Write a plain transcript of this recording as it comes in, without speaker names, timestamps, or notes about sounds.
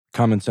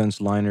Common Sense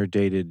liner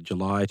dated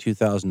July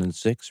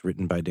 2006,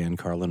 written by Dan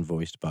Carlin,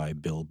 voiced by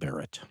Bill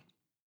Barrett.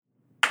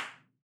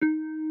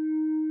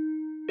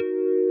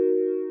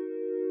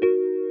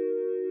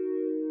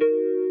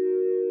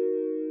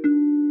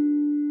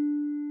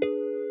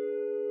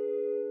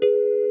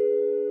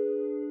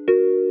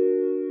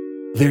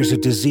 There's a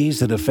disease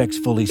that affects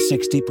fully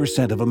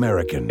 60% of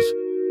Americans.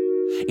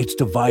 It's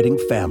dividing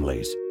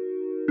families,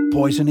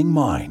 poisoning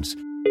minds,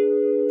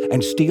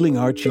 and stealing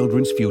our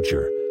children's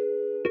future.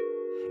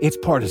 It's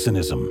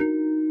partisanism,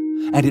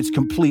 and it's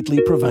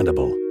completely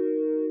preventable.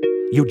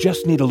 You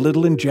just need a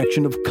little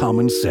injection of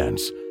common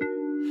sense.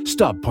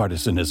 Stop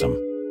partisanism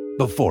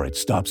before it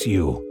stops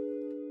you.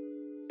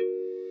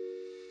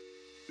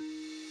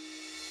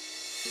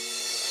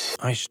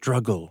 I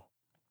struggle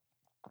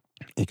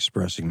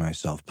expressing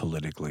myself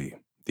politically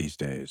these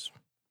days.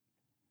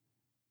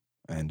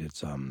 And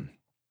it's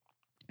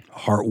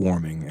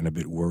heartwarming and a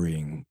bit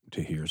worrying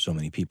to hear so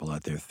many people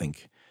out there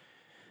think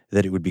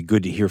that it would be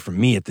good to hear from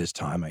me at this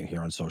time. I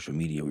hear on social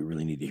media we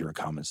really need to hear a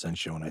Common Sense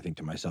show, and I think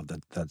to myself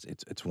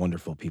it's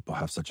wonderful people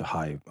have such a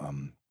high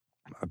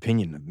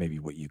opinion of maybe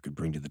what you could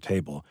bring to the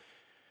table.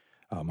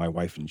 My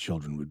wife and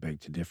children would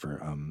beg to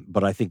differ,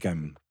 but I think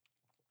I'm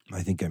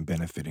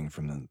benefiting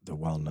from the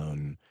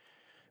well-known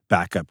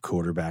backup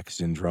quarterback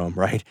syndrome,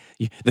 right?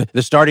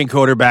 The starting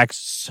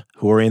quarterbacks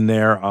who are in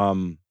there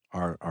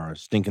are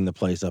stinking the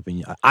place up,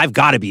 and I've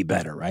got to be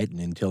better, right? And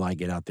until I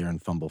get out there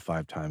and fumble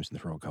 5 times and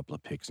throw a couple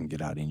of picks and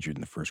get out injured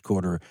in the first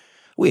quarter,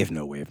 we have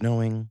no way of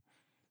knowing.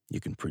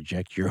 You can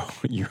project your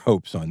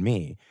hopes on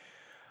me,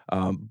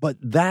 but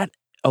that,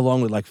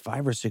 along with like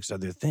 5 or 6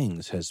 other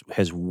things,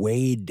 has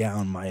weighed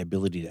down my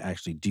ability to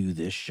actually do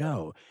this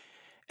show.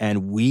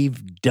 And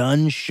we've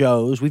done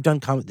shows.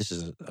 This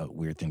is a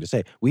weird thing to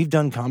say. We've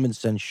done Common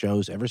Sense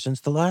shows ever since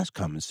the last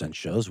Common Sense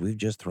shows. We've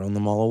just thrown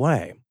them all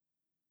away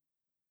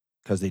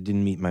because they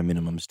didn't meet my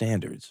minimum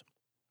standards.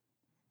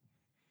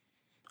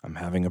 I'm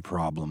having a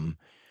problem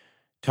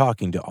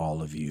talking to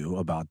all of you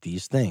about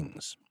these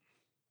things.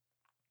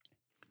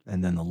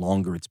 And then the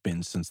longer it's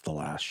been since the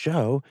last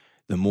show,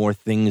 the more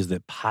things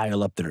that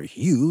pile up that are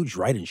huge,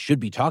 right, and should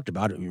be talked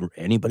about.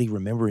 Anybody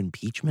remember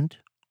impeachment?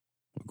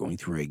 We're going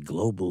through a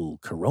global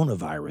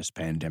coronavirus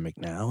pandemic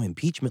now.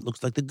 Impeachment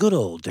looks like the good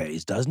old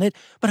days, doesn't it?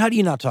 But how do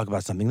you not talk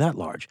about something that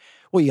large?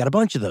 Well, you got a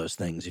bunch of those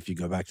things if you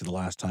go back to the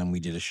last time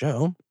we did a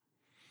show.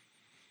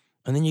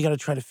 And then you got to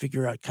try to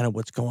figure out kind of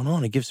what's going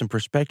on and give some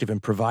perspective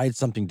and provide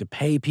something to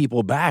pay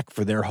people back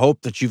for their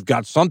hope that you've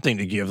got something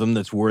to give them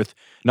that's worth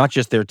not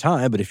just their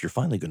time, but if you're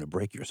finally going to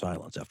break your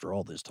silence after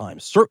all this time,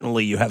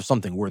 certainly you have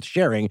something worth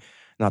sharing,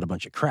 not a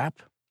bunch of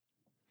crap.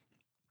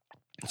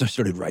 So I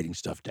started writing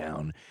stuff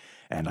down.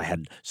 And I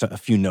had a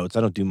few notes.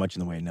 I don't do much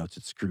in the way of notes.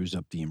 It screws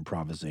up the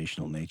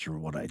improvisational nature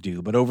of what I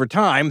do. But over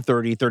time,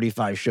 30,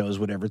 35 shows,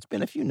 whatever it's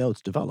been, a few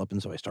notes develop.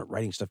 And so I start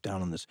writing stuff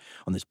down on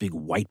this big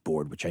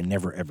whiteboard, which I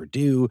never, ever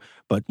do.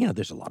 But,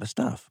 there's a lot of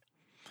stuff.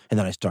 And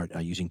then I start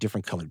using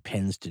different colored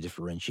pens to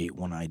differentiate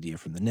one idea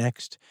from the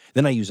next.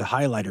 Then I use a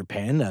highlighter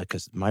pen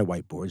because my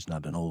whiteboard's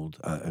not an old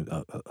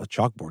a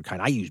chalkboard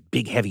kind. I use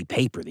big, heavy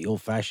paper, the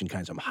old-fashioned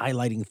kind. So I'm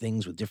highlighting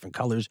things with different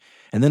colors.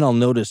 And then I'll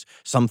notice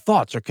some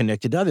thoughts are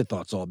connected to other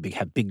thoughts.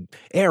 Have big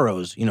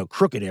arrows,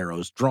 crooked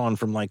arrows drawn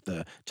from like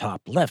the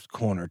top left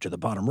corner to the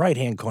bottom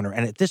right-hand corner.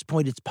 And at this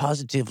point, it's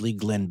positively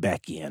Glenn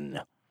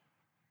Beckian.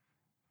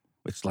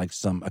 It's like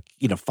some,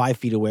 5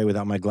 feet away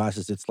without my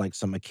glasses, it's like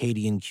some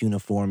Akkadian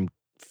cuneiform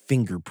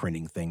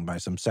fingerprinting thing by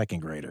some second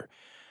grader.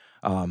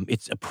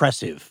 It's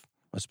oppressive,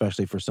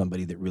 especially for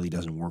somebody that really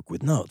doesn't work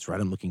with notes,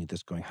 right? I'm looking at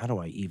this going, how do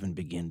I even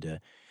begin to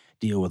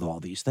deal with all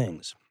these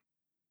things?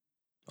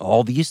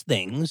 All these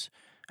things,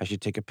 I should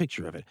take a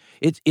picture of it.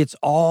 It's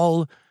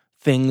all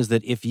things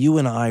that if you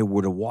and I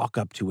were to walk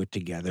up to it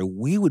together,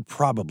 we would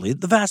probably,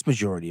 the vast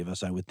majority of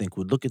us, I would think,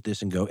 would look at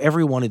this and go,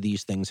 every one of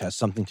these things has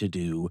something to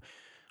do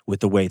with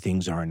the way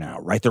things are now,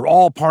 right? They're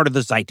all part of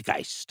the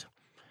zeitgeist.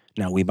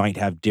 Now, we might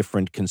have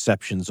different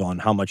conceptions on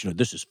how much,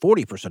 this is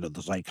 40% of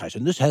the zeitgeist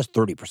and this has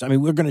 30%. I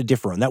mean, we're going to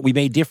differ on that. We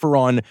may differ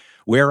on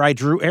where I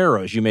drew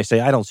arrows. You may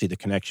say, I don't see the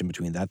connection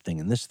between that thing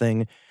and this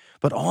thing.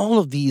 But all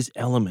of these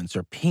elements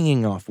are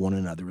pinging off one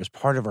another as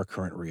part of our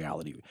current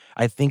reality.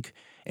 I think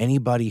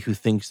anybody who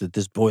thinks that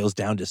this boils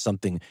down to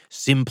something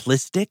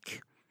simplistic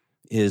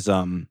is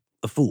a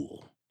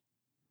fool.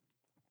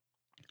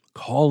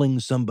 Calling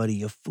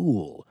somebody a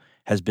fool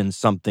has been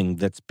something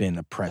that's been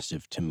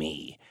oppressive to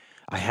me.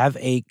 I have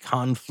a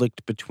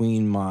conflict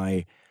between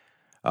my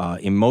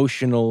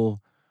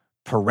emotional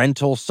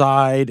parental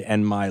side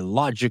and my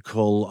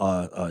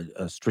logical,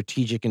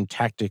 strategic and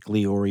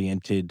tactically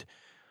oriented,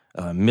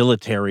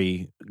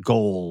 military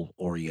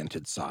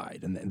goal-oriented side.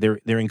 And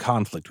they're in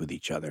conflict with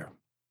each other.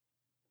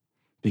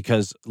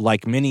 Because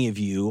like many of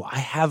you, I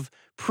have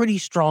pretty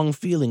strong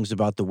feelings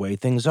about the way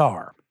things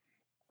are.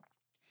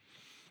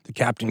 The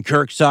Captain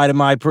Kirk side of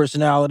my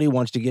personality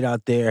wants to get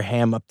out there,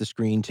 ham up the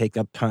screen, take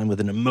up time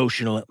with an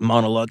emotional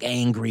monologue,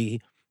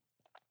 angry,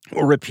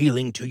 or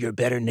appealing to your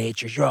better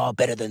natures. You're all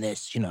better than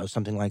this,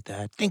 something like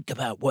that. Think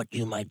about what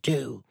you might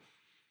do.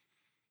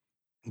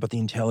 But the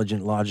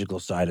intelligent, logical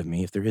side of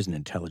me, if there is an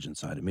intelligent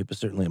side of me, but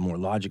certainly a more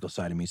logical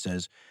side of me,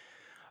 says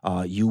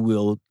you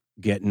will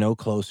get no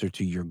closer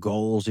to your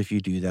goals if you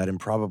do that, and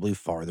probably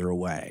farther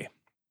away.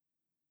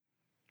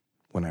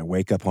 When I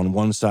wake up on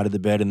one side of the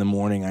bed in the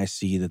morning, I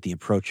see that the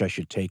approach I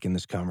should take in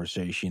this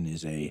conversation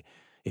is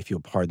if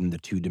you'll pardon the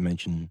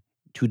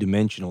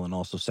two-dimensional and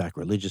also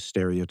sacrilegious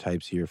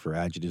stereotypes here for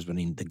adjectives, I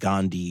mean the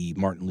Gandhi,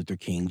 Martin Luther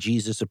King,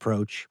 Jesus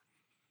approach.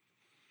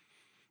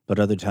 But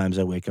other times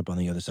I wake up on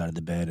the other side of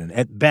the bed, and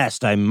at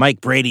best, I'm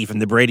Mike Brady from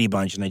the Brady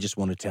Bunch, and I just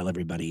want to tell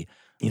everybody,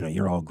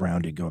 you're all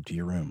grounded, go up to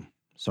your room.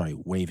 Sorry,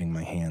 waving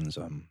my hands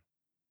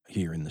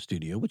here in the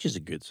studio, which is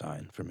a good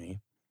sign for me.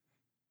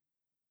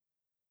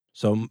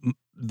 So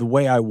the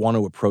way I want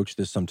to approach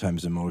this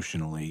sometimes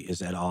emotionally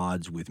is at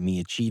odds with me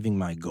achieving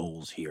my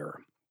goals here.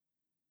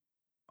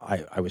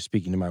 I was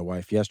speaking to my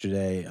wife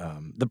yesterday.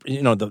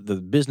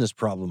 The business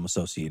problem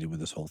associated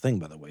with this whole thing,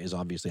 by the way, is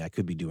obviously I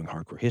could be doing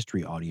hardcore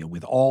history audio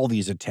with all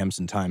these attempts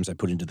and times I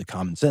put into the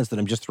common sense that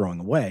I'm just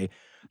throwing away.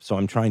 So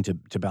I'm trying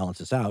to balance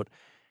this out.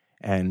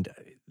 And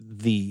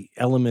the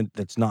element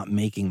that's not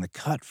making the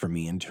cut for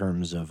me in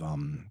terms of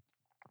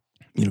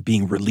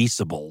being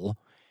releasable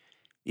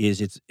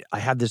is I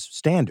have this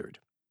standard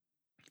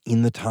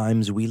in the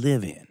times we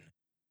live in.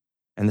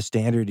 And the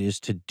standard is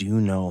to do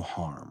no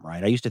harm,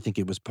 right? I used to think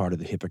it was part of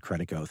the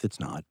Hippocratic Oath. It's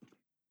not.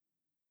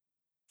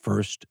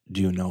 First,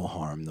 do no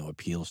harm, though,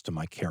 appeals to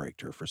my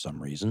character for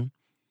some reason.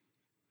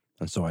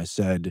 And so I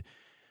said,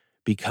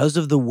 because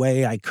of the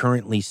way I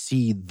currently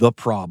see the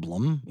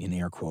problem, in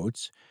air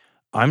quotes,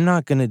 I'm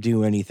not going to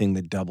do anything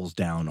that doubles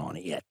down on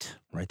it,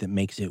 right? That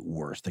makes it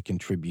worse, that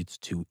contributes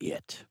to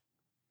it.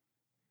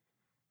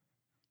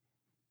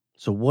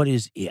 So what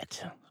is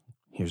it?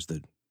 Here's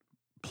the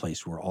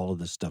place where all of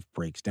this stuff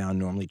breaks down,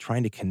 normally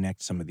trying to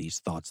connect some of these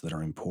thoughts that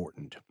are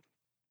important.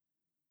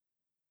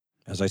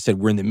 As I said,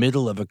 we're in the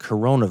middle of a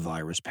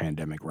coronavirus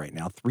pandemic right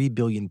now, 3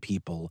 billion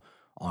people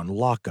on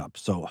lockup.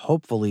 So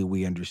hopefully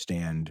we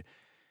understand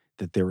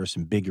that there are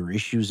some bigger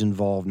issues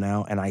involved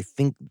now, and I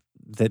think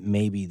that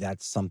maybe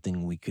that's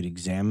something we could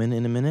examine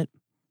in a minute.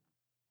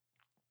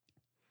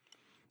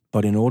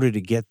 But in order to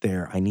get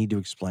there, I need to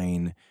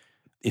explain,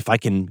 if I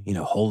can,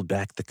 hold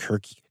back the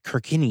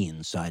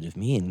Kirkinian side of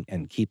me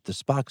and keep the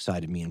Spock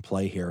side of me in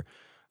play here,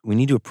 we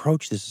need to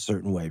approach this a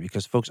certain way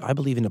because, folks, I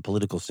believe in a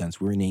political sense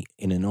we're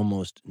in an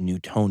almost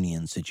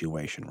Newtonian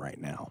situation right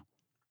now.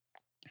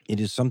 It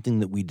is something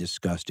that we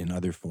discussed in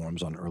other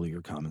forms on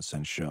earlier Common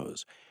Sense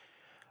shows.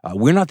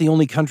 We're not the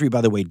only country,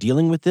 by the way,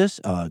 dealing with this.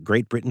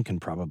 Great Britain can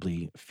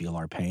probably feel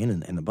our pain,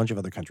 and a bunch of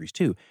other countries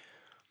too.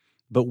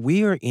 But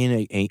we are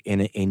in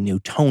a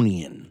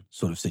Newtonian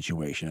sort of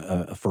situation.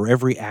 For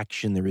every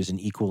action, there is an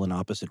equal and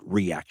opposite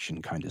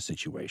reaction kind of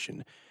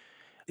situation.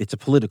 It's a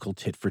political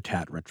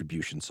tit-for-tat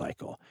retribution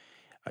cycle.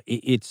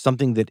 It's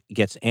something that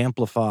gets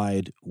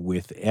amplified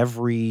with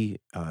every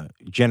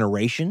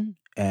generation,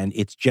 and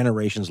it's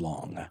generations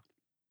long.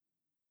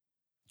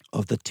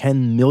 Of the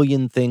 10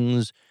 million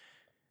things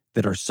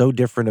that are so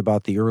different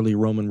about the early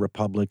Roman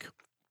Republic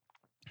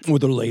or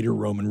the later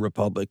Roman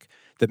Republic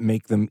that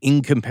make them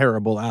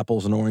incomparable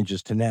apples and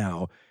oranges to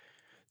now,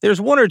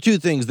 there's one or two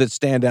things that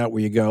stand out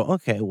where you go,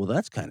 okay, well,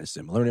 that's kind of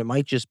similar. And it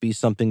might just be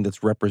something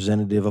that's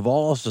representative of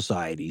all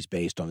societies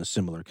based on a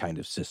similar kind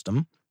of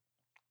system.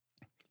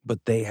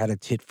 But they had a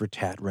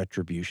tit-for-tat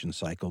retribution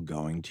cycle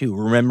going, too.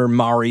 Remember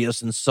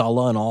Marius and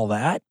Sulla and all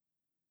that?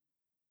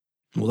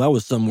 Well, that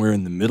was somewhere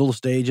in the middle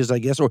stages, I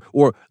guess,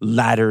 or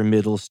latter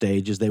middle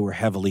stages. They were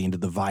heavily into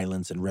the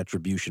violence and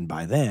retribution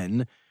by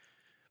then.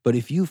 But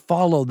if you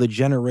follow the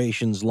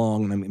generations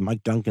long, I mean,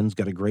 Mike Duncan's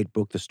got a great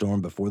book, The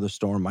Storm Before the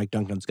Storm. Mike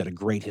Duncan's got a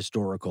great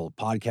historical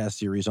podcast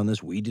series on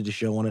this. We did a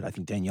show on it. I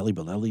think Daniele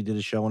Bolelli did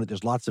a show on it.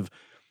 There's lots of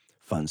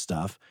fun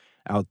stuff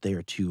out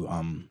there to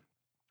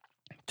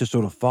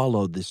sort of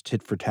follow this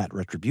tit-for-tat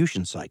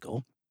retribution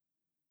cycle.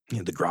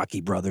 The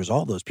Gracchi brothers,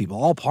 all those people,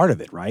 all part of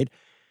it, right?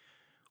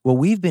 Well,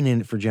 we've been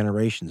in it for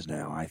generations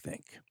now, I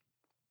think.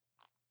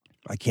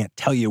 I can't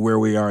tell you where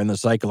we are in the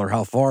cycle or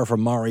how far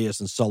from Marius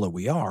and Sulla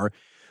we are.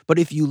 But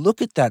if you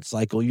look at that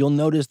cycle, you'll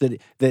notice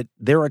that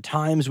there are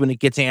times when it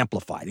gets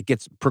amplified. It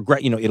gets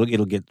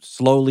it'll get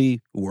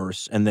slowly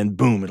worse, and then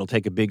boom, it'll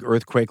take a big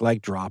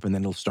earthquake-like drop, and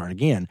then it'll start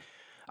again.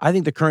 I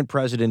think the current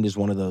president is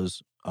one of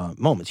those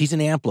moments. He's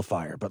an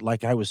amplifier, but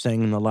like I was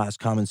saying in the last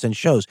Common Sense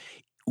shows,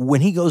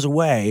 when he goes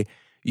away,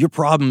 your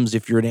problems,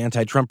 if you're an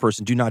anti-Trump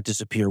person, do not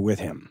disappear with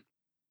him.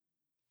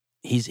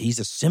 He's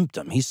a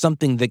symptom. He's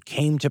something that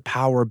came to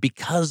power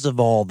because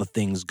of all the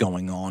things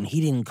going on. He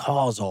didn't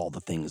cause all the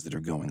things that are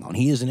going on.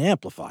 He is an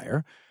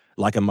amplifier,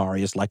 like a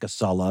Marius, like a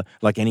Sulla,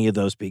 like any of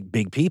those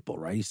big people,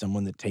 right? He's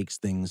someone that takes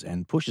things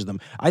and pushes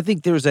them. I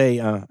think there's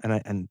and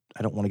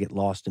I don't want to get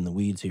lost in the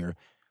weeds here,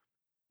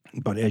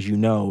 but as you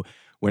know,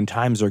 when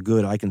times are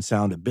good, I can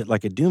sound a bit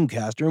like a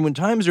doomcaster, and when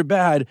times are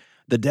bad,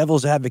 the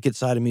devil's advocate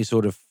side of me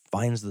sort of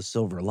finds the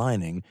silver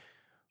lining.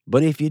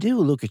 But if you do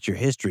look at your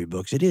history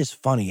books, it is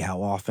funny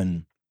how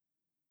often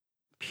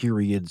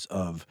periods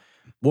of,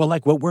 well,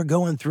 like what we're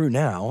going through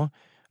now,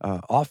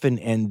 often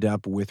end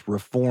up with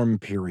reform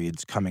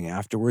periods coming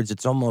afterwards.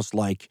 It's almost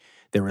like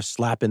they're a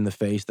slap in the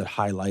face that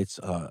highlights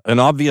an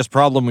obvious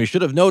problem we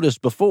should have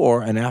noticed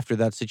before, and after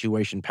that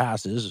situation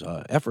passes,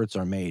 efforts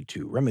are made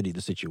to remedy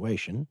the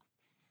situation.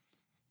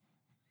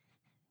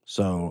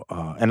 So,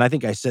 and I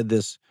think I said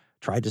this,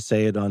 tried to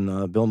say it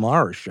on Bill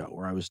Maher's show,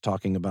 where I was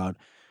talking about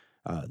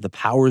the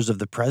powers of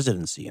the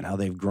presidency and how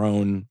they've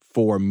grown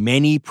for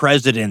many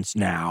presidents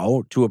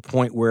now to a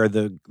point where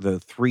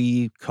the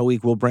three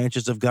co-equal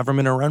branches of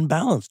government are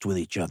unbalanced with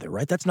each other,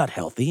 right? That's not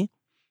healthy.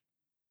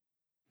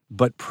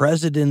 But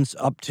presidents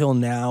up till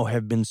now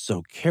have been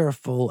so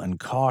careful and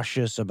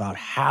cautious about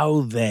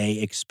how they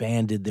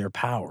expanded their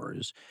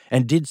powers,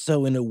 and did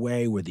so in a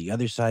way where the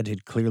other side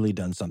had clearly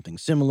done something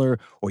similar,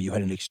 or you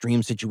had an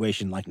extreme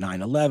situation like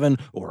 9/11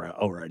 or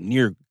a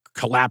near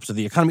collapse of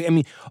the economy. I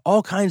mean,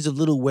 all kinds of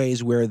little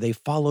ways where they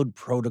followed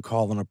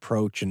protocol and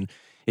approach. And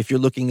if you're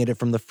looking at it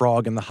from the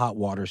frog in the hot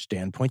water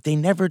standpoint, they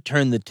never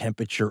turned the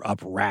temperature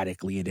up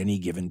radically at any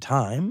given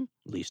time,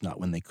 at least not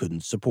when they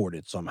couldn't support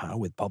it somehow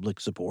with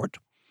public support.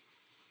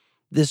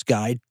 This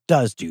guy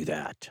does do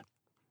that.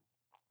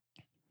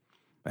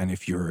 And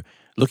if you're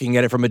looking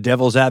at it from a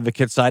devil's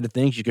advocate side of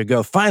things, you could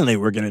go, finally,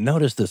 we're going to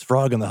notice this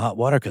frog in the hot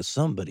water because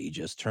somebody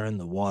just turned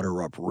the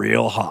water up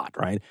real hot,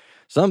 right?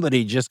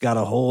 Somebody just got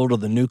a hold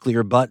of the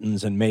nuclear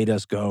buttons and made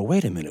us go,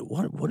 wait a minute,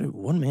 what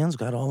one man's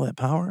got all that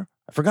power?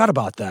 I forgot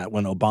about that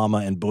when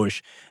Obama and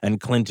Bush and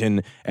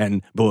Clinton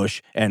and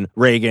Bush and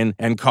Reagan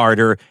and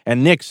Carter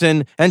and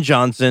Nixon and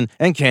Johnson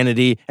and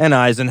Kennedy and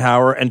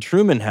Eisenhower and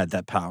Truman had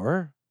that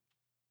power.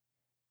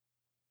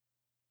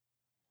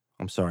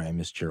 I'm sorry, I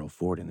missed Gerald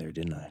Ford in there,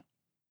 didn't I?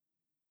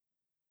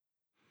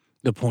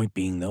 The point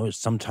being, though, is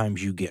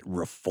sometimes you get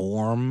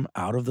reform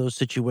out of those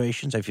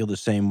situations. I feel the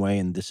same way,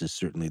 and this is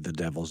certainly the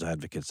devil's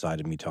advocate side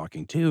of me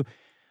talking too.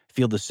 I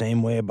feel the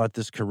same way about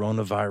this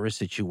coronavirus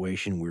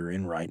situation we're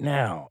in right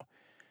now.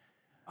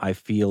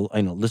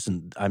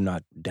 Listen, I'm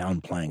not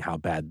downplaying how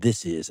bad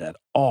this is at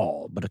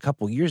all, but a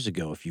couple years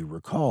ago, if you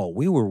recall,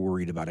 we were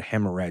worried about a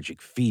hemorrhagic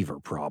fever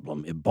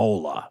problem,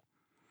 Ebola.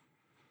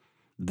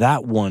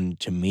 That one,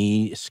 to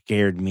me,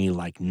 scared me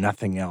like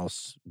nothing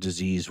else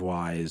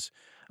disease-wise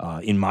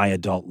in my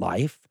adult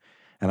life.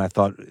 And I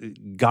thought,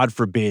 God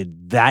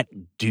forbid that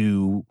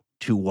do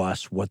to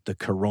us what the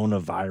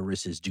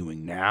coronavirus is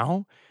doing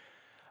now.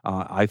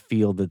 I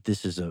feel that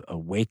this is a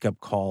wake-up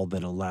call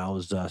that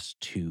allows us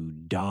to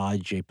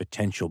dodge a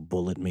potential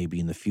bullet maybe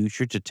in the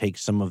future, to take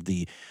some of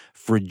the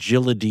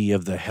fragility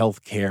of the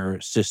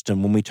healthcare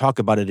system when we talk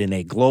about it in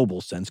a global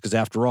sense, because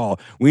after all,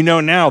 we know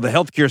now the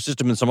healthcare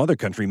system in some other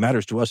country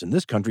matters to us in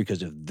this country,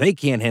 because if they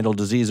can't handle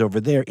disease over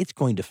there, it's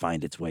going to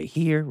find its way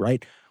here,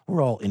 right?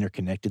 We're all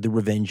interconnected. The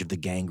Revenge of the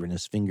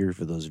Gangrenous Finger,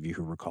 for those of you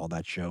who recall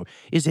that show,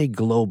 is a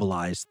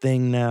globalized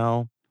thing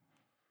now.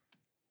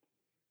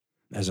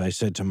 As I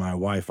said to my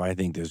wife, I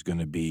think there's going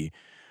to be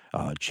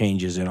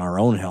changes in our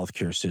own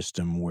healthcare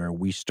system where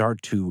we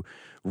start to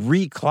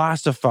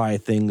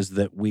reclassify things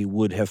that we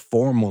would have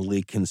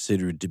formerly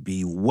considered to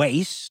be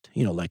waste,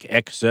 like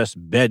excess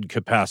bed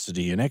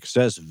capacity and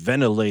excess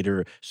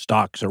ventilator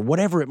stocks or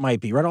whatever it might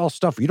be, right? All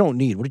stuff you don't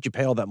need. What did you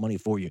pay all that money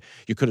for? You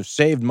could have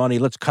saved money.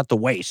 Let's cut the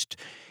waste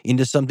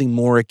into something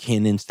more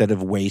akin, instead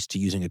of waste, to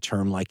using a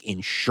term like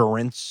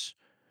insurance.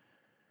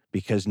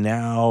 Because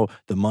now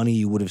the money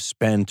you would have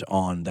spent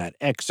on that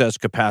excess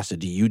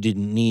capacity you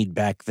didn't need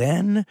back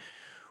then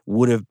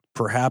would have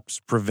perhaps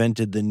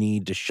prevented the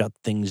need to shut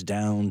things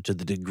down to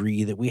the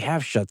degree that we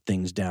have shut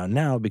things down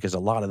now, because a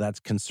lot of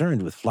that's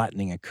concerned with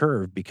flattening a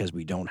curve because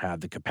we don't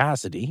have the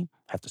capacity,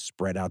 have to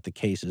spread out the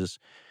cases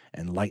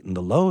and lighten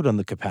the load on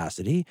the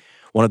capacity.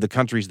 One of the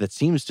countries that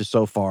seems to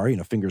so far,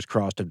 fingers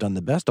crossed, have done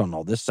the best on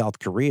all this, South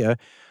Korea,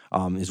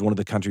 is one of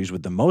the countries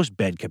with the most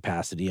bed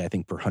capacity, I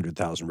think, per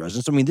 100,000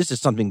 residents. I mean, this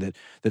is something that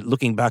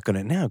looking back on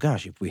it now,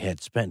 gosh, if we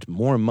had spent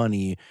more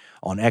money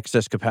on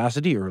excess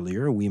capacity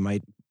earlier, we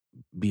might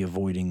be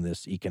avoiding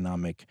this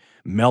economic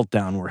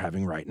meltdown we're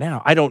having right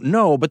now. I don't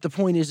know, but the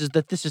point is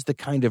that this is the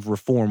kind of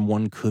reform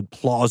one could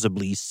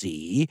plausibly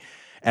see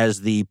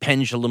as the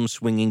pendulum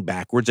swinging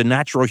backwards, a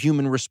natural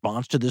human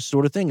response to this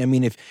sort of thing. I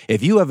mean,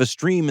 if you have a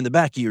stream in the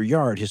back of your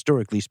yard,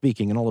 historically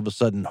speaking, and all of a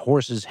sudden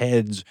horses'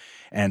 heads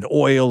and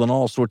oil and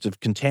all sorts of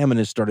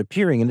contaminants start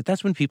appearing, and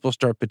that's when people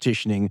start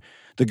petitioning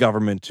the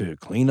government to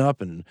clean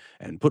up and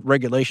put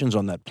regulations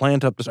on that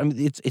plant up. I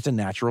mean, it's a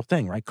natural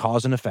thing, right?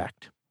 Cause and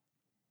effect.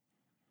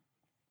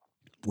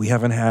 We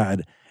haven't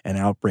had an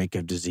outbreak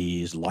of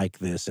disease like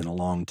this in a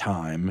long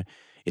time.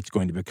 It's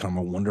going to become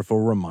a wonderful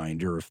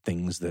reminder of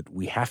things that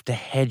we have to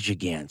hedge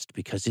against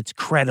because it's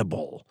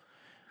credible.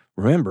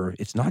 Remember,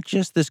 it's not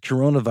just this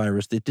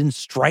coronavirus that didn't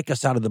strike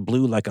us out of the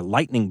blue like a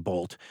lightning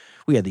bolt.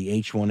 We had the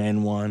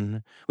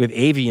H1N1. We have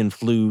avian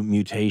flu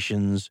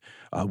mutations.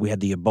 We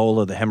had the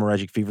Ebola, the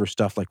hemorrhagic fever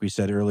stuff, like we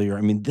said earlier.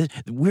 I mean,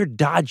 we're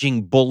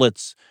dodging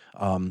bullets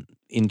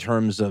in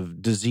terms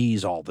of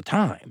disease all the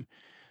time.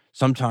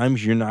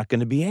 Sometimes you're not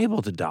going to be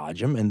able to dodge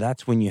them, and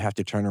that's when you have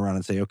to turn around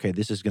and say, okay,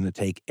 this is going to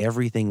take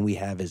everything we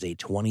have as a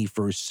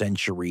 21st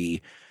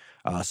century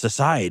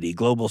society,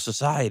 global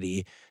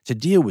society, to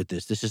deal with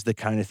this. This is the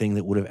kind of thing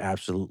that would have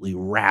absolutely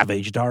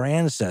ravaged our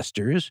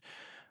ancestors.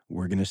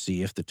 We're going to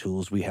see if the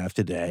tools we have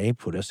today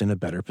put us in a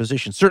better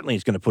position. Certainly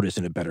it's going to put us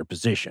in a better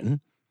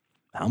position.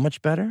 How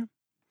much better?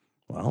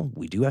 Well,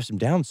 we do have some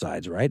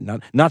downsides, right?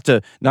 Not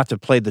to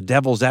play the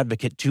devil's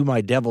advocate to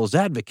my devil's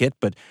advocate,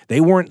 but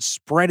they weren't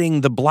spreading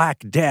the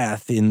Black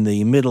Death in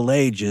the Middle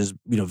Ages,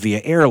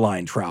 via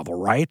airline travel,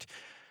 right?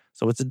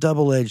 So it's a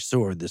double-edged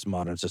sword, this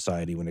modern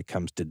society, when it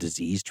comes to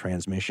disease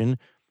transmission.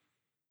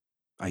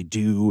 I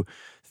do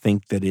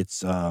think that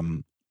it's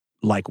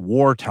like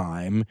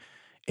wartime,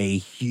 a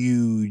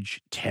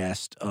huge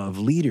test of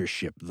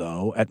leadership,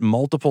 though, at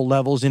multiple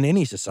levels in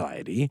any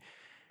society.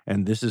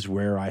 And this is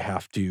where I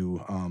have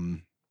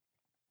to,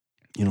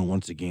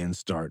 once again,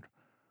 start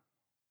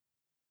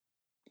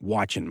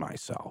watching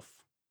myself.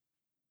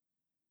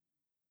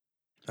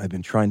 I've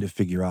been trying to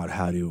figure out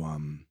how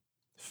to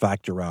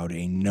factor out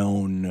a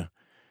known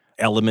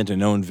element, a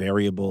known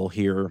variable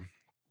here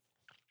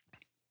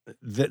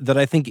that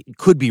I think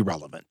could be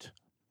relevant.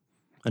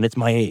 And it's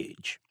my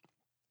age.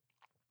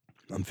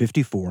 I'm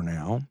 54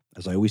 now.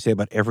 As I always say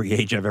about every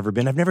age I've ever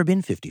been, I've never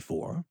been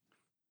 54.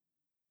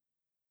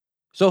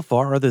 So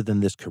far, other than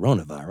this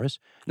coronavirus,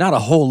 not a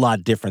whole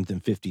lot different than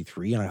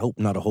 53, and I hope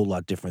not a whole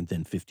lot different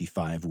than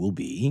 55 will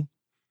be.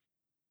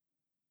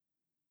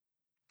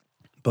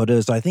 But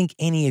as I think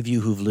any of you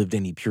who've lived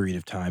any period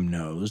of time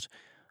knows,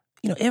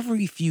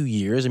 every few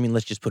years,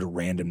 let's just put a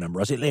random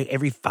number. I'll say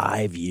every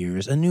 5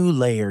 years, a new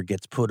layer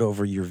gets put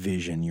over your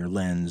vision, your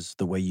lens,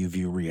 the way you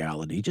view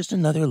reality. Just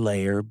another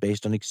layer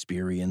based on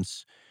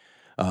experience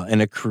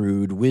and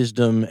accrued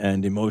wisdom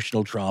and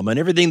emotional trauma and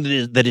everything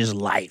that is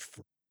life.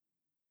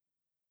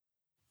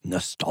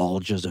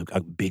 Nostalgia is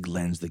a big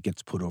lens that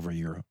gets put over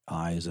your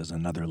eyes as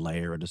another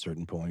layer at a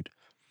certain point.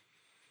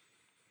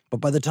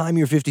 But by the time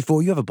you're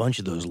 54, you have a bunch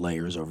of those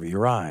layers over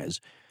your eyes.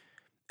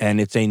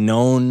 And it's a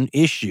known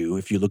issue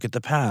if you look at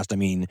the past.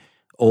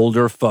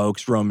 Older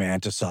folks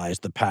romanticize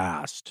the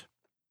past.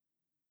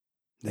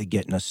 They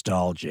get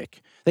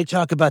nostalgic. They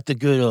talk about the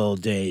good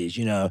old days,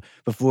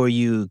 before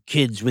you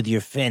kids with your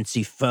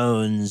fancy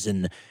phones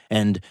and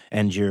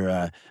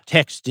your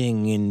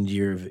texting and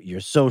your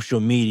social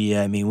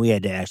media. We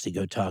had to actually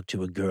go talk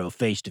to a girl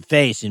face to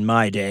face in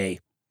my day.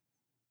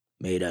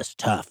 Made us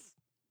tough.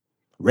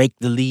 Rake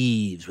the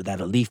leaves without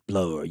a leaf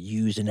blower.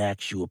 Use an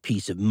actual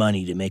piece of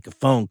money to make a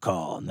phone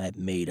call, and that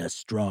made us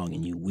strong.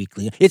 And you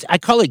weakling. I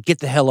call it get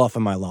the hell off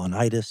of my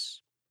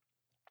lawn-itis.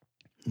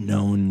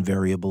 Known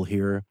variable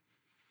here.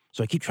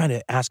 So I keep trying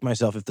to ask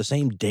myself if the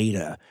same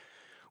data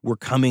were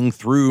coming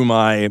through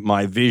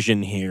my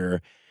vision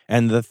here,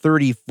 and the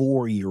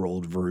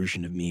 34-year-old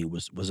version of me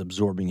was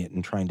absorbing it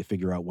and trying to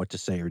figure out what to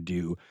say or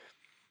do.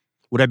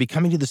 Would I be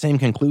coming to the same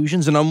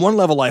conclusions? And on one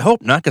level, I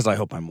hope not, because I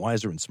hope I'm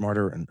wiser and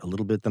smarter and a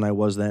little bit than I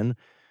was then.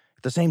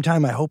 At the same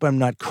time, I hope I'm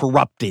not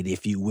corrupted,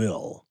 if you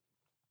will.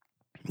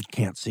 You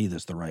can't see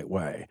this the right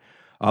way.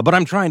 But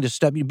I'm trying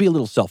to be a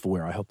little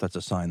self-aware. I hope that's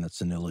a sign that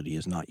senility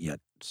is not yet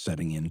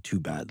setting in too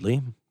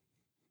badly.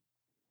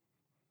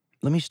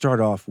 Let me start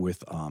off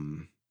with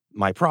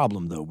my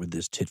problem, though, with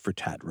this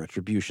tit-for-tat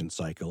retribution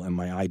cycle and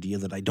my idea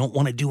that I don't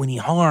want to do any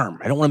harm.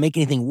 I don't want to make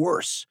anything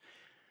worse.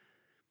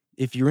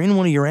 If you're in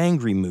one of your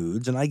angry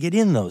moods, and I get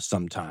in those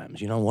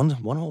sometimes, one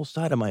whole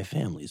side of my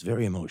family is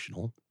very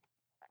emotional,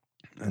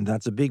 and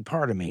that's a big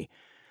part of me.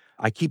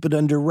 I keep it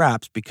under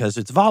wraps because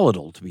it's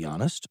volatile, to be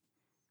honest.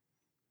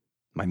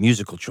 My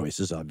musical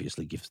choices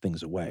obviously give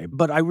things away,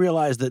 but I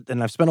realize that,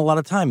 and I've spent a lot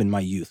of time in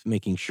my youth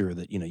making sure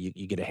that,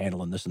 you get a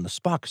handle on this, and the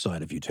Spock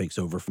side of you takes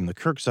over from the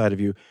Kirk side of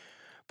you.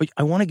 But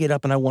I want to get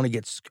up and I want to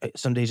get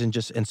some days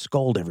and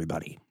scold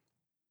everybody.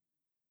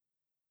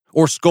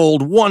 Or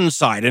scold one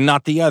side and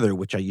not the other,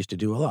 which I used to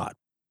do a lot.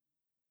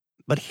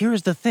 But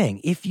here's the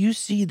thing. If you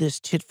see this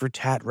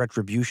tit-for-tat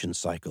retribution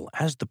cycle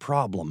as the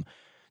problem,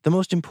 the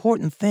most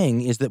important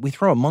thing is that we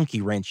throw a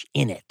monkey wrench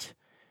in it.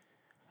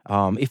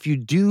 If you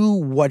do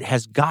what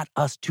has got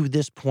us to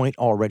this point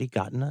already,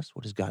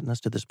 what has gotten us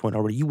to this point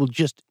already, you will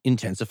just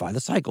intensify the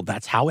cycle.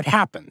 That's how it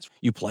happens.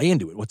 You play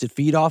into it. What's it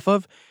feed off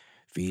of?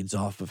 Feeds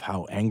off of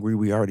how angry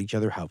we are at each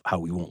other, how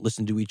we won't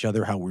listen to each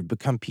other, how we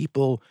become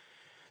people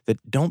that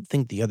don't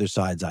think the other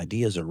side's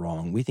ideas are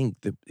wrong. We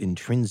think that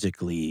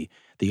intrinsically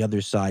the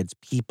other side's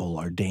people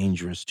are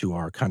dangerous to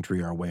our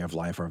country, our way of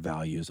life, our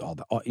values, all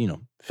the,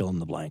 fill in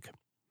the blank.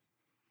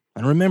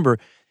 And remember,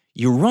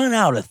 you run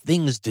out of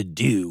things to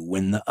do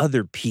when the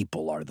other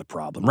people are the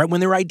problem, right? When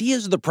their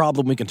ideas are the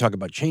problem, we can talk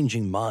about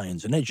changing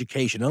minds and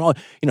education and all.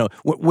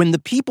 When the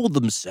people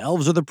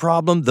themselves are the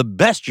problem, the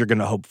best you're going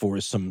to hope for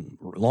is some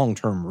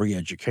long-term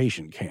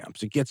re-education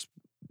camps. It gets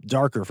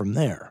darker from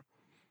there.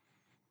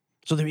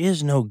 So there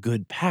is no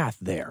good path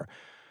there.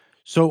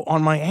 So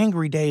on my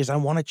angry days, I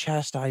want to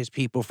chastise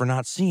people for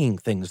not seeing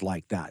things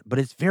like that. But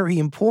it's very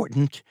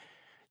important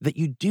that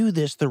you do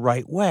this the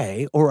right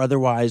way, or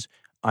otherwise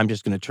I'm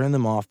just going to turn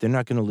them off. They're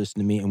not going to listen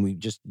to me. And we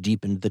just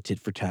deepened the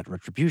tit-for-tat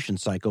retribution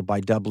cycle by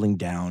doubling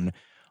down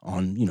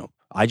on,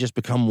 I just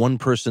become one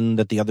person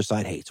that the other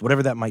side hates,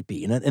 whatever that might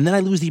be. And then I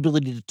lose the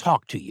ability to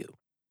talk to you.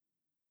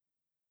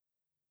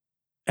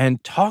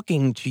 And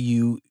talking to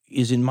you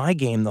is in my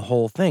game the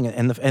whole thing.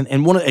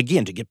 And one,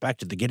 again, to get back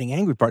to the getting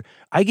angry part,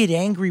 I get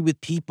angry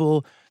with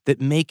people that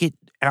make it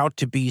out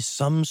to be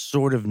some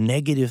sort of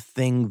negative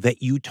thing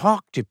that you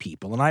talk to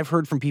people. And I've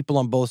heard from people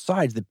on both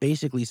sides that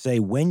basically say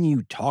when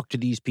you talk to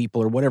these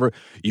people or whatever,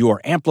 you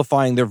are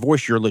amplifying their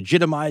voice, you're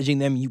legitimizing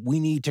them. We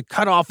need to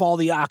cut off all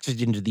the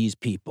oxygen to these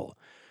people.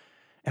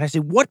 And I say,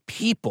 what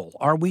people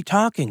are we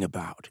talking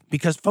about?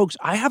 Because, folks,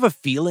 I have a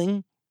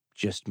feeling,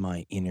 just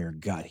my inner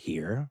gut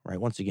here, right?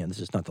 Once again, this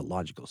is not the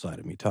logical side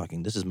of me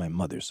talking. This is my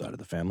mother's side of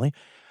the family.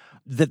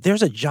 That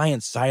there's a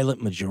giant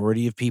silent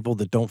majority of people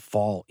that don't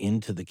fall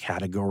into the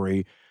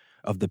category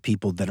of the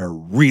people that are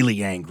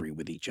really angry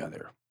with each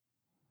other.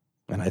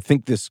 And I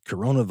think this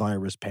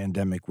coronavirus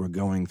pandemic we're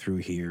going through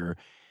here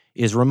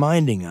is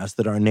reminding us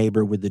that our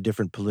neighbor with the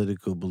different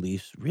political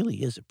beliefs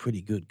really is a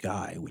pretty good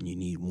guy when you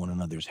need one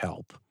another's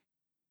help.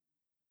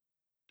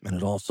 And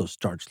it also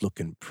starts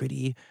looking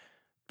pretty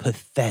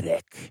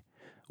pathetic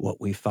what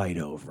we fight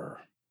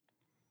over.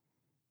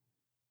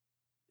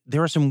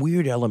 There are some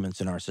weird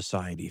elements in our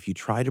society if you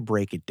try to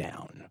break it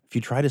down, if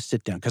you try to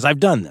sit down, because I've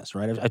done this,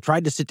 right? I've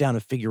tried to sit down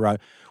and figure out,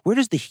 where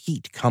does the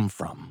heat come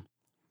from?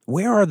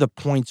 Where are the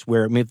points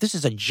where, if this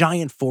is a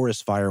giant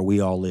forest fire we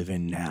all live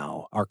in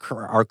now, our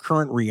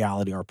current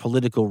reality, our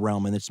political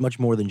realm, and it's much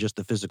more than just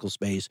the physical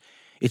space,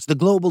 it's the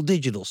global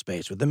digital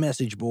space with the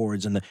message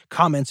boards and the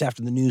comments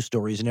after the news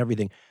stories and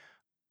everything.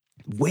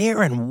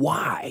 Where and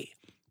why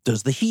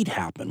does the heat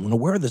happen?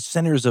 Where are the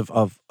centers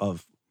of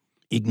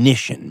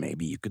ignition,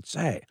 maybe you could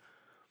say?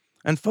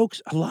 And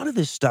folks, a lot of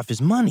this stuff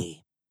is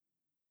money.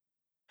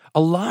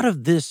 A lot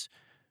of this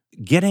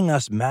getting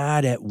us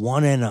mad at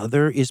one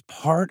another is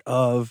part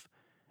of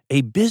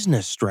a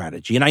business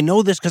strategy. And I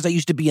know this because I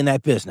used to be in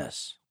that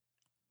business.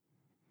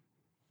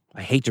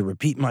 I hate to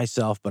repeat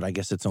myself, but I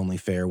guess it's only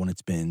fair when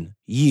it's been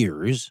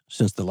years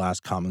since the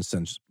last Common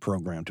Sense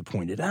program to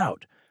point it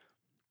out.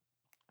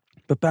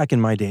 But back in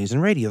my days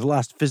in radio, the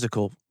last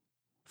physical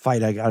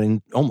fight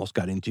I almost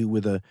got into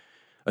with a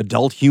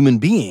adult human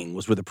being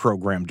was with a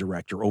program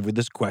director over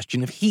this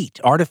question of heat,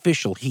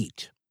 artificial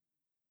heat.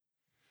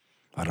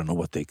 I don't know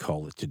what they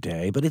call it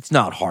today, but it's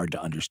not hard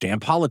to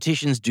understand.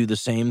 Politicians do the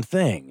same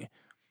thing.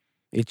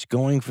 It's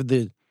going for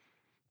the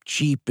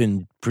cheap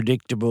and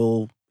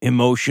predictable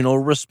emotional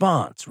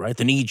response, right?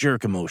 The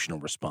knee-jerk emotional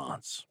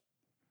response.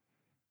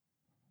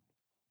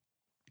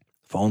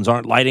 Phones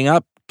aren't lighting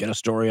up. Get a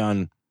story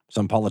on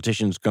some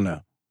politician's going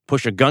to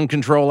push a gun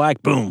control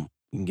act. Boom.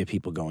 You can get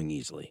people going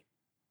easily.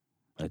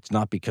 It's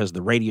not because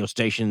the radio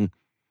station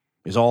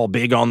is all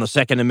big on the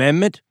Second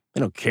Amendment.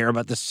 They don't care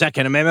about the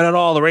Second Amendment at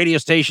all. The radio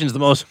station's the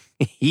most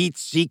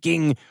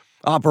heat-seeking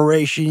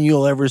operation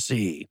you'll ever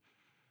see.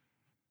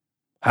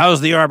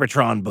 How's the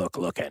Arbitron book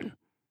looking?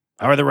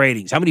 How are the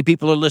ratings? How many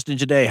people are listening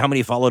today? How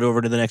many followed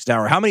over to the next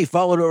hour? How many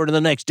followed over to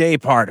the next day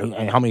part?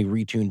 How many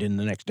retuned in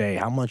the next day?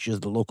 How much is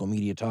the local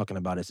media talking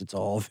about us? It's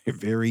all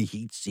very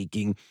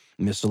heat-seeking,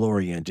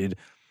 missile-oriented.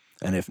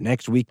 And if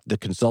next week the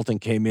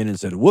consultant came in and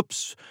said,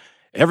 whoops,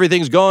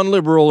 everything's gone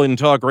liberal in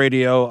talk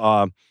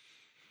radio,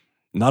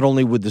 not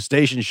only would the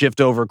station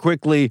shift over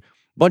quickly, a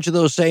bunch of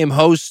those same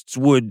hosts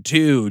would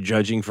too,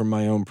 judging from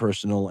my own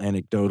personal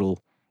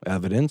anecdotal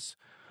evidence.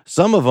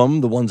 Some of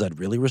them, the ones I'd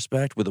really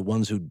respect, were the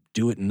ones who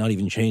do it and not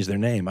even change their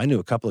name. I knew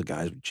a couple of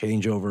guys who would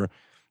change over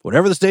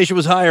whatever the station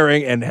was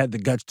hiring and had the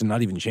guts to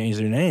not even change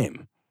their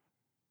name.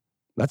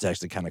 That's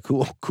actually kind of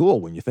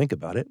cool when you think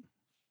about it.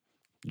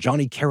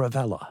 Johnny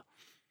Caravella.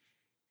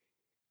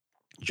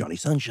 Johnny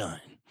Sunshine.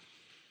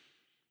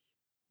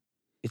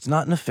 It's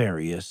not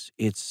nefarious.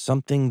 It's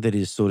something that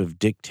is sort of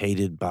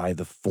dictated by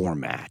the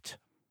format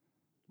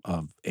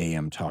of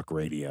AM talk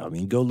radio. I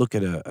mean, go look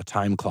at a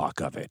time clock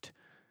of it.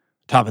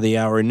 Top of the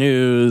hour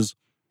news,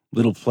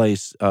 little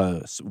place,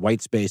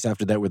 white space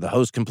after that where the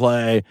host can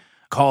play,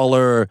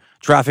 caller,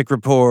 traffic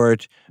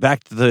report,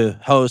 back to the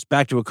host,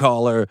 back to a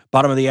caller,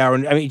 bottom of the hour.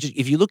 I mean, just,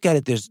 if you look at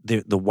it, there's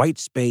the white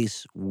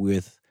space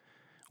with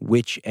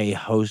which a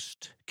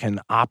host can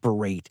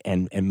operate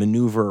and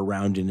maneuver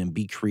around in and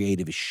be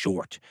creative is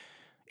short.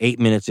 8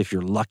 minutes if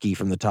you're lucky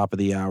from the top of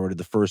the hour to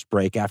the first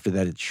break. After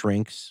that, it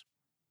shrinks.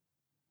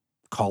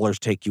 Callers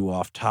take you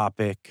off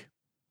topic.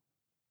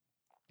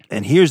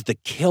 And here's the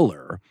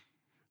killer.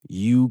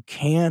 You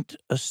can't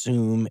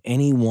assume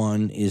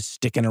anyone is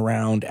sticking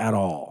around at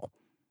all.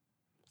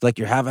 It's like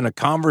you're having a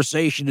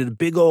conversation at a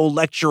big old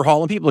lecture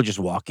hall and people are just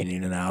walking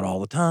in and out all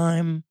the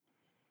time.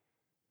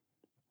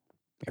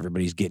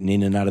 Everybody's getting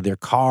in and out of their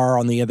car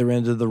on the other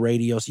end of the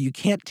radio. So you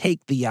can't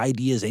take the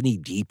ideas any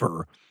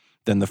deeper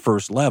than the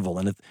first level.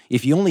 And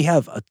if you only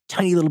have a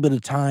tiny little bit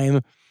of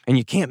time and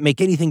you can't make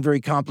anything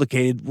very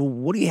complicated, well,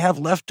 what do you have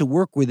left to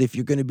work with if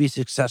you're going to be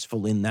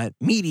successful in that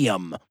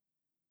medium?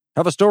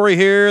 Have a story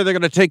here, they're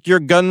going to take your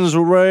guns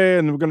away,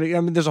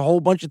 and there's a whole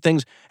bunch of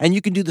things. And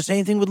you can do the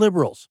same thing with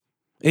liberals.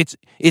 It's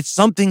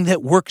something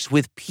that works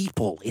with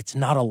people. It's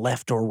not a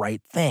left or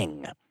right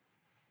thing.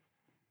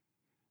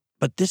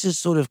 But this is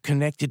sort of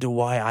connected to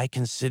why I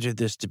consider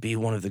this to be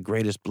one of the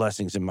greatest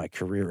blessings in my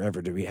career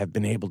ever, to have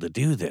been able to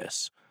do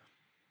this.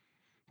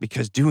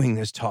 Because doing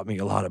this taught me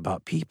a lot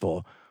about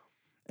people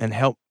and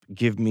helped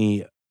give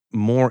me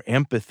more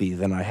empathy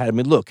than I had. I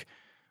mean, look,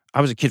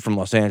 I was a kid from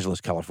Los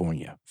Angeles,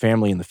 California,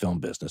 family in the film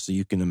business, so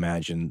you can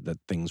imagine that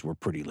things were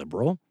pretty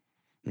liberal.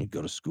 You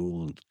go to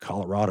school in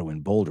Colorado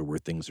and Boulder, where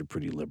things are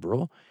pretty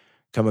liberal.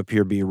 Come up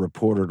here, be a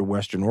reporter to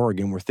Western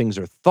Oregon, where things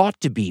are thought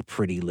to be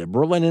pretty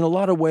liberal, and in a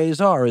lot of ways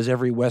are, as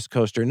every West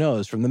Coaster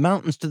knows. From the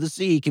mountains to the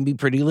sea can be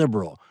pretty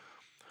liberal.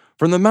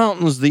 From the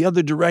mountains the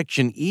other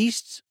direction,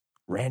 east,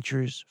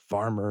 ranchers,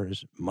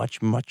 farmers,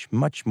 much, much,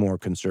 much more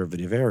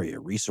conservative area.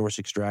 Resource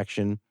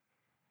extraction,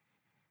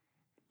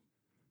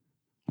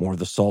 more of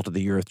the salt of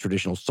the earth,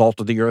 traditional salt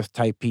of the earth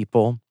type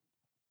people,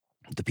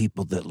 the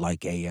people that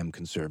like AM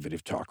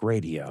conservative talk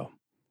radio.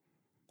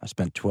 I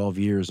spent 12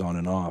 years on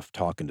and off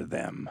talking to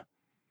them,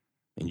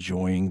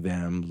 enjoying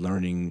them,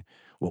 learning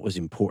what was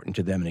important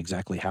to them and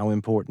exactly how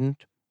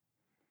important,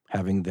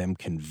 having them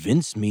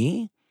convince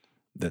me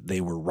that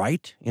they were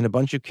right in a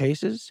bunch of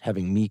cases,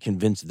 having me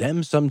convince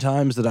them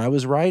sometimes that I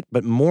was right,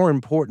 but more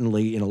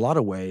importantly, in a lot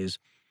of ways,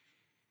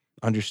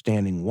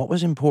 understanding what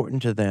was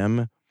important to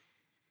them.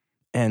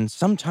 And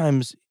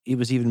sometimes it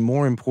was even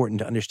more important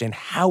to understand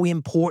how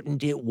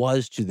important it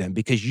was to them,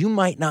 because you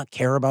might not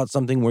care about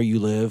something where you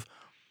live.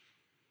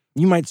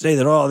 You might say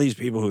that, oh, these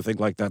people who think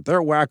like that,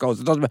 they're wackos.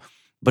 It doesn't matter.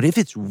 But if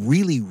it's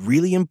really,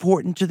 really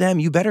important to them,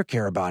 you better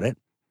care about it.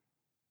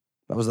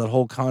 That was that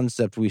whole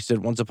concept we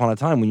said once upon a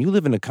time. When you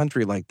live in a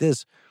country like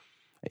this,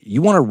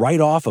 you want to write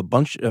off a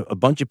bunch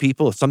of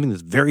people as something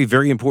that's very,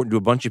 very important to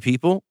a bunch of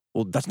people.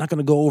 Well, that's not going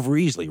to go over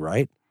easily,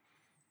 right?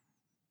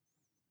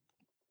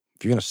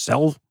 If you're going to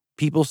sell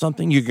people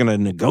something, you're going to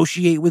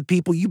negotiate with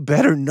people, you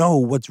better know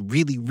what's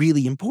really,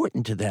 really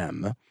important to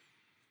them.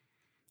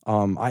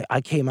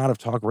 I came out of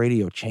talk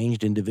radio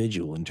changed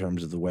individual in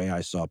terms of the way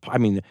I saw. I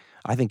mean,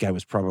 I think I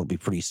was probably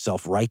pretty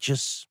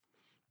self-righteous.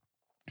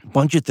 A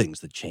bunch of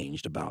things that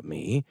changed about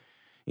me,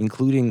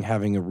 including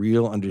having a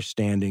real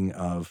understanding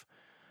of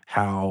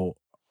how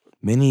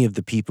many of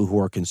the people who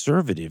are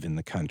conservative in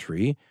the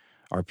country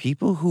are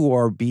people who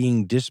are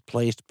being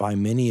displaced by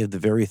many of the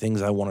very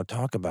things I want to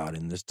talk about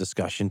in this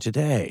discussion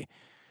today.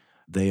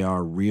 They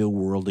are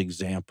real-world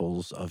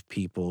examples of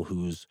people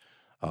whose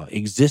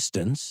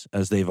existence,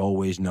 as they've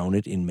always known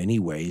it in many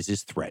ways,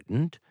 is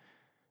threatened.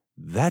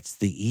 That's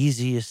the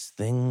easiest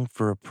thing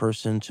for a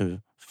person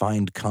to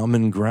find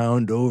common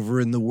ground over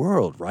in the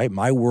world, right?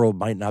 My world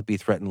might not be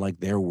threatened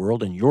like their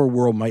world, and your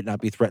world might not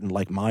be threatened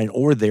like mine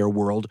or their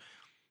world,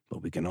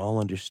 but we can all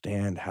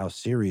understand how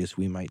serious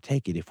we might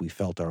take it if we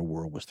felt our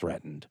world was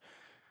threatened.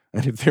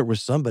 And if there was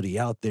somebody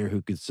out there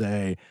who could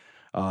say,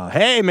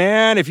 hey,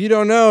 man, if you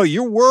don't know,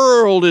 your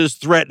world is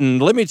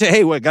threatened. Let me tell you,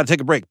 hey, wait, got to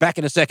take a break. Back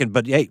in a second,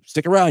 but hey,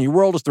 stick around. Your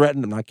world is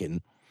threatened. I'm not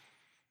kidding.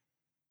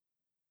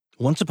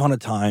 Once upon a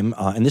time,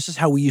 and this is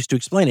how we used to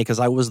explain it, because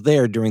I was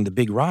there during the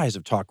big rise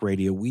of talk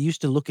radio, we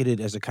used to look at it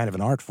as a kind of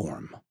an art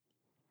form.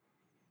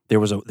 There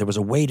was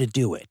a way to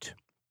do it.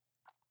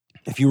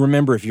 If you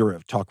remember, if you're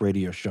a talk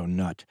radio show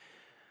nut,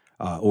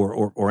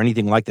 or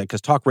anything like that,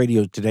 because talk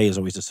radio today is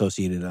always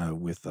associated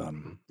with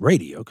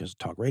radio, because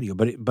talk radio.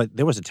 But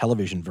there was a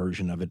television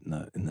version of it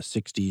in the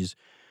 60s.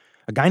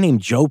 A guy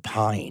named Joe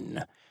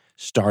Pine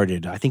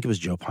started. I think it was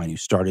Joe Pine who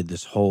started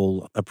this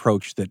whole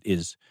approach that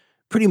is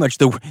pretty much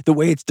the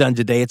way it's done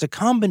today. It's a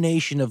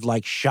combination of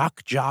like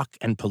shock jock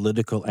and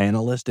political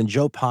analyst. And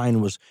Joe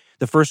Pine was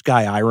the first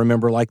guy I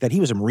remember like that.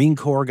 He was a Marine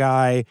Corps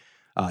guy,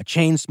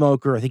 chain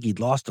smoker. I think he'd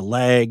lost a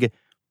leg.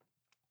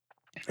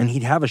 And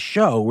he'd have a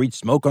show where he'd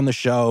smoke on the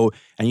show,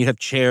 and you'd have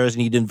chairs,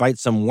 and he'd invite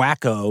some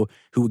wacko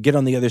who would get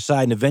on the other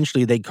side, and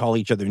eventually they'd call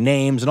each other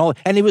names and all.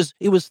 And it was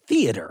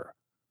theater,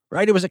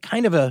 right? It was a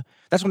kind of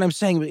that's what I'm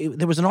saying.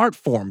 There was an art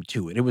form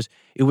to it.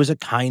 It was a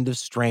kind of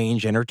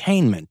strange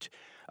entertainment.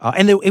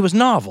 And it was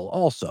novel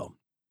also.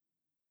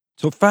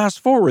 So fast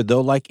forward,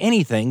 though, like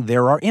anything,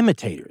 there are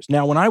imitators.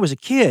 Now, when I was a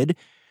kid,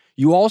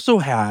 you also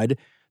had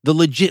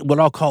what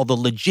I'll call the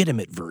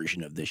legitimate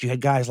version of this. You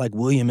had guys like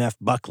William F.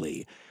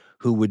 Buckley,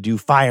 who would do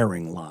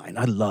Firing Line.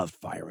 I love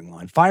Firing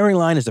Line. Firing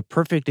Line is a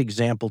perfect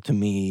example to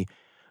me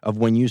of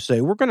when you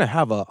say, we're going to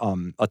have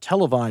a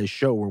televised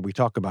show where we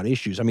talk about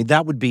issues. I mean,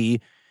 that would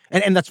be,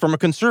 and that's from a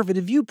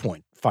conservative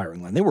viewpoint,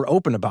 Firing Line. They were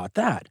open about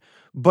that.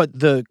 But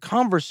the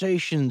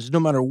conversations, no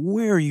matter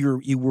where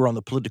you were on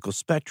the political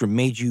spectrum,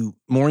 made you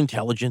more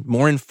intelligent,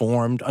 more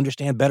informed,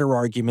 understand better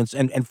arguments,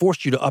 and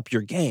forced you to up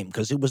your game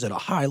because it was at a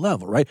high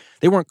level, right?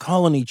 They weren't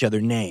calling each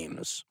other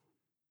names.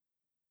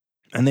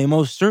 And they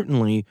most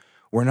certainly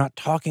were not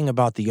talking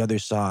about the other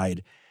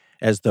side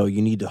as though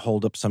you need to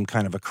hold up some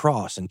kind of a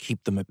cross and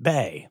keep them at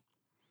bay.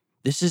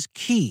 This is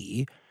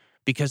key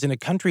because in a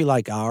country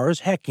like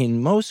ours, heck,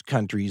 in most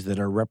countries that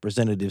are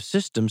representative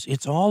systems,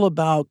 it's all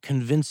about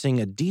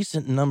convincing a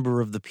decent number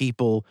of the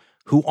people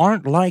who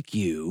aren't like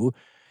you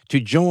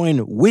to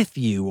join with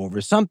you over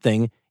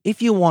something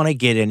if you want to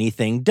get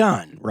anything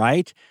done,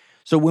 right?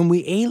 So when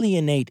we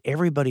alienate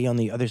everybody on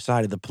the other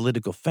side of the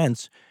political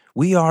fence,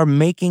 We are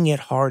making it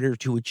harder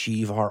to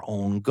achieve our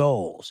own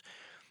goals.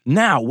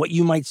 Now, what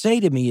you might say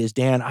to me is,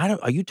 Dan,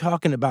 are you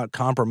talking about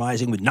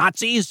compromising with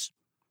Nazis?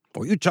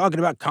 Or are you talking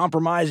about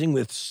compromising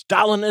with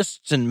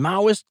Stalinists and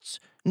Maoists?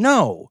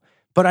 No,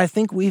 but I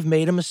think we've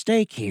made a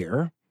mistake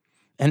here,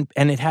 and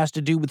it has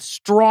to do with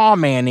straw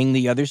manning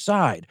the other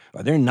side.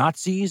 Are there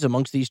Nazis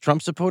amongst these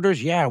Trump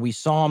supporters? Yeah, we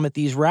saw them at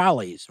these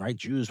rallies, right?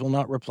 Jews will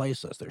not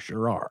replace us. There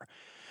sure are.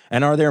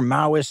 And are there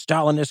Maoist,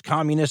 Stalinist,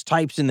 communist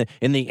types in the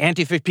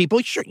Antifa people?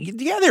 Sure,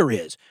 yeah, there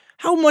is.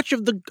 How much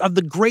of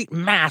the great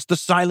mass, the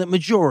silent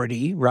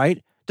majority,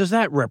 right, does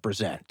that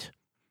represent?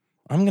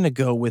 I'm going to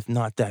go with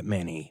not that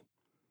many.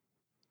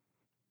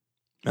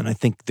 And I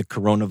think the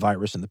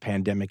coronavirus and the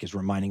pandemic is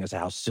reminding us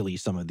how silly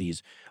some of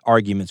these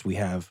arguments we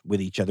have with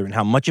each other and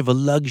how much of a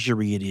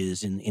luxury it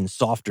is in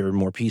softer,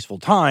 more peaceful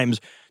times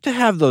to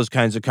have those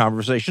kinds of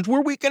conversations where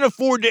we can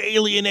afford to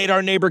alienate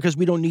our neighbor because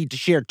we don't need to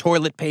share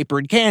toilet paper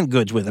and canned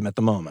goods with them at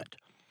the moment.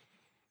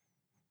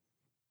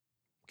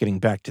 Getting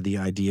back to the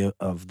idea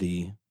of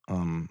the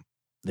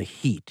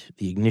heat,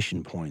 the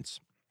ignition points.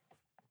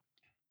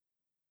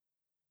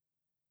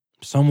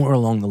 Somewhere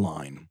along the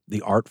line,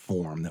 the art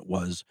form that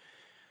was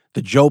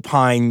the Joe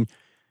Pine,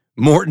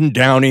 Morton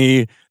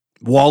Downey,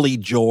 Wally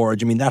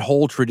George, I mean, that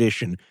whole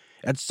tradition,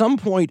 at some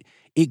point,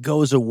 it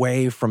goes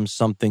away from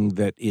something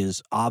that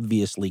is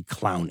obviously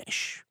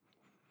clownish,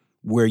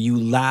 where you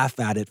laugh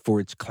at it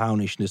for its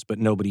clownishness, but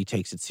nobody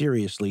takes it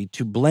seriously,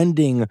 to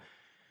blending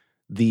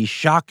the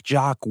shock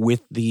jock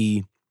with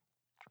the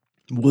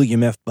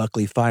William F.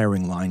 Buckley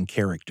firing line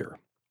character.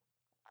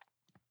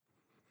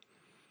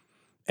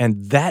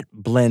 And that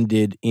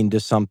blended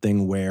into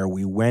something where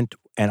we went,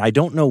 and I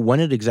don't know when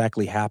it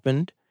exactly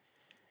happened,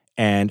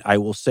 and I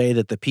will say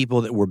that the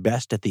people that were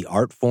best at the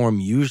art form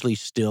usually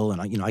still,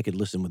 and I could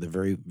listen with a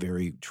very,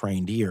 very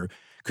trained ear,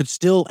 could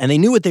still, and they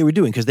knew what they were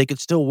doing because they could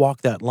still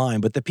walk that line,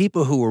 but the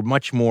people who were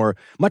much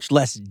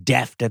less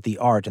deft at the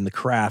art and the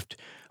craft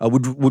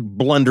would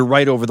blunder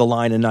right over the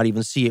line and not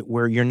even see it,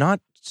 where you're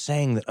not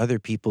saying that other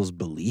people's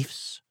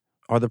beliefs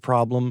are the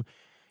problem,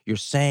 you're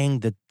saying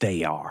that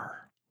they are.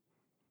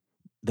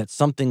 That's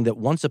something that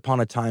once upon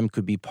a time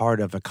could be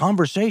part of a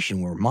conversation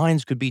where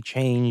minds could be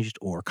changed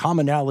or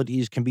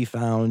commonalities can be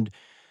found,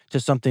 to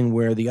something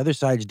where the other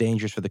side's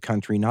dangerous for the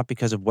country, not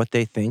because of what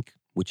they think,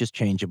 which is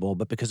changeable,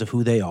 but because of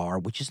who they are,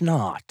 which is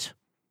not.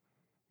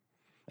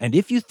 And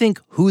if you think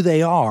who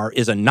they are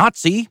is a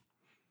Nazi,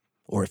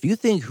 or if you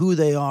think who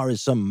they are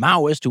is some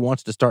Maoist who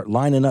wants to start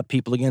lining up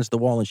people against the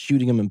wall and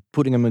shooting them and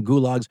putting them in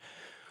gulags,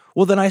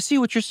 well, then I see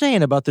what you're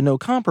saying about the no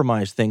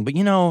compromise thing. But,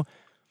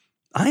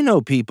 I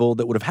know people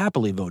that would have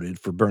happily voted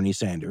for Bernie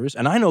Sanders,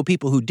 and I know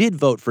people who did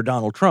vote for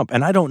Donald Trump,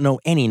 and I don't know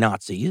any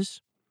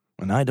Nazis,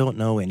 and I don't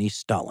know any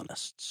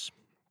Stalinists.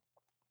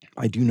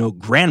 I do know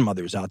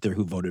grandmothers out there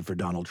who voted for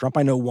Donald Trump.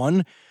 I know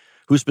one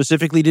who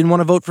specifically didn't want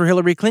to vote for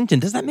Hillary Clinton.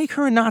 Does that make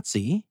her a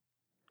Nazi?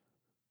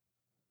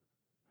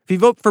 If you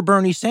vote for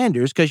Bernie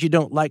Sanders because you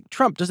don't like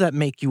Trump, does that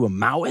make you a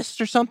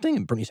Maoist or something?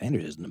 And Bernie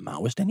Sanders isn't a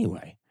Maoist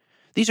anyway.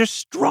 These are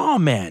straw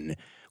men.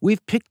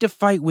 We've picked a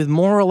fight with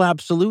moral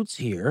absolutes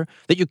here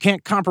that you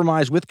can't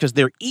compromise with because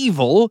they're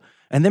evil,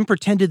 and then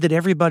pretended that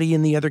everybody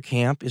in the other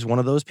camp is one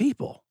of those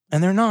people.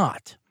 And they're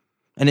not.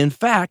 And in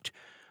fact,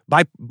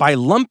 by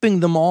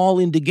lumping them all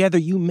in together,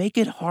 you make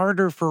it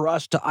harder for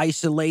us to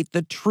isolate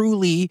the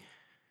truly,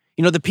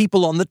 the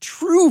people on the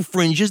true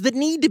fringes that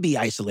need to be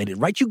isolated,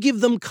 right? You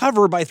give them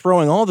cover by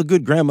throwing all the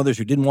good grandmothers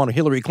who didn't want a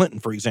Hillary Clinton,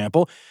 for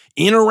example,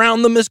 in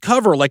around them as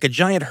cover, like a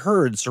giant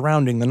herd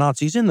surrounding the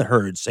Nazis in the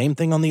herd. Same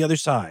thing on the other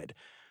side.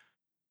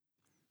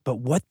 But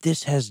what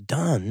this has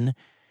done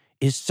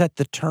is set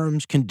the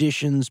terms,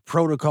 conditions,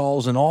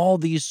 protocols, and all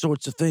these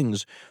sorts of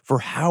things for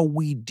how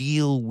we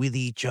deal with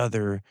each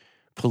other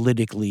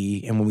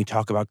politically and when we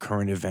talk about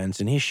current events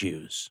and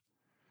issues.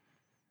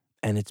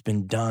 And it's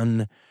been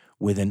done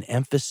with an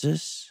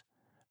emphasis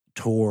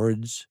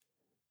towards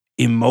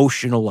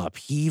emotional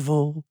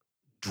upheaval,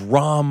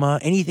 drama,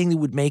 anything that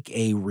would make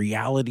a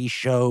reality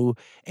show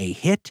a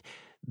hit.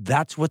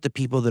 That's what the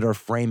people that are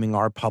framing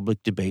our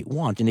public debate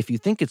want. And if you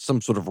think it's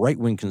some sort of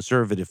right-wing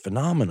conservative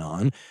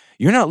phenomenon,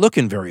 you're not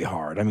looking very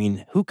hard. I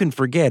mean, who can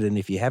forget? And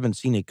if you haven't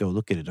seen it, go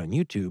look at it on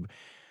YouTube.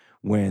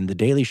 When the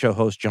Daily Show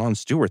host Jon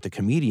Stewart, the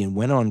comedian,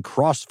 went on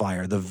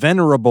Crossfire, the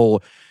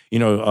venerable,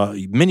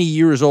 many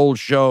years old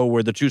show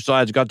where the two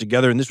sides got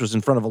together, and this was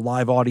in front of a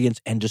live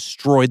audience, and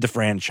destroyed the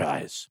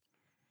franchise.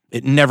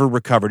 It never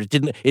recovered. It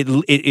didn't.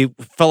 It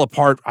fell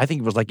apart. I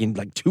think it was in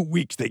 2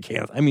 weeks they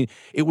canceled. I mean,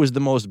 it was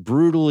the most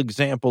brutal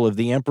example of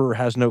the emperor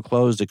has no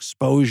clothes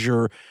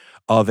exposure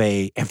of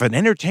an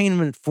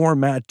entertainment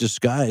format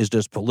disguised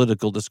as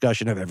political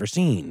discussion I've ever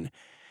seen.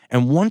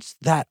 And once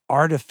that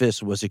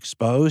artifice was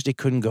exposed, it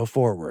couldn't go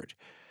forward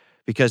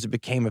because it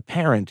became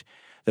apparent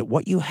that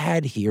what you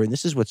had here, and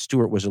this is what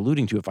Stewart was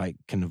alluding to, if I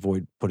can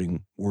avoid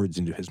putting words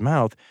into his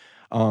mouth.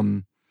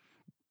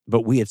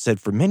 But we had said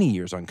for many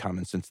years on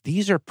Common Sense,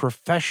 these are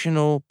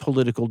professional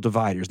political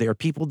dividers. They are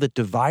people that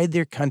divide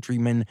their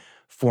countrymen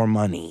for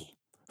money,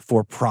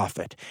 for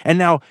profit. And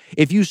now,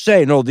 if you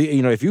say, no,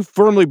 if you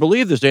firmly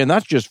believe this, and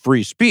that's just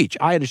free speech,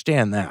 I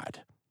understand that.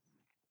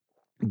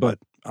 But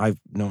I've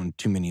known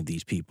too many of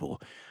these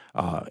people,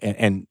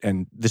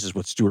 and this is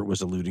what Stuart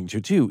was alluding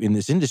to too, in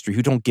this industry,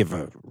 who don't give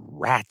a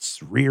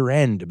rat's rear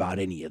end about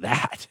any of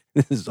that.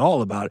 This is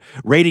all about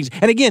ratings.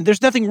 And again,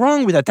 there's nothing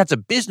wrong with that. That's a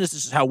business.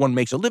 This is how one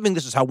makes a living.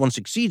 This is how one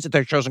succeeds at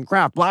their chosen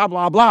craft, blah,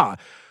 blah, blah.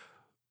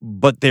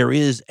 But there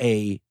is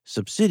a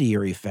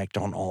subsidiary effect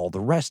on all the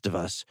rest of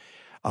us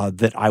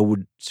that I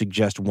would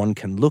suggest one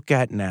can look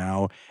at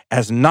now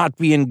as not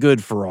being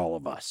good for all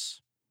of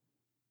us.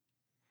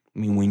 I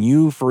mean, when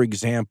you, for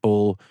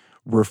example,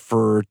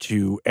 refer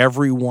to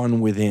everyone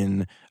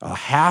within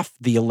half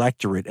the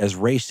electorate as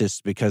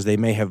racists because they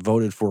may have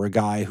voted for a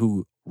guy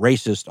who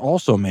racists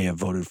also may have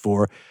voted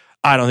for,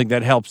 I don't think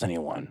that helps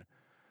anyone.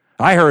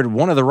 I heard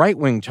one of the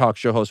right-wing talk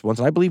show hosts once,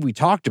 and I believe we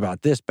talked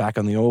about this back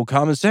on the old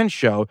Common Sense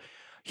show.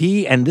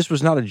 He, and this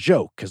was not a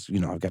joke, because,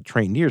 I've got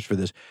trained ears for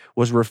this,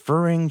 was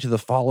referring to the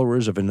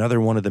followers of another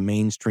one of the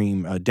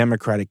mainstream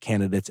Democratic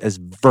candidates as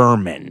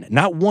vermin.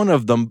 Not one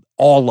of them,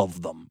 all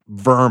of them.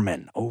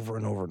 Vermin. Over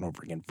and over and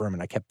over again.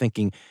 Vermin. I kept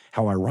thinking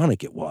how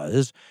ironic it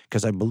was,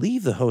 because I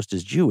believe the host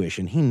is Jewish,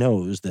 and he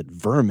knows that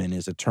vermin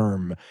is a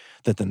term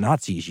that the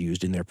Nazis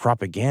used in their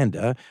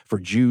propaganda for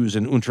Jews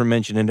and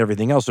Untermenschen and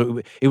everything else.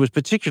 So it was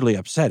particularly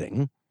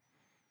upsetting.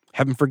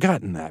 Haven't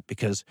forgotten that,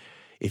 because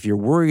if you're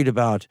worried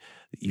about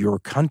your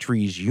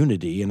country's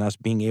unity and us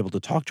being able to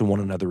talk to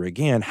one another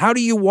again, how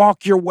do you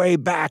walk your way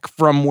back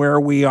from where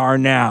we are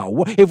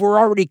now? If we're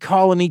already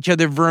calling each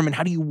other vermin,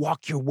 how do you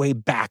walk your way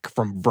back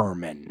from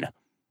vermin?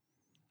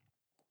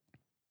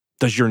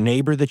 Does your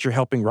neighbor that you're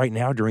helping right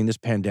now during this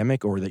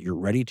pandemic, or that you're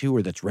ready to,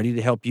 or that's ready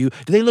to help you,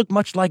 do they look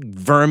much like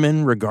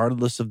vermin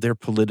regardless of their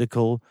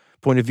political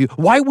point of view?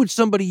 Why would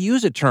somebody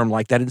use a term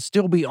like that and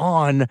still be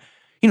on,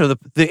 the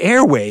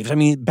airwaves? I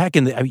mean,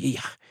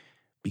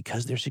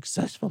 because they're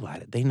successful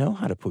at it. They know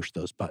how to push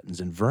those buttons,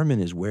 and vermin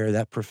is where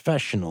that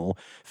professional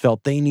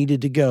felt they needed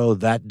to go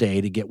that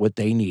day to get what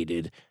they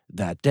needed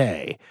that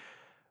day.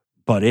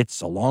 But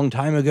it's a long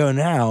time ago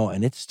now,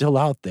 and it's still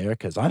out there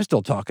because I'm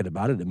still talking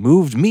about it. It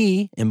moved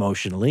me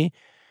emotionally.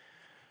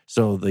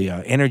 So the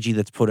energy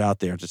that's put out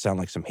there, to sound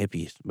like some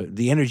hippies, but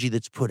the energy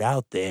that's put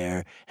out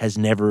there has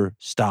never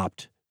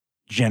stopped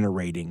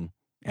generating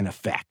an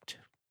effect.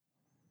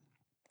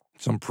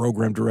 Some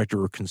program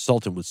director or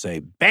consultant would say,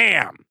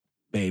 bam!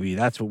 Baby,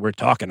 that's what we're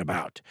talking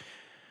about.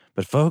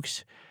 But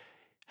folks,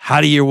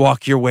 how do you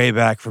walk your way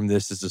back from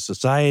this as a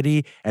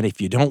society? And if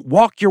you don't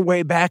walk your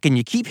way back and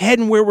you keep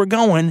heading where we're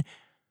going,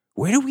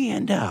 where do we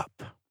end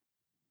up?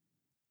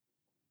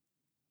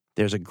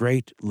 There's a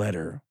great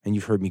letter, and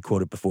you've heard me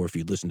quote it before if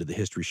you listened to the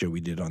history show we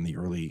did on the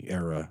early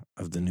era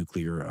of the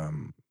nuclear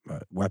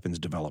weapons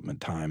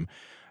development time.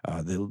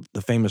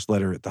 The famous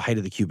letter at the height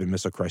of the Cuban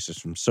Missile Crisis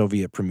from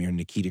Soviet Premier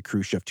Nikita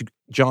Khrushchev to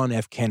John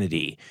F.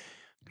 Kennedy,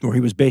 where he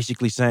was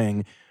basically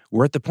saying,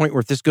 we're at the point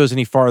where if this goes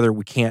any farther,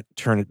 we can't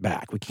turn it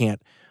back. We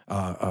can't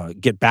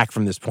get back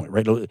from this point,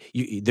 right?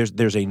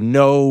 There's a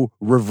no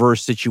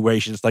reverse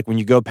situation. It's like when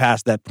you go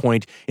past that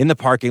point in the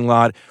parking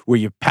lot where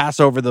you pass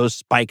over those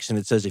spikes and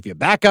it says, if you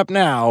back up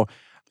now,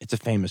 it's a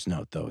famous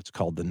note, though. It's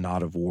called the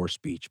Not of War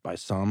speech by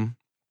some.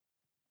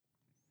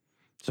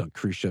 So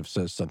Khrushchev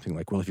says something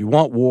like, well, if you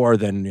want war,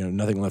 then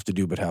nothing left to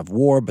do but have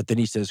war. But then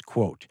he says,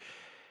 quote,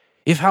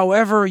 if,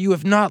 however, you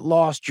have not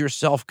lost your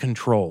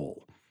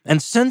self-control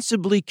and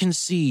sensibly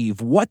conceive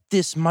what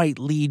this might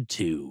lead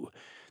to,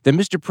 then,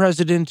 Mr.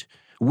 President,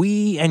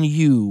 we and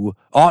you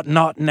ought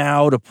not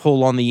now to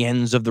pull on the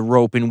ends of the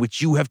rope in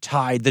which you have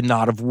tied the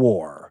knot of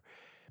war,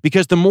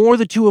 because the more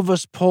the two of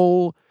us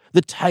pull,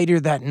 the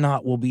tighter that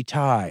knot will be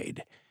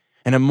tied,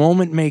 and a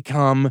moment may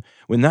come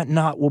when that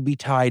knot will be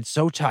tied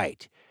so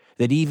tight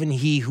that even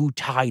he who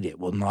tied it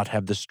will not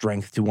have the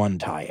strength to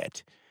untie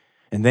it,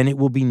 and then it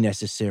will be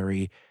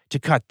necessary to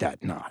cut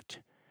that knot.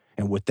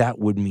 And what that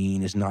would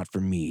mean is not for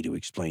me to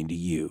explain to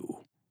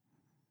you.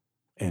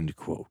 End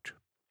quote.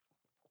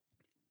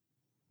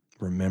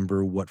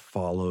 Remember what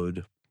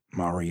followed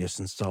Marius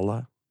and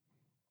Sulla?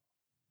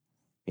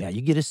 Yeah,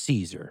 you get a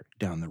Caesar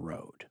down the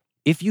road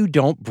if you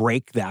don't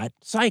break that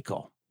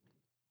cycle.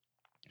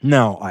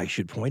 Now, I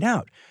should point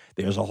out,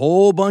 there's a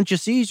whole bunch of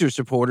Caesar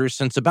supporters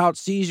since about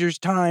Caesar's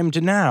time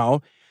to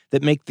now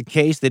that make the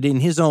case that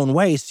in his own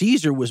way,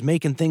 Caesar was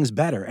making things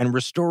better and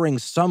restoring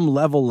some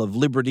level of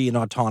liberty and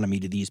autonomy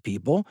to these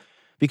people,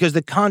 because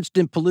the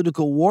constant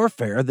political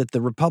warfare that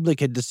the Republic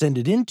had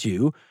descended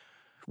into,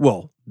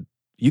 well,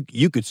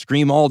 you could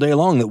scream all day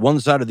long that one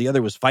side or the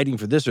other was fighting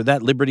for this or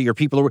that liberty or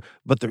people,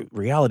 but the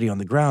reality on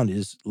the ground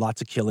is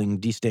lots of killing,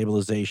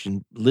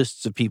 destabilization,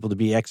 lists of people to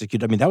be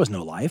executed. I mean, that was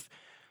no life.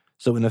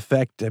 So in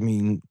effect, I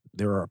mean,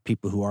 there are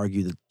people who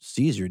argue that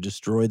Caesar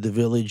destroyed the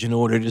village in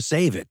order to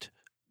save it.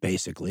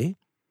 Basically,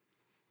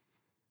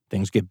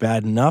 things get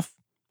bad enough,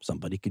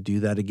 somebody could do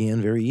that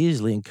again very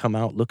easily and come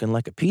out looking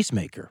like a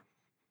peacemaker.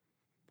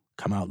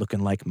 Come out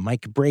looking like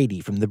Mike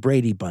Brady from the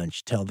Brady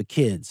Bunch. Tell the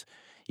kids,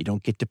 you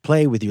don't get to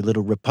play with your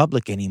little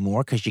republic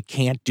anymore because you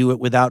can't do it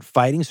without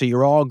fighting, so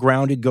you're all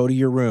grounded, go to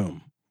your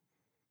room.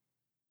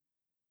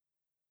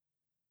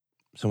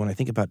 So when I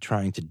think about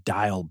trying to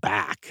dial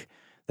back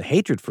the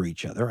hatred for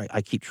each other,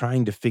 I keep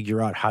trying to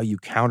figure out how you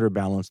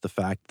counterbalance the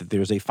fact that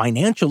there's a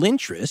financial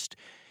interest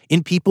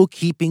in people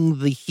keeping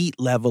the heat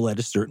level at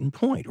a certain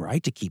point,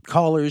 right? To keep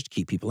callers, to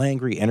keep people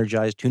angry,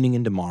 energized, tuning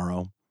in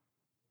tomorrow.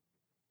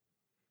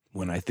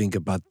 When I think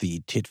about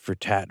the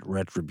tit-for-tat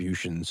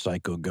retribution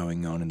cycle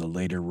going on in the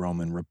later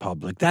Roman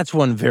Republic, that's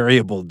one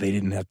variable they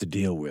didn't have to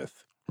deal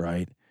with,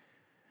 right?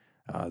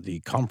 The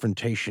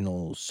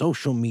confrontational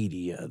social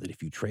media that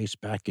if you trace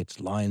back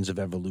its lines of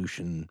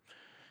evolution,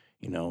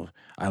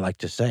 I like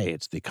to say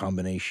it's the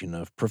combination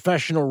of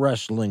professional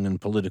wrestling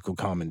and political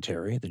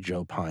commentary, the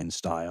Joe Pine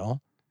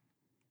style.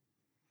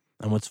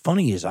 And what's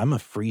funny is I'm a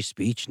free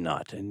speech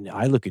nut, and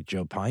I look at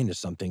Joe Pine as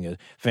something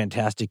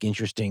fantastic,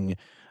 interesting,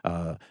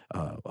 a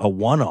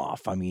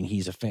one-off. I mean,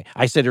 he's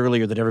I said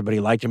earlier that everybody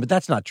liked him, but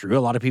that's not true. A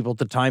lot of people at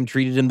the time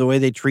treated him the way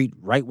they treat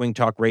right-wing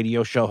talk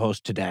radio show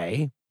hosts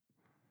today.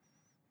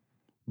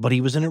 But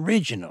he was an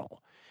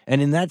original.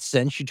 And in that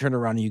sense, you turn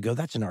around and you go,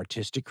 that's an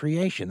artistic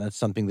creation. That's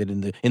something that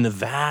in the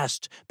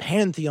vast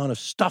pantheon of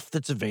stuff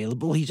that's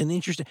available, he's an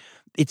interesting.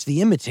 It's the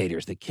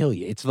imitators that kill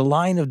you. It's the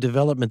line of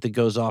development that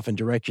goes off in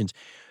directions.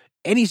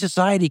 Any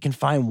society can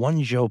find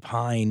one Joe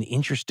Pine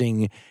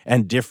interesting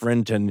and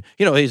different, and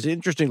he's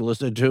interesting to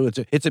listen to.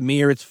 It's a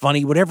mirror, it's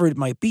funny, whatever it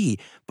might be.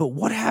 But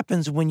what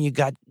happens when you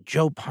got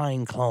Joe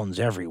Pine clones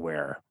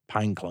everywhere?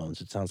 Pine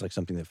clones. It sounds like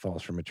something that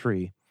falls from a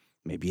tree.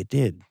 Maybe it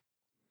did.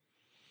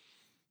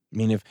 I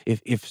mean,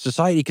 if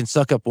society can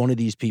suck up one of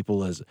these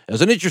people as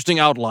an interesting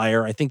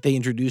outlier, I think they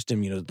introduced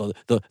him,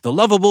 the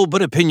lovable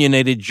but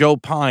opinionated Joe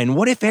Pine.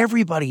 What if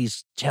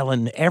everybody's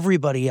telling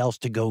everybody else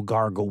to go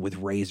gargle with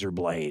razor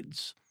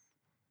blades?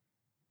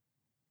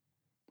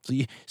 So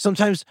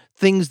sometimes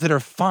things that are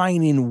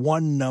fine in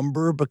one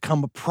number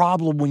become a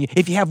problem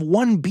if you have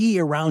one bee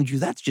around you,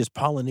 that's just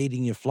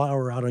pollinating your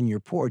flower out on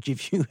your porch.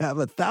 If you have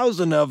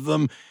 1,000 of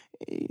them,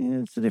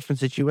 it's a different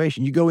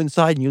situation. You go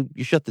inside and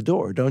you shut the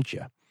door, don't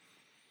you?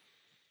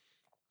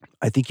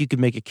 I think you could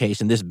make a case,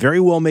 and this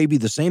very well may be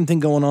the same thing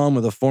going on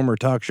with a former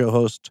talk show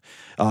host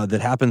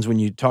that happens when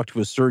you talk to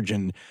a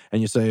surgeon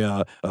and you say,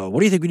 what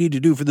do you think we need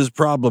to do for this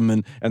problem?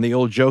 And the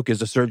old joke is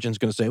the surgeon's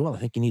going to say, well, I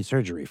think you need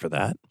surgery for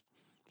that.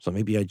 So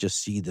maybe I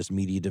just see this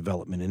media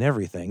development in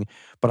everything.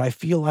 But I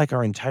feel like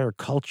our entire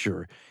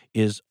culture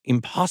is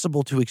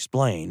impossible to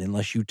explain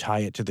unless you tie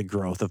it to the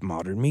growth of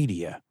modern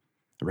media.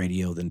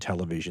 Radio, then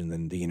television,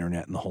 then the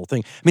internet and the whole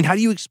thing. I mean, how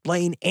do you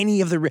explain how do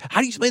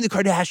you explain the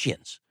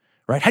Kardashians?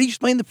 Right? How do you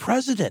explain the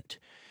president?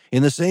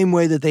 In the same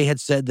way that they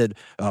had said that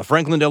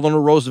Franklin Delano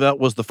Roosevelt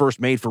was the first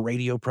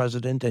made-for-radio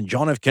president and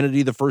John F.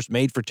 Kennedy the first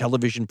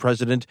made-for-television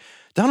president,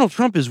 Donald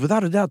Trump is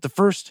without a doubt the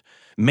first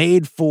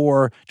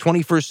made-for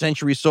 21st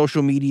century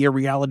social media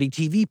reality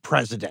TV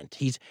president.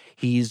 He's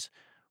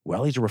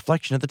a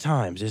reflection of the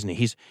times, isn't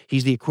he?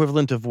 He's the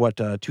equivalent of what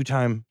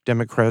two-time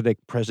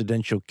Democratic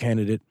presidential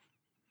candidate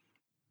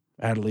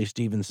Adlai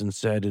Stevenson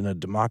said, in a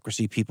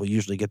democracy, people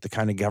usually get the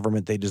kind of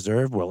government they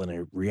deserve. Well, in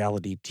a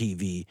reality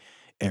TV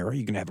era,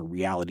 you can have a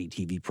reality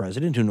TV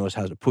president who knows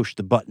how to push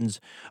the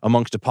buttons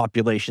amongst a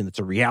population that's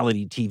a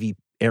reality TV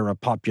era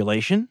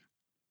population.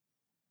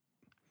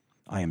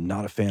 I am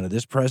not a fan of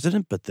this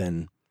president, but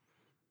then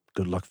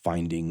good luck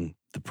finding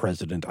the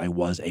president I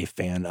was a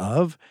fan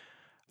of.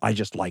 I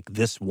just like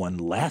this one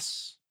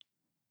less.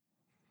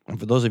 And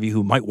for those of you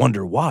who might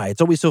wonder why,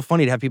 it's always so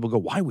funny to have people go,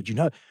 why would you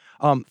not?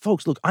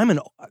 Folks, look, I'm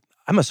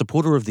a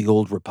supporter of the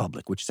old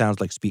republic, which sounds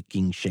like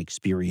speaking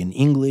Shakespearean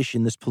English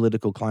in this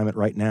political climate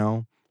right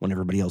now, when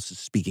everybody else is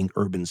speaking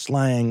urban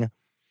slang.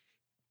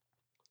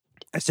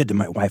 I said to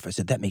my wife,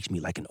 that makes me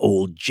like an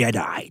old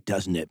Jedi,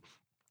 doesn't it?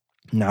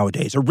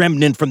 Nowadays, a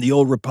remnant from the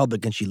old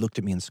republic. And she looked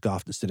at me and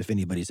scoffed and said, if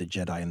anybody's a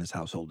Jedi in this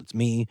household, it's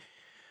me.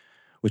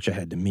 Which I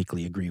had to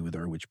meekly agree with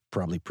her, which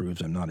probably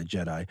proves I'm not a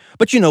Jedi.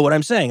 But you know what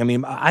I'm saying. I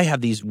mean, I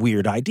have these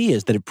weird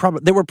ideas that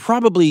they were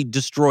probably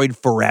destroyed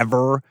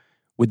forever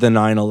with the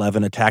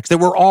 9/11 attacks. They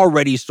were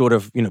already sort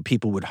of,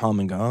 people would hum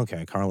and go,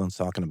 okay, Carlin's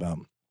talking about,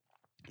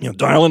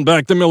 dialing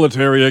back the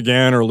military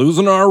again or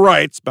losing our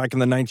rights back in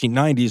the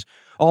 1990s.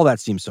 All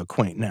that seems so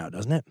quaint now,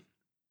 doesn't it?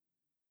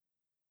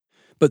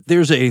 But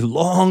there's a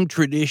long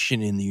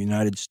tradition in the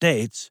United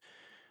States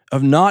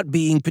of not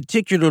being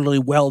particularly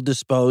well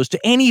disposed to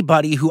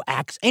anybody who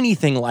acts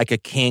anything like a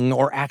king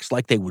or acts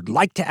like they would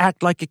like to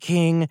act like a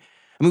king.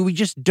 I mean, we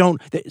just don't.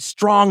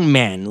 Strong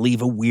men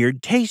leave a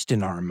weird taste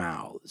in our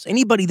mouths.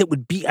 Anybody that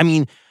would be,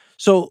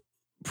 so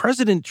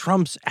President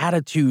Trump's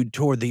attitude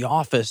toward the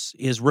office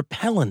is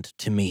repellent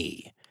to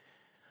me.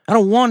 I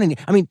don't want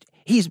any,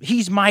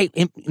 he's my,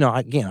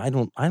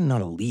 again, I'm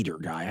not a leader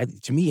guy.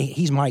 To me,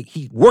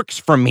 he works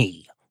for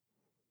me.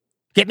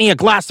 Get me a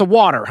glass of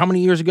water. How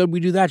many years ago did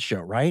we do that show,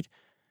 right?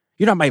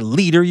 You're not my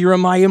leader, you're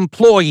my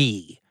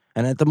employee.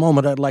 And at the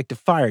moment, I'd like to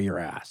fire your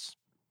ass.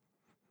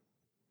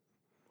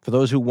 For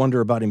those who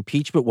wonder about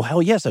impeachment, well,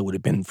 hell yes, I would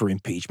have been for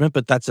impeachment,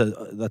 but that's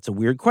a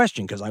weird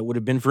question because I would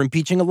have been for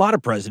impeaching a lot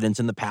of presidents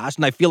in the past,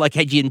 and I feel like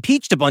had you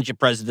impeached a bunch of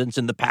presidents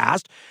in the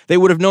past, they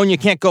would have known you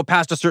can't go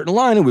past a certain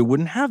line, and we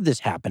wouldn't have this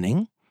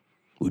happening.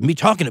 We wouldn't be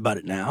talking about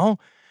it now.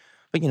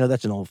 But,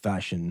 that's an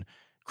old-fashioned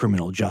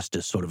criminal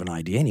justice sort of an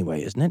idea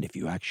anyway, isn't it? If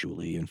you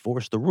actually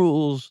enforce the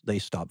rules, they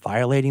stop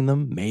violating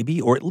them, maybe,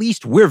 or at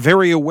least we're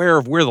very aware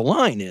of where the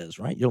line is,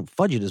 right? You don't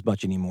fudge it as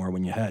much anymore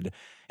when you had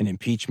an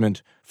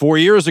impeachment 4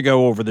 years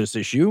ago over this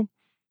issue.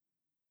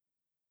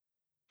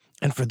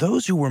 And for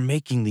those who were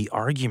making the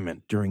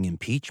argument during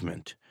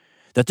impeachment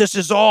that this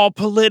is all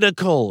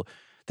political,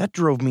 that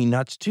drove me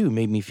nuts too,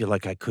 made me feel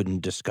like I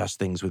couldn't discuss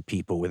things with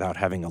people without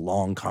having a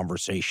long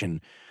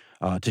conversation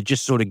to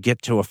just sort of get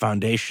to a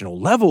foundational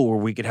level where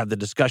we could have the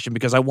discussion,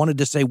 because I wanted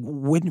to say,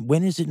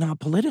 when is it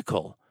not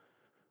political?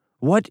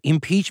 What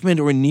impeachment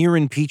or near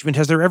impeachment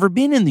has there ever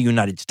been in the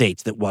United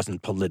States that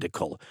wasn't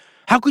political?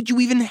 How could you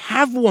even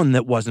have one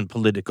that wasn't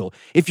political?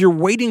 If you're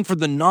waiting for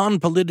the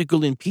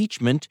non-political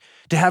impeachment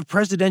to have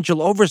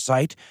presidential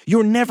oversight,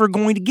 you're never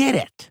going to get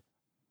it.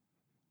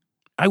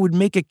 I would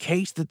make a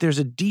case that there's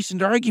a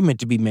decent argument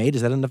to be made,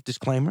 is that enough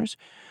disclaimers?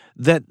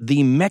 That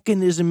the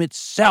mechanism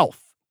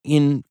itself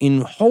in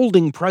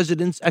holding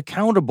presidents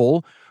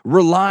accountable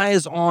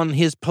relies on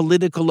his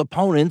political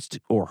opponents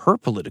or her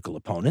political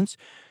opponents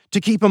to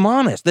keep him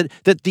honest,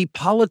 that the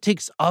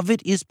politics of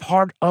it is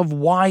part of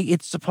why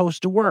it's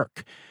supposed to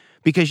work,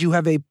 because you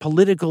have a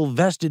political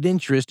vested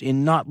interest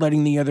in not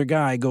letting the other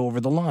guy go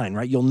over the line,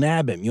 right? You'll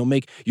nab him. You'll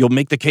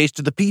make the case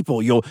to the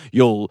people.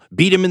 You'll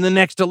beat him in the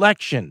next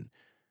election.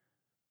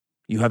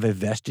 You have a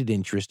vested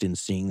interest in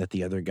seeing that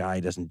the other guy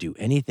doesn't do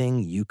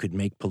anything you could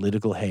make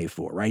political hay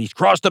for, right? He's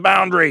crossed the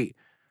boundary.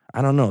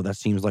 I don't know. That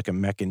seems like a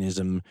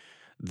mechanism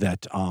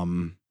that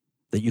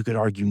you could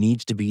argue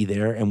needs to be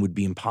there and would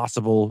be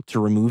impossible to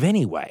remove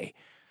anyway.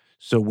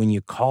 So when you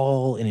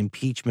call an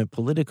impeachment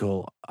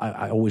political,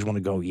 I always want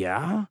to go,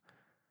 yeah?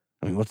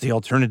 I mean, what's the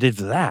alternative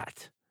to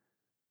that?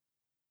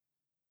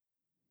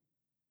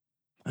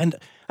 And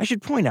I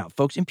should point out,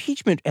 folks,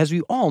 impeachment, as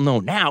we all know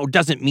now,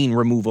 doesn't mean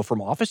removal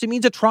from office. It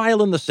means a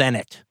trial in the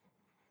Senate.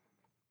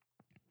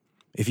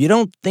 If you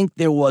don't think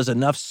there was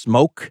enough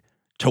smoke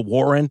to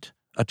warrant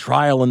a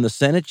trial in the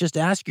Senate, just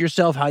ask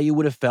yourself how you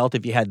would have felt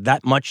if you had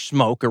that much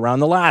smoke around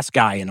the last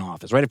guy in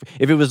office, right?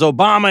 If it was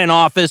Obama in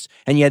office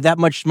and you had that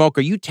much smoke,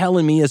 are you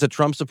telling me as a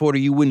Trump supporter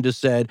you wouldn't have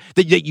said,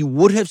 that you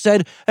would have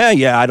said,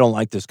 yeah, I don't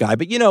like this guy,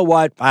 but you know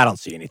what? I don't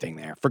see anything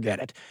there. Forget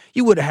it.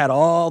 You would have had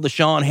all the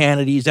Sean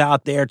Hannitys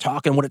out there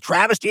talking what a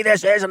travesty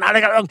this is, and blah,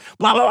 blah,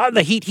 blah,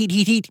 the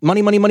heat,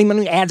 money,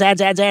 ads,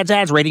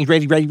 ratings.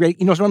 You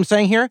know what I'm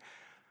saying here?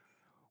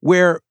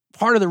 Where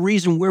part of the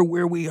reason we're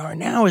where we are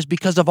now is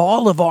because of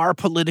all of our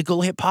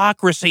political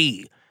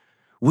hypocrisy.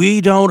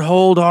 We don't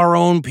hold our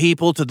own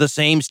people to the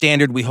same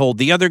standard we hold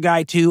the other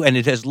guy to, and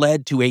it has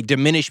led to a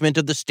diminishment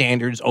of the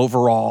standards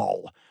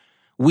overall.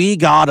 We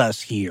got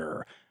us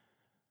here.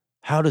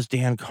 How does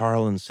Dan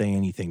Carlin say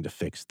anything to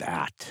fix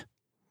that?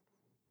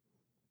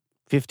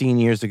 15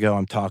 years ago,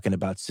 I'm talking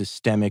about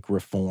systemic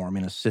reform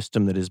in a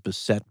system that is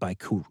beset by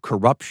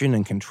corruption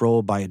and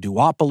controlled by a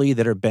duopoly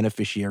that are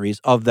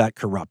beneficiaries of that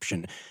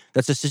corruption.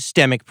 That's a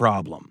systemic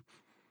problem.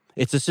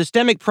 It's a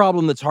systemic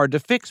problem that's hard to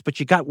fix, but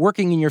you got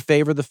working in your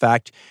favor the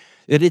fact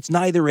that it's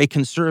neither a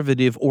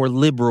conservative or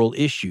liberal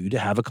issue to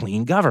have a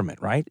clean government,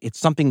 right? It's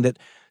something that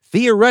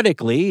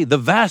theoretically the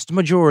vast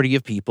majority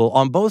of people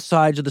on both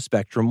sides of the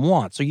spectrum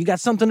want. So you got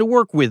something to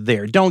work with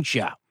there, don't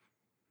you?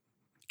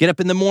 Get up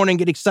in the morning,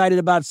 get excited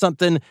about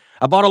something.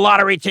 I bought a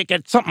lottery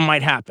ticket. Something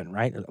might happen,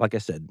 right? Like I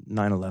said,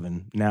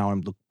 9/11. Now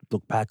I'm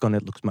look back on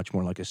it. Looks much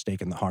more like a stake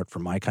in the heart for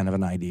my kind of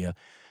an idea.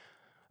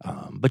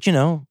 But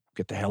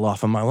get the hell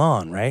off of my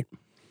lawn, right?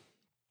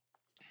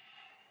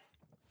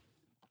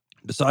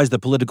 Besides the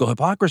political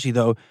hypocrisy,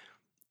 though,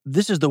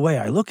 this is the way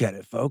I look at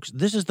it, folks.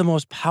 This is the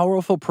most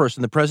powerful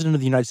person. The president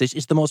of the United States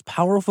is the most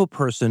powerful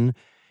person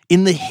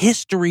in the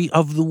history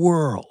of the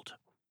world.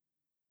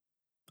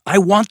 I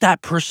want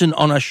that person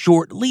on a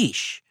short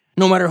leash,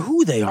 no matter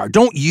who they are.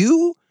 Don't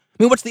you?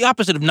 I mean, what's the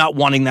opposite of not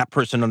wanting that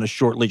person on a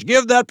short leash?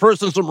 Give that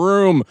person some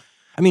room.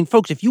 I mean,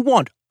 folks, if you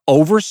want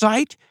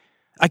oversight,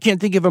 I can't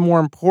think of a more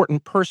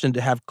important person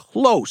to have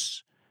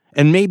close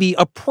and maybe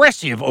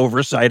oppressive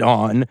oversight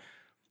on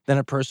than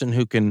a person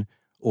who can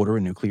order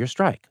a nuclear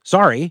strike.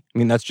 Sorry. I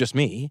mean, that's just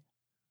me.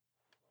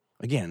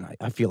 Again,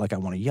 I feel like I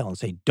want to yell and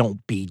say,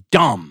 don't be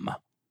dumb.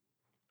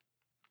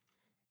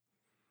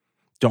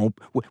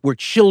 We're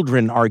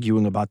children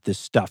arguing about this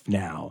stuff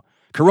now.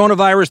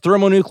 Coronavirus,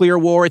 thermonuclear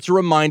war, it's a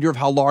reminder of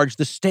how large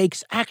the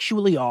stakes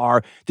actually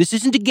are. This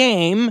isn't a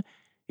game.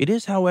 It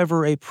is,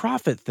 however, a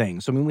profit thing.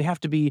 So, I mean, we have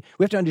to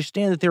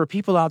understand that there are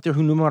people out there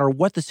who, no matter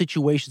what the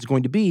situation is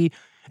going to be,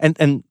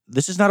 and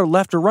this is not a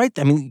left or right.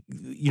 I mean,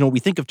 we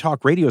think of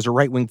talk radio as a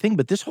right-wing thing,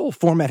 but this whole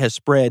format has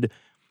spread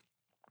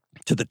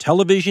to the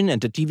television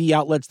and to TV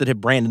outlets that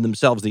have branded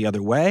themselves the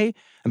other way.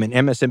 I mean,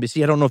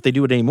 MSNBC, I don't know if they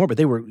do it anymore, but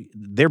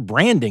their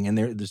branding and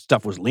their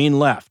stuff was lean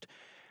left.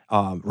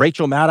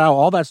 Rachel Maddow,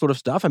 all that sort of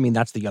stuff. I mean,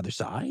 that's the other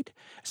side.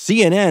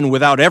 CNN,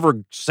 without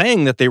ever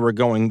saying that they were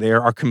going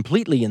there, are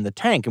completely in the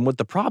tank. And what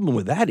the problem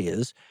with that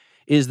is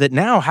that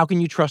now, how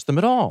can you trust them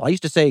at all? I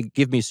used to say,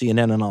 give me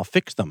CNN and I'll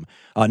fix them.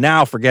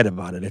 Now, forget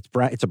about it.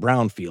 It's a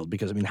brownfield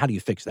because, I mean, how do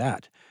you fix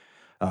that?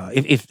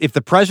 If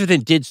the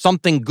president did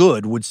something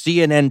good, would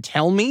CNN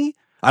tell me?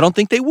 I don't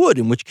think they would,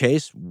 in which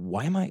case,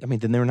 why am I mean,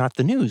 then they're not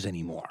the news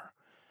anymore.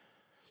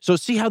 So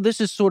see how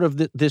this is sort of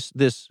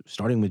this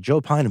starting with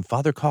Joe Pine and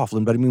Father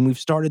Coughlin, but I mean, we've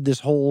started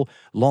this whole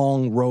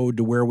long road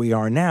to where we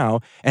are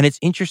now, and it's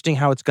interesting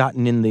how it's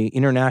gotten in the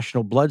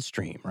international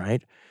bloodstream,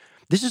 right?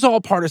 This is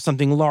all part of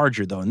something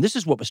larger, though, and this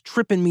is what was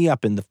tripping me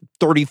up in the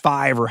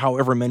 35 or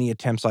however many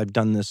attempts I've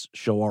done this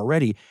show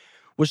already,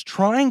 was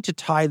trying to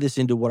tie this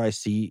into what I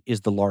see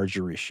is the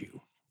larger issue.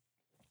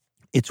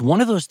 It's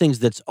one of those things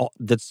that's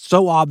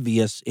so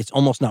obvious it's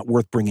almost not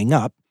worth bringing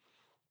up,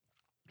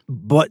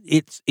 but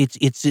it's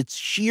its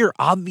sheer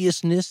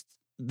obviousness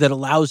that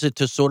allows it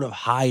to sort of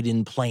hide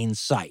in plain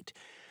sight.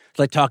 It's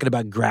like talking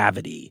about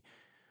gravity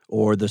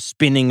or the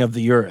spinning of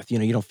the earth. You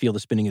know, you don't feel the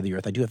spinning of the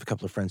earth. I do have a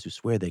couple of friends who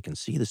swear they can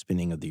see the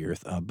spinning of the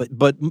earth,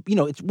 but you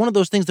know, it's one of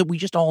those things that we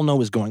just all know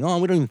is going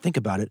on. We don't even think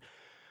about it.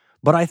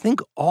 But I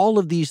think all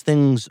of these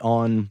things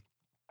on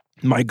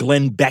my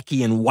Glenn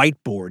Beckian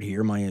whiteboard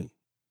here, my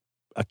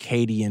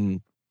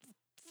Acadian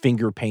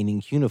finger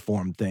painting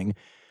uniform thing,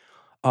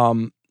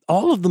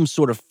 all of them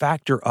sort of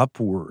factor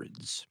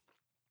upwards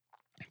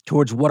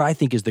towards what I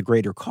think is the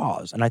greater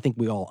cause. And I think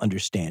we all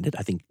understand it.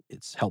 I think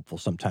it's helpful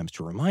sometimes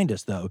to remind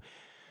us, though,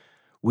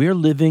 we're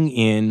living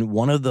in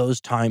one of those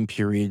time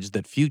periods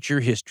that future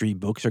history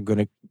books are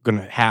going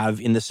to have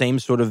in the same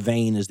sort of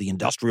vein as the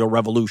Industrial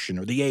Revolution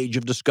or the Age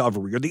of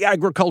Discovery or the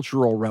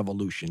Agricultural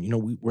Revolution. You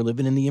know, we're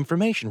living in the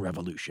Information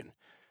Revolution.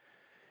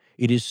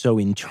 It is so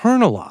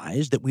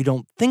internalized that we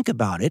don't think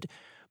about it,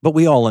 but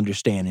we all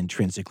understand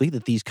intrinsically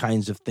that these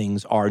kinds of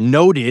things are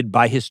noted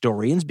by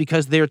historians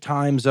because they're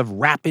times of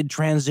rapid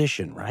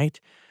transition,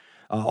 right?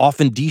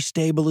 Often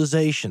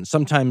destabilization.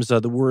 Sometimes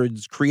the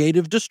words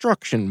creative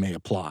destruction may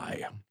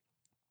apply.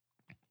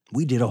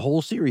 We did a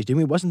whole series, didn't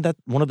we? Wasn't that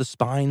one of the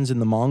spines in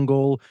the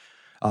Mongol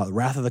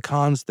Wrath of the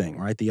Khans thing,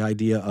 right? The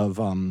idea of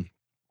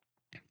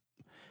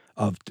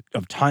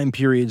time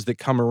periods that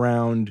come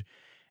around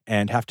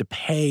and have to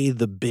pay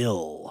the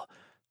bill,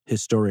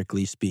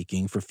 historically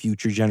speaking, for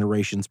future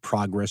generations'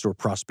 progress or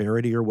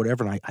prosperity or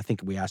whatever. And I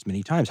think we asked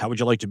many times, how would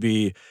you like to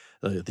be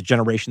the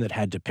generation that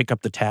had to pick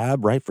up the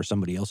tab, right, for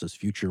somebody else's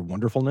future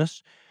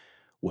wonderfulness?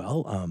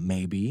 Well,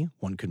 maybe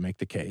one could make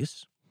the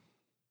case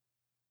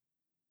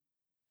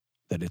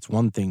that it's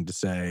one thing to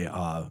say,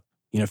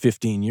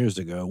 15 years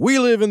ago, we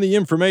live in the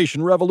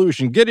information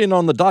revolution, get in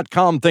on the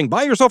 .com thing,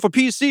 buy yourself a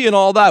PC and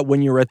all that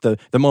when you're at the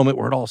moment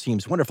where it all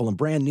seems wonderful and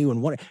brand new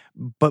and wonderful.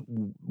 But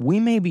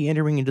we may be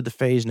entering into the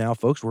phase now,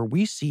 folks, where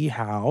we see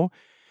how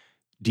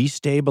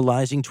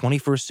destabilizing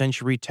 21st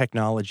century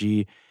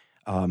technology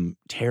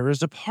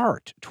tears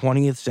apart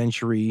 20th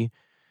century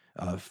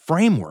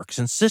frameworks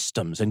and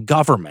systems and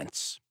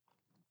governments.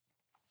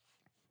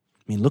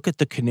 I mean, look at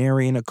the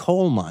canary in a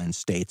coal mine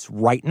states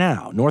right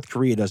now. North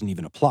Korea doesn't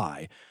even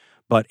apply.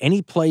 But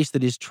any place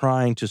that is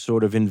trying to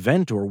sort of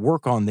invent or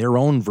work on their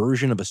own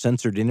version of a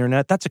censored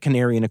internet, that's a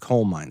canary in a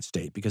coal mine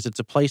state because it's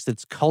a place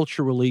that's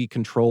culturally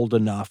controlled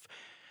enough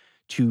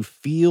to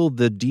feel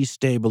the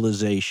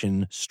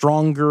destabilization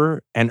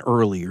stronger and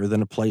earlier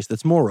than a place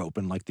that's more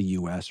open like the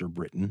U.S. or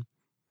Britain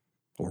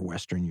or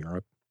Western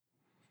Europe.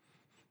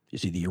 You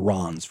see the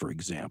Irans, for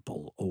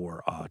example,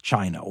 or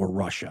China or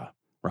Russia,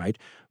 right?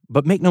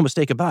 But make no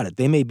mistake about it,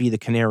 they may be the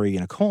canary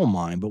in a coal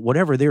mine, but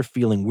whatever they're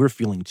feeling, we're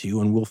feeling too,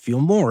 and we'll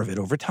feel more of it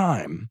over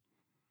time.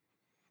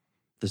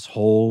 This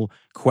whole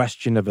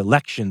question of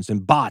elections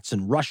and bots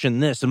and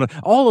Russian this, and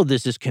all of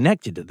this is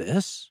connected to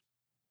this.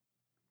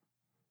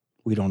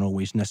 We don't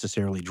always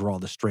necessarily draw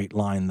the straight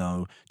line,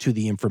 though, to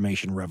the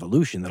information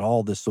revolution, that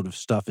all this sort of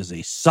stuff is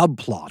a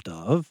subplot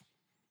of.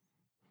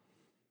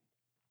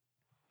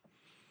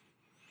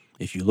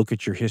 If you look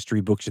at your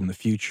history books in the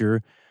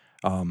future,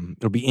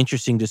 it'll be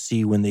interesting to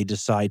see when they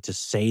decide to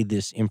say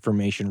this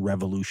information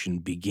revolution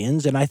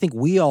begins. And I think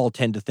we all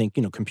tend to think,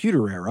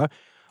 computer era,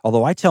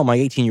 although I tell my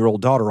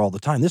 18-year-old daughter all the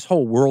time, this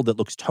whole world that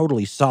looks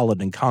totally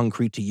solid and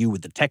concrete to you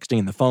with the texting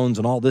and the phones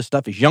and all this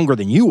stuff is younger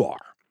than you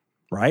are,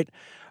 right?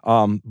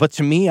 But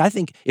to me, I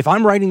think if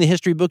I'm writing the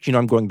history book,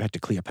 I'm going back to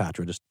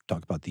Cleopatra to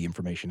talk about the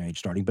information age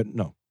starting. But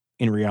no,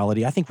 in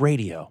reality, I think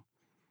radio.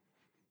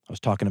 I was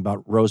talking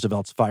about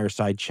Roosevelt's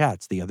fireside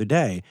chats the other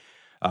day,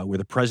 where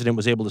the president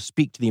was able to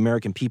speak to the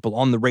American people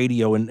on the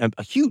radio, and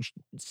a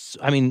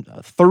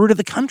third of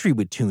the country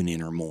would tune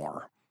in or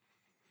more.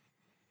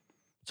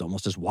 It's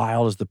almost as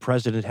wild as the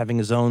president having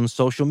his own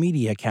social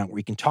media account where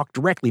he can talk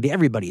directly to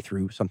everybody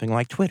through something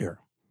like Twitter.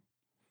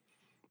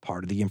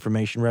 Part of the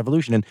information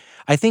revolution. And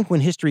I think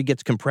when history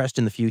gets compressed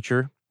in the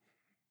future,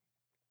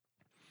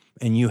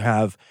 and you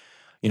have,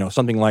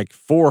 something like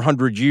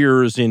 400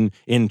 years in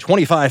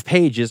 25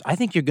 pages, I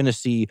think you're going to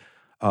see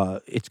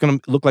it's going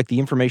to look like the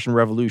information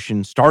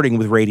revolution, starting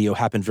with radio,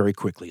 happened very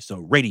quickly. So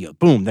radio,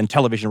 boom, then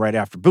television right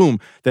after, boom,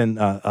 then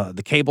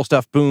the cable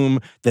stuff, boom,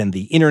 then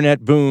the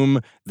internet,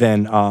 boom,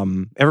 then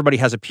everybody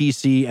has a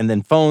PC, and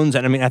then phones.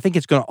 And I think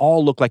it's going to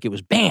all look like it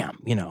was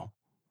bam,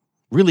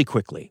 really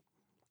quickly.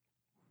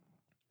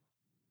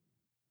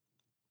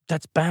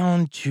 That's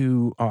bound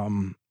to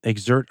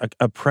exert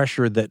a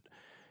pressure that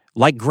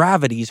like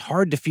gravity is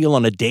hard to feel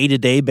on a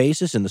day-to-day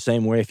basis, in the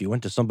same way if you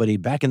went to somebody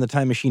back in the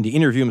time machine to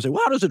interview them and say,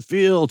 well, how does it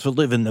feel to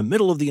live in the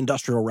middle of the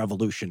Industrial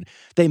Revolution?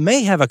 They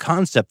may have a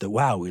concept that,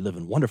 wow, we live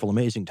in wonderful,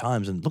 amazing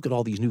times and look at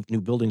all these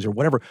new buildings or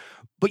whatever,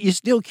 but you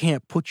still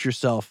can't put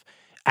yourself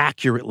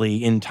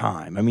accurately in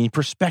time. I mean,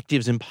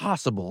 perspective's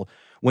impossible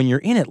when you're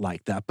in it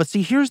like that. But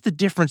see, here's the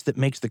difference that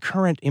makes the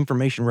current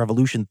information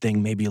revolution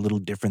thing maybe a little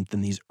different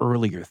than these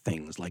earlier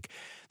things like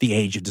the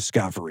Age of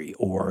Discovery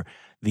or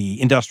the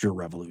Industrial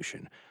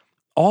Revolution.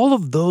 All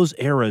of those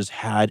eras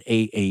had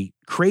a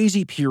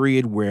crazy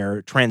period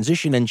where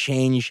transition and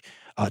change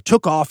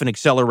took off and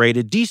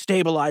accelerated,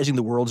 destabilizing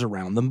the worlds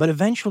around them. But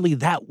eventually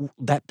that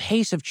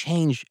pace of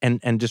change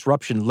and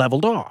disruption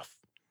leveled off.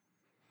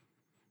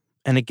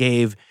 And it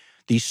gave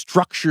the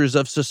structures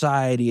of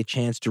society a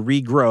chance to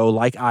regrow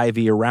like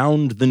ivy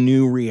around the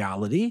new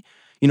reality,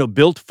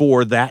 built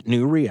for that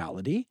new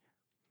reality.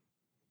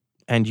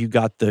 And you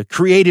got the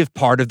creative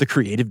part of the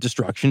creative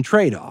destruction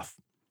trade-off.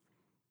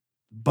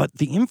 But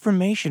the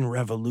information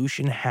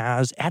revolution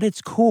has at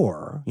its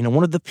core,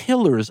 one of the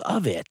pillars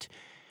of it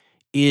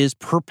is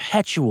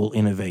perpetual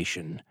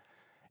innovation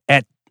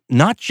at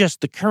not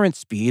just the current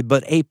speed,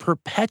 but a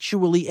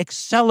perpetually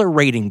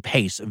accelerating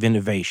pace of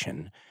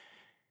innovation.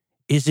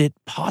 Is it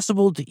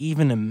possible to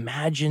even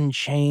imagine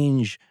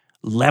change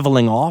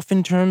leveling off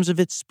in terms of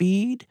its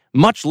speed,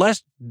 much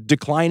less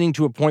declining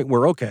to a point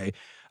where, okay,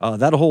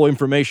 that whole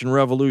information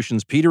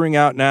revolution's petering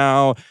out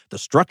now. The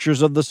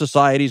structures of the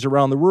societies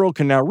around the world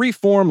can now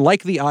reform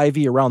like the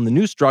ivy around the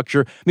new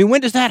structure. I mean,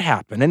 when does that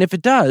happen? And if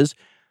it does,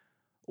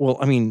 well,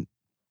 I mean,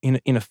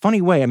 in a funny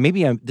way, and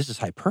maybe this is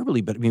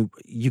hyperbole, but I mean,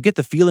 you get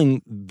the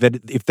feeling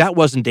that if that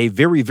wasn't a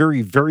very,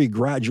 very, very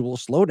gradual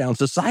slowdown,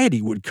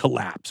 society would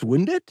collapse,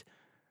 wouldn't it?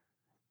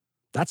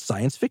 That's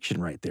science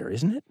fiction right there,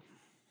 isn't it?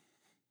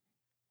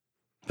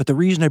 But the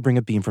reason I bring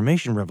up the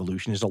information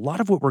revolution is a lot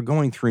of what we're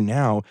going through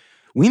now,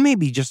 we may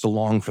be just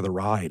along for the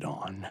ride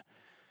on.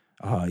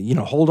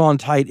 Hold on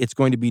tight, it's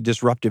going to be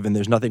disruptive and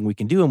there's nothing we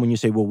can do. And when you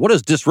say, well, what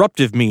does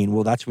disruptive mean?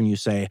 Well, that's when you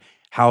say,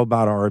 how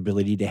about our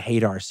ability to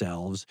hate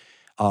ourselves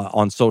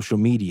on social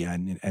media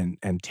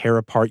and tear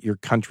apart your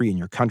country and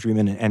your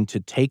countrymen and to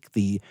take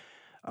the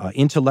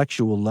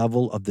intellectual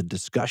level of the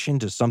discussion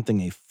to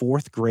something a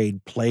fourth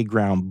grade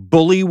playground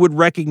bully would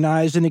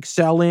recognize and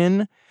excel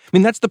in? I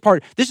mean, that's the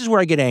part. This is where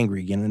I get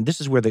angry again, and this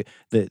is where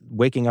the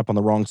waking up on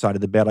the wrong side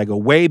of the bed, I go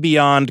way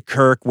beyond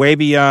Kirk, way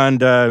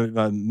beyond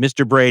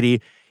Mr.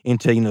 Brady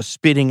into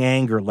spitting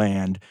anger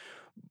land.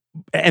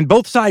 And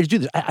both sides do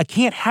this. I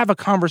can't have a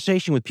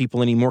conversation with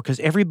people anymore because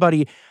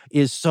everybody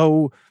is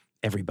so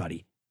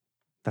everybody.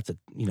 That's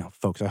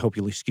folks, I hope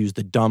you'll excuse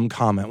the dumb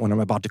comment when I'm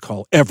about to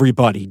call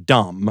everybody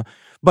dumb.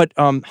 But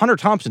Hunter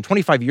Thompson,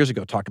 25 years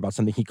ago, talked about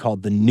something he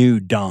called the new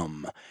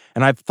dumb.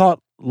 And I've thought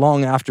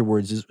long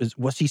afterwards,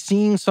 was he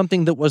seeing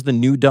something that was the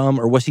new dumb,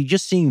 or was he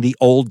just seeing the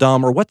old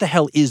dumb, or what the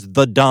hell is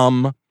the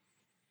dumb?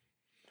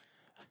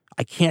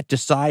 I can't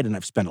decide, and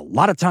I've spent a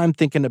lot of time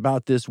thinking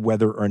about this,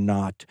 whether or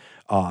not,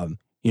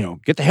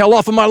 get the hell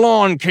off of my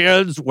lawn,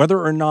 kids, whether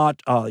or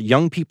not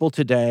young people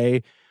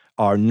today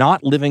are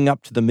not living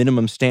up to the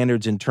minimum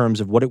standards in terms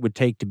of what it would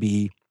take to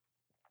be,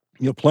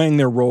 playing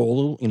their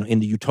role, in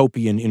the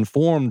utopian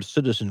informed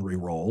citizenry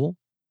role.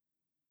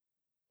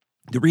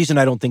 The reason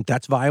I don't think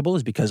that's viable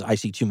is because I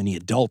see too many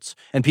adults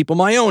and people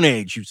my own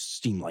age who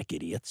seem like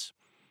idiots.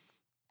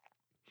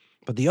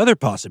 But the other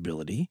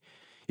possibility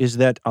is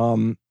that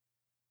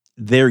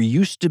there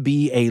used to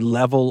be a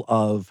level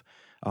of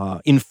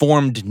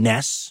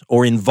informedness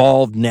or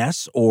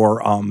involvedness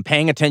or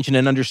paying attention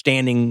and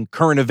understanding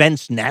current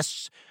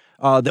events-ness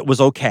that was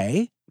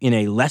okay in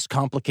a less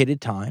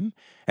complicated time.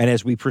 And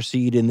as we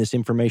proceed in this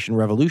information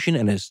revolution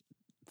and as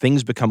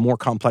things become more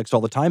complex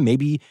all the time,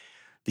 maybe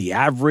the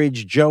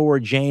average Joe or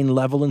Jane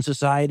level in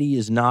society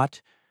is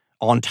not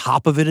on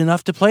top of it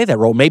enough to play that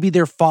role. Maybe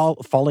they're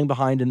falling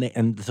behind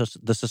and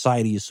the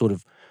society is sort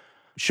of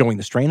showing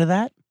the strain of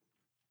that.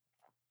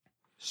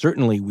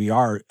 Certainly we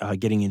are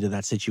getting into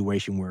that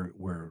situation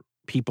where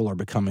people are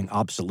becoming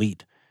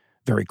obsolete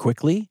very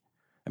quickly.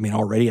 I mean,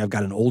 already I've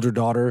got an older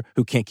daughter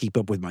who can't keep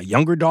up with my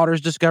younger daughter's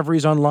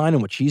discoveries online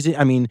and what she's in.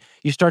 I mean,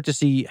 you start to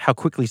see how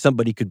quickly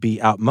somebody could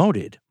be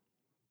outmoded.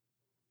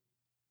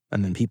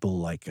 And then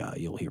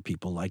you'll hear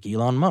people like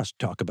Elon Musk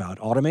talk about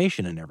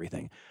automation and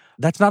everything.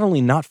 That's not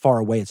only not far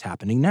away, it's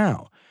happening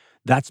now.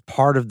 That's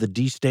part of the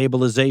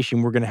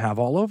destabilization we're going to have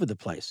all over the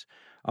place.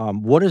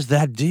 What does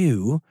that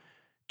do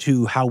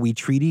to how we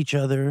treat each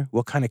other,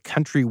 what kind of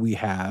country we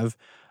have,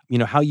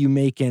 how you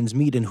make ends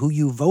meet and who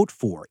you vote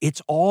for?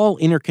 It's all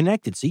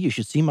interconnected. See, you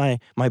should see my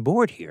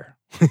board here.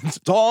 It's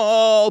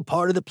all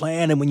part of the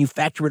plan. And when you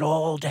factor it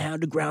all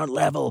down to ground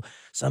level,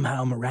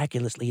 somehow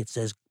miraculously it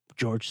says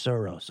George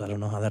Soros. I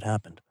don't know how that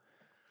happened.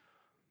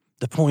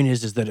 The point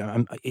is that,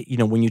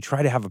 when you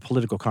try to have a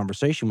political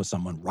conversation with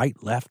someone, right,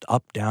 left,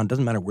 up, down,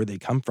 doesn't matter where they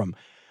come from,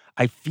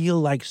 I feel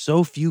like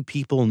so few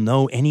people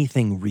know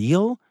anything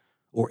real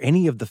or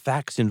any of the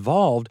facts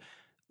involved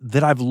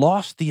that I've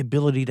lost the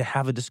ability to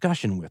have a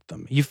discussion with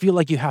them. You feel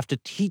like you have to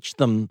teach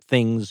them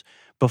things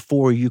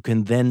before you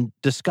can then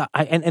discuss.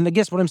 And I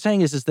guess what I'm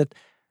saying is that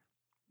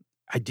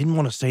I didn't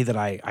want to say that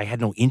I had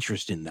no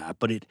interest in that,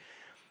 but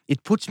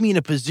it puts me in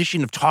a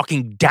position of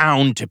talking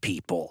down to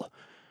people,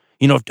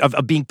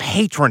 of being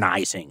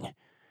patronizing.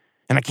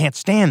 And I can't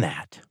stand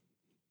that.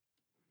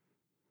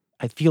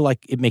 I feel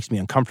like it makes me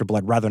uncomfortable.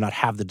 I'd rather not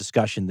have the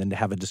discussion than to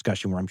have a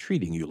discussion where I'm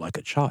treating you like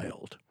a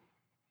child.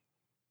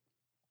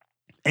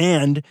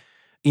 And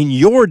in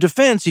your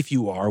defense, if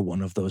you are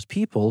one of those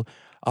people,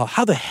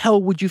 how the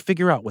hell would you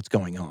figure out what's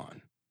going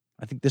on?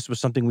 I think this was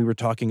something we were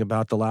talking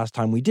about the last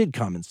time we did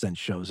Common Sense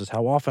shows, is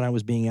how often I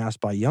was being asked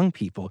by young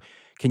people,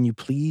 can you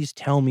please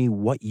tell me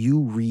what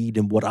you read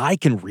and what I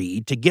can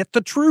read to get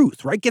the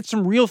truth, right? Get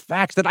some real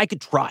facts that I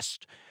could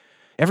trust.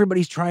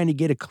 Everybody's trying to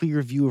get a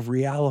clear view of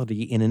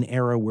reality in an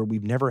era where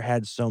we've never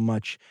had so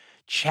much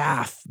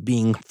chaff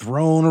being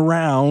thrown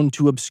around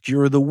to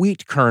obscure the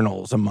wheat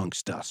kernels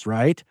amongst us,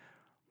 right?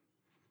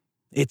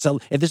 This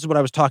is what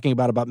I was talking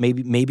about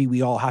maybe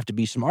we all have to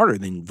be smarter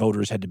than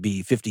voters had to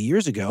be 50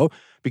 years ago,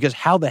 because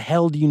how the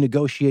hell do you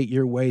negotiate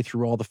your way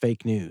through all the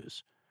fake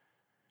news?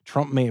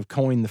 Trump may have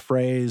coined the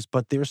phrase,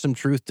 but there's some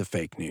truth to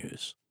fake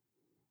news,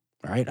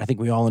 right? I think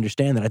we all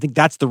understand that. I think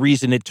that's the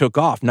reason it took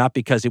off, not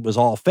because it was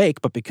all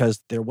fake, but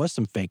because there was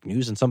some fake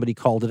news and somebody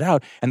called it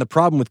out. And the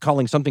problem with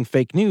calling something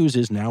fake news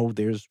is now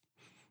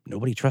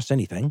nobody trusts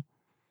anything.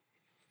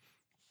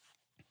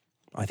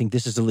 I think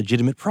this is a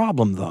legitimate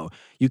problem, though.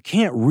 You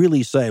can't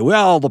really say,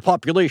 well, the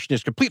population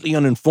is completely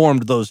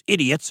uninformed, those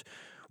idiots,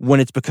 when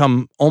it's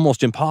become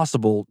almost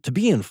impossible to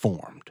be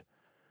informed.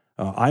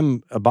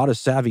 I'm about as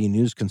savvy a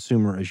news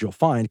consumer as you'll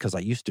find, because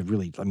I used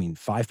to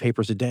 5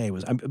 papers a day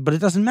but it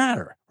doesn't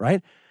matter,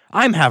 right?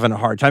 I'm having a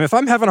hard time. If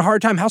I'm having a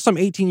hard time, how's some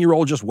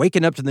 18-year-old just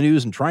waking up to the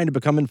news and trying to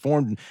become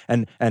informed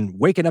and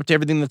waking up to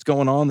everything that's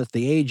going on? That's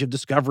the age of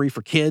discovery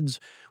for kids.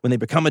 When they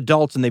become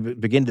adults and they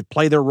begin to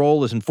play their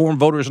role as informed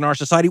voters in our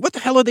society, what the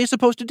hell are they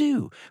supposed to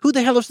do? Who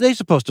the hell are they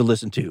supposed to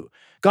listen to?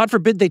 God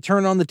forbid they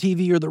turn on the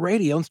TV or the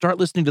radio and start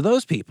listening to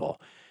those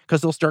people,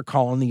 because they'll start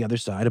calling the other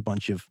side a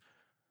bunch of,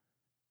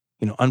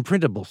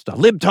 unprintable stuff.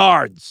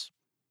 Libtards.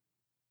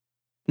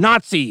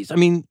 Nazis.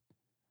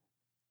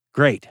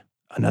 Great.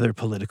 Another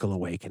political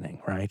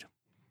awakening, right?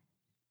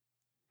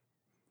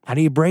 How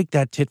do you break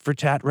that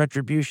tit-for-tat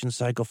retribution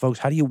cycle, folks?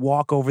 How do you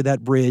walk over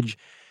that bridge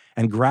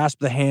and grasp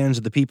the hands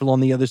of the people on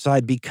the other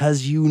side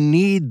because you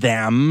need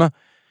them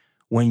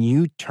when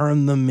you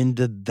turn them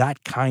into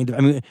that kind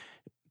of...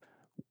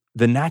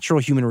 the natural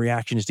human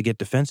reaction is to get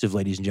defensive,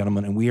 ladies and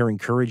gentlemen, and we are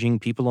encouraging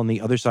people on the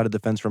other side of the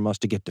fence from us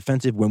to get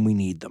defensive when we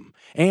need them.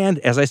 And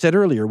as I said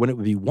earlier, when it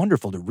would be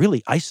wonderful to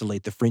really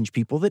isolate the fringe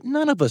people that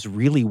none of us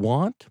really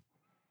want.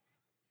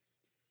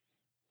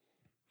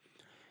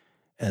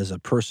 As a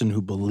person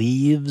who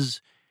believes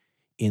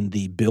in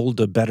the build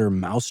a better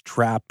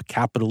mousetrap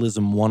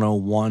capitalism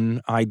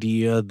 101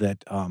 idea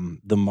that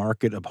the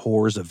market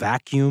abhors a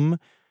vacuum,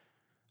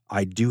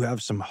 I do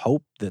have some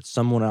hope that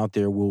someone out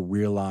there will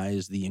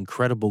realize the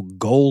incredible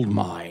gold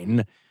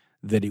mine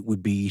that it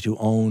would be to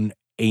own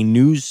a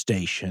news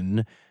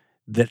station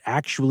that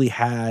actually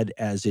had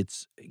as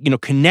its,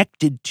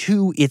 connected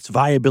to its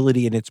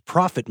viability and its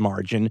profit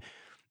margin,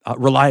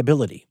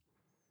 reliability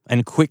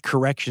and quick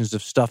corrections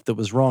of stuff that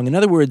was wrong. In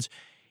other words,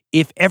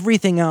 if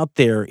everything out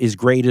there is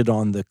graded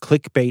on the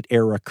clickbait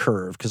era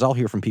curve, because I'll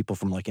hear from people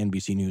from like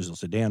NBC News, they'll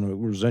say, Dan, we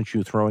resent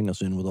you throwing us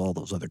in with all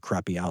those other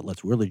crappy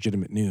outlets. We're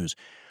legitimate news.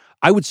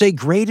 I would say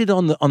graded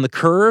on the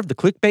curve, the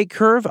clickbait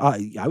curve,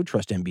 I would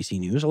trust NBC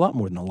News a lot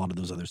more than a lot of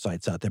those other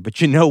sites out there.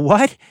 But you know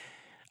what?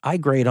 I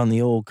grade on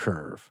the old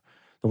curve,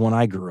 the one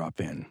I grew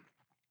up in,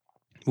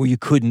 where you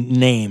couldn't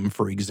name,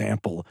 for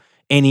example,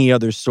 any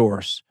other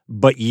source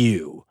but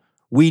you.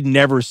 We'd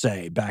never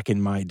say, back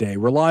in my day,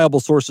 reliable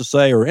sources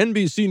say, or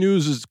NBC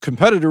News'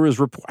 competitor is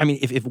report.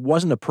 If it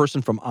wasn't a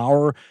person from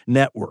our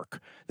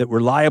network that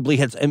reliably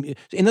had,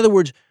 in other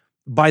words,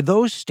 by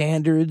those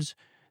standards,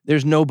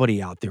 there's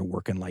nobody out there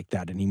working like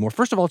that anymore.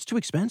 First of all, it's too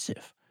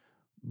expensive.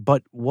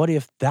 But what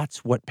if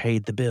that's what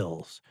paid the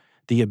bills?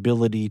 The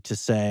ability to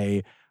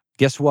say,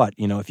 guess what?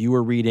 If you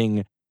were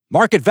reading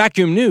Market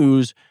Vacuum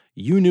News,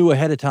 you knew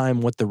ahead of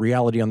time what the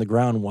reality on the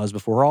ground was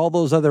before all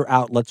those other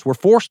outlets were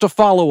forced to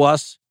follow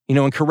us,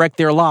 and correct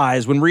their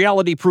lies when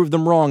reality proved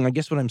them wrong. I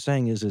guess what I'm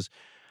saying is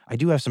I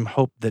do have some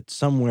hope that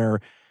somewhere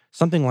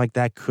something like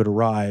that could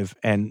arrive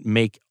and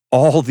make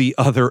all the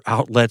other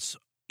outlets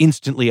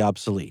instantly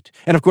obsolete.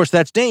 And of course,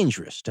 that's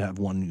dangerous to have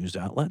one news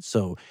outlet.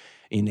 So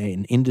in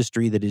an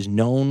industry that is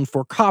known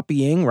for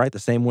copying, right, the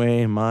same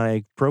way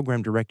my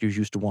program directors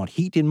used to want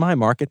heat in my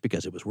market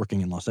because it was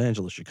working in Los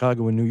Angeles,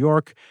 Chicago, and New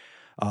York,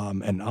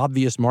 an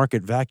obvious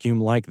market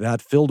vacuum like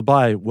that filled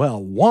by,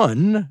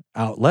 one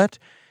outlet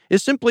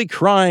is simply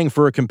crying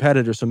for a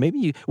competitor. So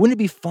maybe wouldn't it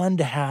be fun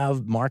to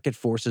have market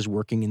forces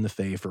working in the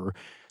favor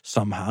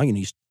somehow?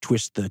 You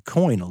twist the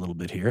coin a little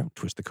bit here.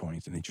 Twist the coin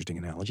is an interesting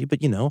analogy,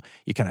 but you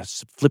kind of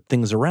flip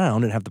things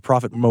around and have the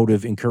profit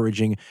motive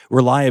encouraging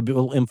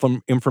reliable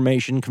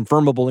information,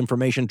 confirmable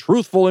information,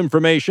 truthful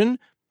information,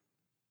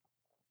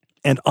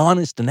 and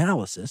honest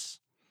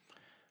analysis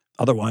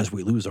Otherwise,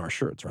 we lose our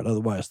shirts, right?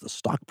 Otherwise, the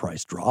stock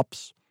price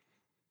drops.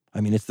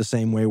 I mean, it's the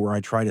same way where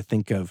I try to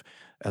think of,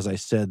 as I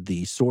said,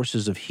 the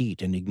sources of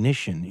heat and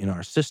ignition in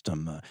our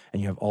system.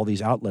 And you have all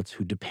these outlets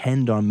who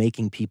depend on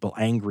making people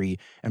angry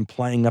and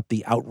playing up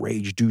the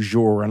outrage du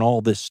jour and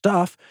all this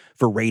stuff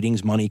for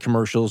ratings, money,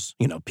 commercials,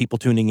 people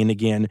tuning in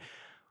again.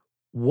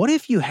 What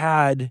if you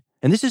had,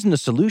 and this isn't a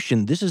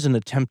solution, this is an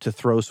attempt to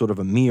throw sort of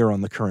a mirror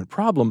on the current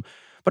problem,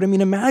 but I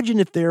mean, imagine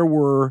if there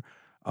were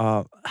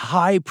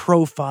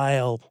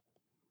high-profile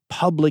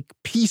public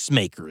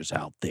peacemakers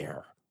out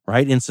there,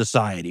 right, in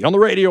society, on the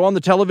radio, on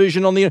the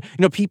television, on the,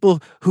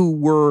 people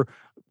who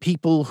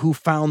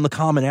found the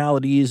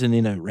commonalities and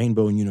in a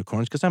rainbow and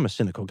unicorns, because I'm a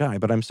cynical guy,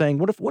 but I'm saying,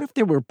 what if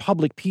there were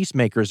public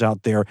peacemakers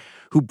out there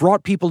who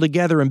brought people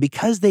together, and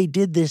because they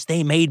did this,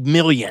 they made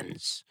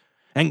millions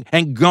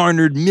and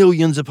garnered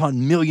millions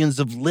upon millions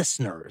of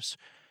listeners?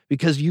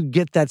 Because you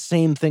get that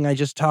same thing I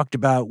just talked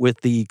about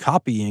with the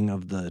copying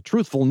of the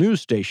truthful news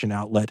station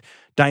outlet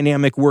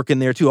dynamic work in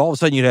there too. All of a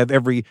sudden you'd have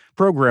every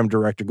program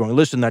director going,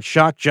 listen, that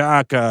shock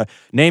jock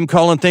name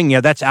calling thing,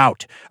 yeah, that's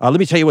out. Let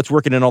me tell you what's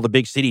working in all the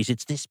big cities.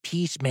 It's this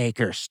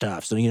peacemaker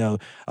stuff. So, you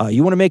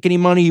want to make any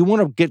money, you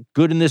want to get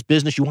good in this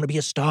business, you want to be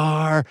a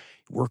star,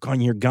 work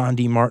on your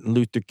Gandhi, Martin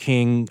Luther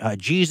King,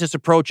 Jesus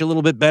approach a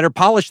little bit better,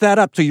 polish that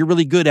up so you're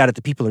really good at it.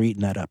 The people are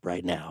eating that up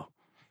right now.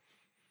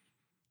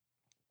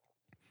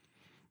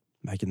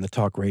 Back in the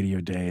talk radio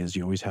days,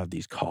 you always have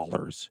these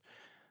callers,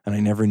 and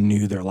I never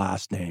knew their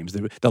last names.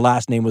 The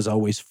last name was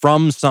always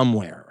from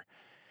somewhere.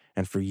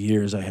 And for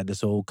years, I had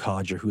this old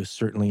codger who is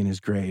certainly in his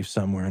grave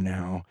somewhere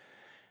now.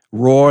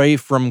 Roy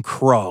from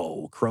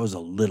Crow. Crow's a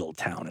little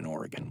town in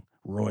Oregon.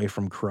 Roy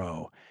from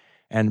Crow.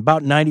 And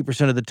about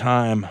 90% of the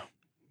time,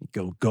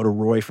 go to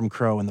Roy from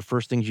Crow, and the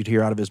first things you'd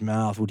hear out of his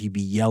mouth would he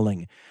be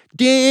yelling,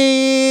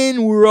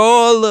 Dan, we're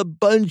all a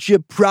bunch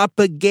of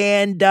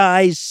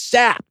propagandized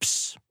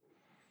saps.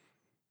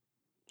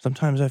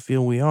 Sometimes I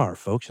feel we are,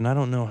 folks, and I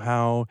don't know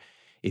how,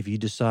 if you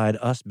decide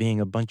us being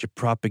a bunch of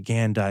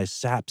propagandized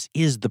saps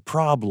is the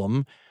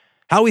problem,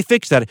 how we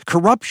fix that.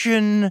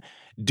 Corruption,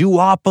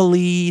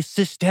 duopoly,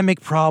 systemic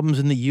problems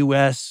in the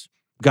U.S.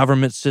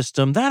 government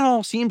system, that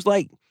all seems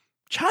like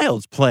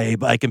child's play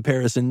by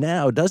comparison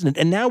now, doesn't it?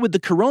 And now with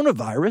the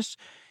coronavirus,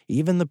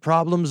 even the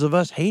problems of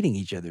us hating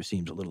each other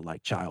seems a little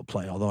like child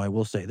play, although I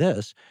will say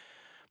this.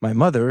 My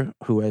mother,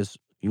 who has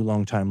you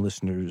longtime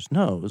listeners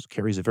knows,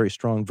 carries a very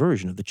strong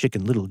version of the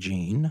Chicken Little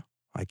gene.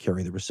 I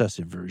carry the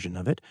recessive version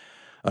of it.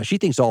 She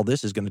thinks all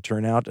this is going to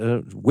turn out,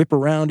 whip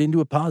around into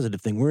a positive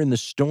thing. We're in the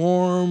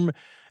storm,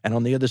 and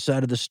on the other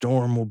side of the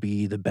storm will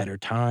be the better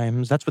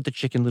times. That's what the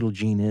Chicken Little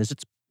gene is.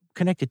 It's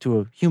connected to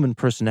a human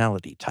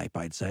personality type,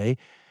 I'd say.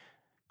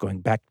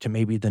 Going back to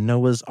maybe the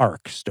Noah's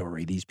Ark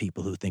story, these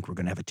people who think we're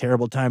going to have a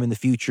terrible time in the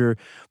future,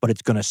 but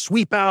it's going to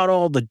sweep out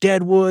all the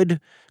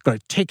deadwood, going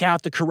to take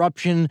out the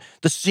corruption,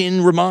 the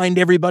sin, remind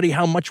everybody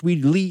how much we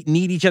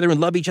need each other and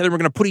love each other. We're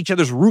going to put each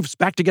other's roofs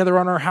back together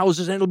on our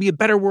houses, and it'll be a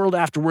better world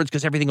afterwards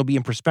because everything will be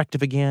in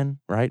perspective again,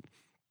 right?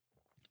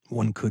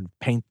 One could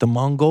paint the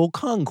Mongol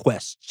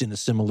conquests in a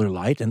similar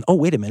light, and oh,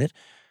 wait a minute,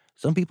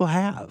 some people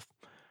have.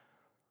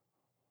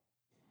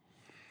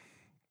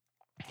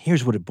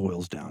 Here's what it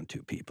boils down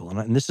to, people.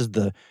 And this is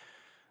the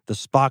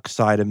Spock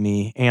side of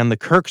me and the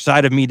Kirk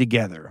side of me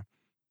together.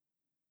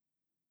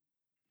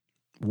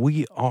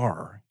 We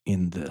are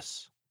in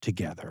this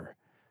together.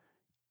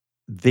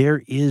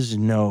 There is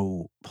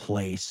no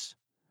place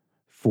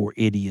for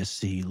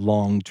idiocy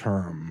long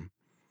term.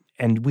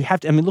 And we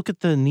have to, look at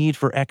the need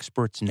for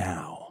experts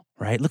now,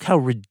 right? Look how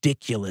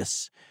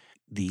ridiculous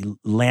the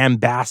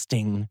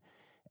lambasting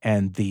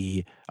and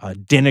the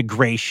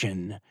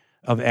denigration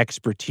of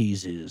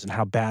expertise is, and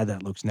how bad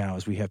that looks now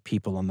as we have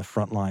people on the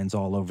front lines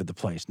all over the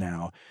place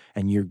now,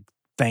 and you're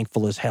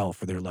thankful as hell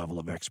for their level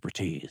of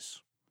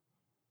expertise.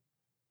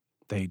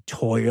 They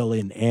toil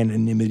in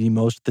anonymity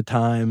most of the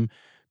time,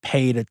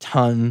 paid a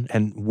ton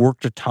and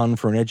worked a ton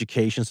for an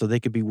education so they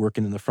could be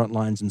working in the front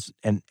lines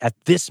and at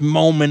this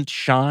moment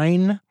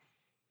shine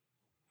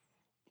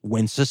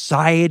when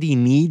society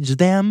needs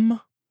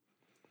them.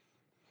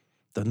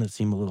 Doesn't it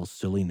seem a little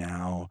silly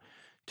now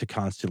to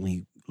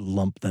constantly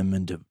lump them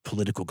into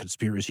political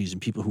conspiracies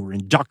and people who were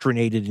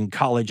indoctrinated in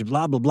college,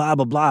 blah, blah, blah,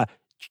 blah, blah.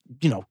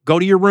 Go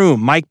to your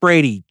room. Mike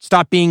Brady,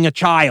 stop being a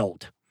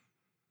child.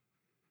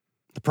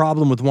 The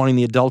problem with wanting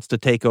the adults to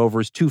take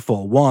over is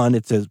twofold. One,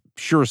 it's a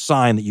sure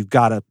sign that you've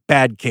got a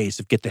bad case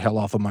of get the hell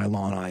off of my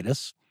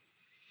lawn-itis.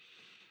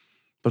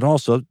 But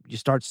also, you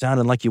start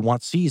sounding like you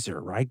want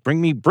Caesar, right? Bring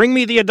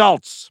me the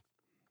adults.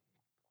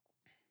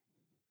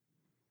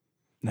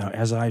 Now,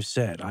 as I've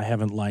said, I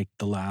haven't liked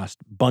the last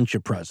bunch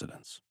of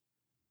presidents.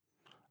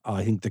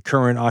 I think the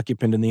current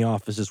occupant in the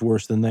office is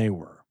worse than they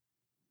were.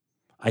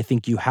 I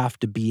think you have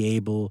to be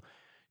able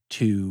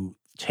to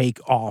take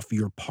off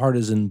your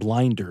partisan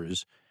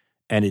blinders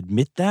and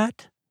admit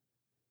that.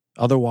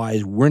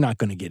 Otherwise, we're not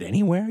going to get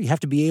anywhere. You have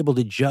to be able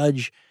to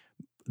judge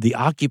the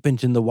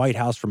occupant in the White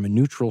House from a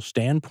neutral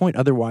standpoint.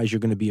 Otherwise, you're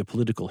going to be a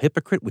political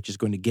hypocrite, which is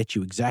going to get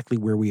you exactly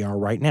where we are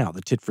right now,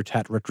 the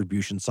tit-for-tat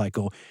retribution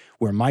cycle,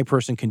 where my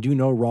person can do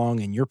no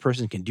wrong and your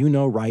person can do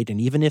no right, and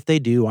even if they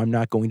do, I'm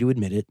not going to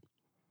admit it.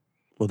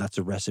 Well, that's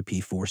a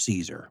recipe for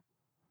Caesar.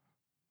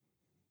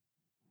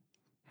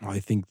 I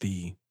think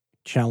the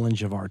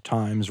challenge of our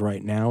times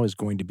right now is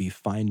going to be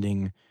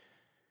finding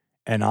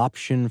an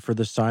option for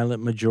the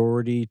silent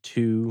majority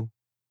to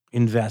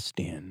invest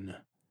in.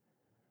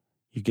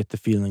 You get the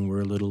feeling we're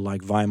a little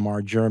like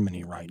Weimar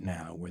Germany right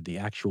now, where the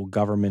actual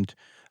government,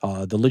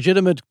 the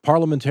legitimate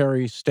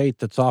parliamentary state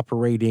that's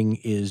operating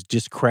is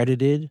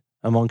discredited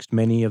amongst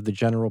many of the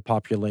general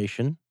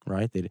population,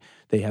 right?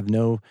 They have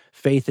no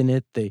faith in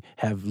it. They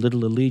have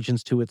little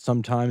allegiance to it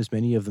sometimes.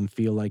 Many of them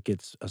feel like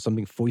it's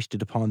something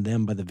foisted upon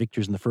them by the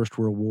victors in the First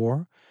World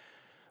War.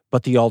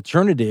 But the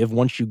alternative,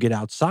 once you get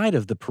outside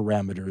of the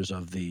parameters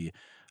of the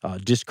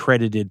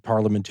discredited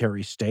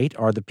parliamentary state,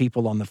 are the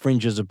people on the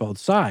fringes of both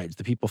sides,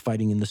 the people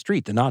fighting in the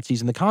street, the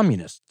Nazis and the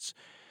communists.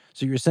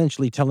 So you're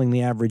essentially telling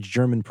the average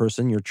German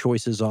person your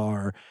choices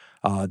are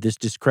this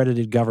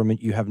discredited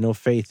government you have no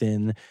faith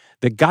in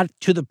that got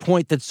to the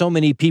point that so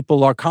many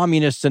people are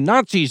communists and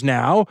Nazis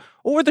now,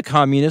 or the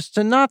communists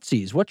and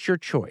Nazis. What's your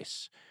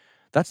choice?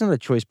 That's not a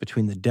choice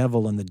between the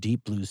devil and the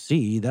deep blue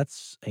sea.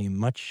 That's a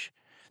much...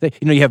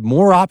 You have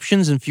more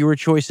options and fewer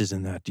choices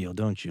in that deal,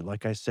 don't you?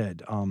 Like I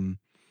said,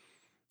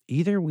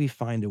 either we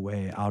find a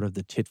way out of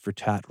the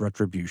tit-for-tat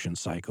retribution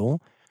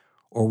cycle,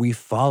 or we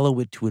follow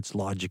it to its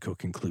logical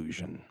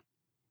conclusion.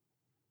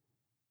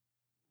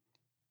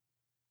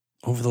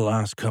 Over the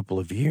last couple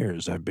of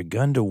years, I've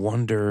begun to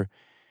wonder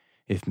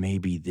if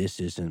maybe this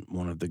isn't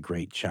one of the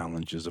great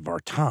challenges of our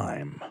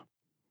time.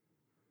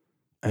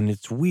 And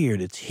it's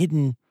weird. It's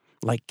hidden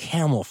like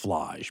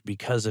camouflage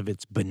because of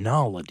its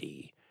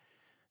banality.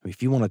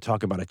 If you want to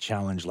talk about a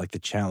challenge like the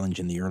challenge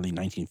in the early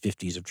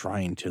 1950s of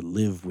trying to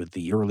live with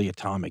the early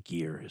atomic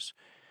years,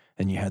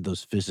 and you had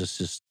those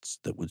physicists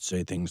that would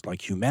say things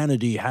like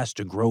humanity has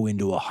to grow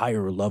into a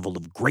higher level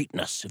of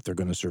greatness if they're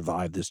going to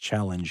survive this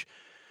challenge.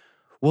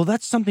 Well,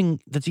 that's something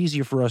that's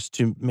easier for us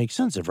to make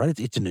sense of, right?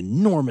 It's an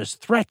enormous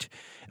threat.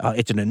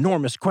 It's an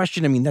enormous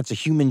question. I mean, that's a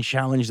human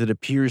challenge that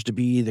appears to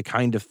be the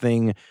kind of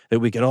thing that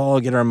we could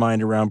all get our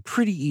mind around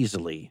pretty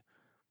easily.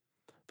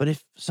 But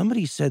if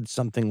somebody said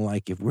something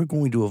like, if we're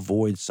going to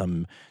avoid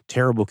some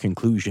terrible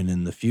conclusion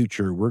in the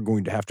future, we're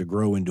going to have to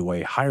grow into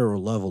a higher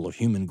level of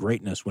human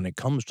greatness when it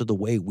comes to the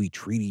way we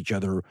treat each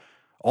other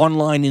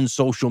online in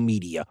social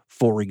media,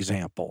 for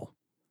example.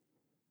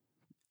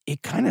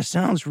 It kind of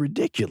sounds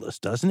ridiculous,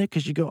 doesn't it?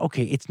 Because you go,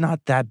 okay, it's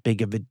not that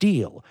big of a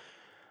deal.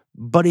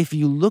 But if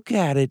you look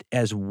at it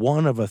as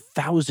one of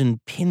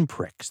 1,000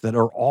 pinpricks that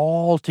are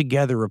all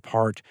together a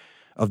part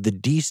of the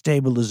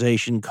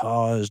destabilization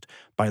caused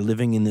by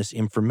living in this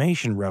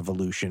information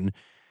revolution,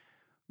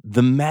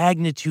 the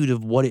magnitude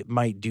of what it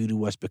might do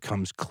to us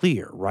becomes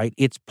clear, right?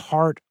 It's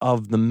part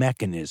of the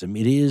mechanism.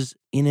 It is,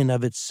 in and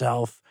of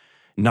itself,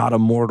 not a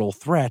mortal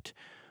threat,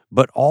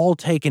 but all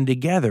taken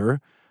together,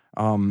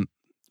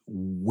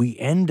 we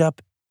end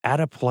up at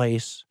a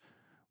place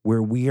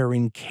where we are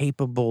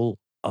incapable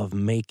of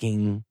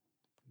making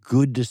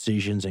good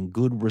decisions and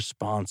good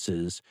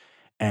responses.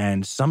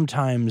 And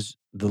sometimes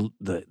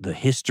the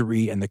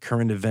history and the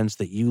current events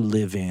that you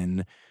live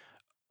in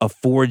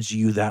affords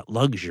you that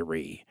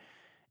luxury.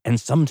 And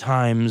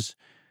sometimes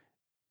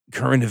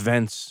current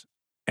events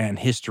and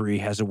history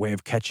has a way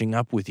of catching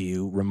up with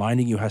you,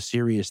 reminding you how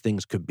serious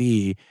things could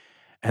be,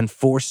 and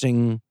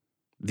forcing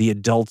the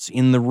adults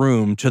in the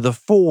room to the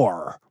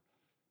fore.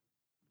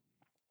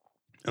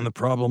 And the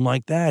problem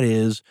like that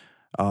is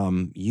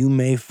you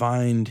may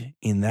find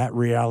in that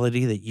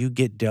reality that you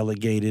get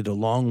delegated,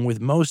 along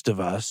with most of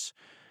us,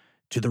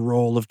 to the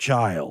role of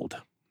child.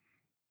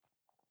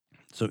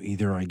 So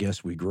either, I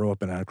guess, we grow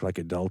up and act like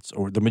adults,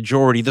 or the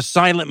majority, the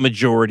silent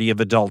majority of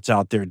adults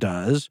out there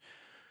does,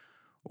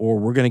 or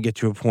we're going to get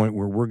to a point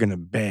where we're going to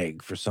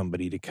beg for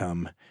somebody to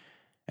come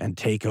and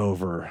take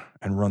over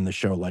and run the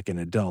show like an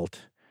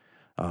adult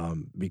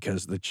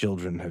because the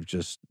children have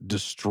just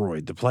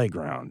destroyed the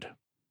playground.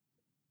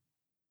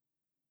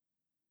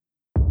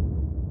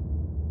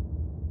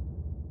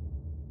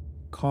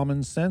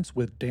 Common Sense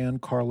with Dan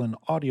Carlin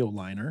audio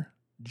liner,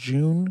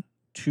 June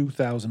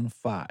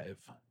 2005.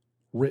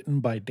 Written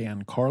by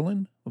Dan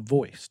Carlin,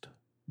 voiced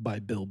by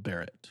Bill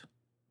Barrett.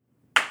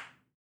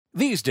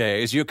 These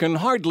days, you can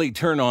hardly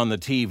turn on the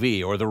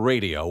TV or the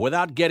radio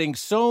without getting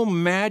so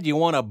mad you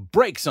want to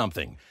break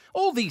something.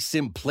 All these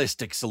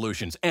simplistic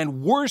solutions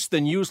and worse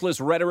than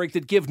useless rhetoric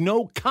that give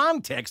no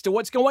context to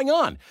what's going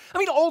on. I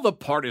mean, all the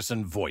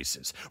partisan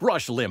voices.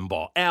 Rush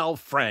Limbaugh, Al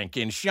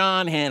Franken,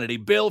 Sean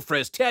Hannity, Bill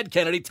Frist, Ted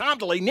Kennedy, Tom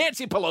DeLay,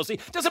 Nancy Pelosi.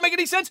 Does it make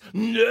any sense?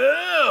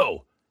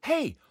 No!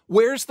 Hey,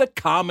 where's the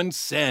common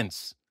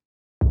sense?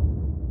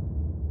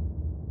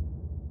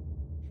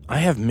 I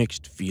have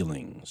mixed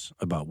feelings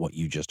about what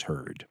you just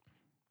heard.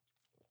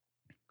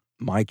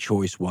 My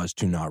choice was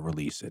to not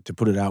release it, to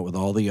put it out with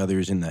all the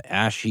others in the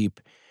ash heap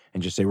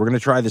and just say, we're going to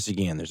try this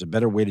again. There's a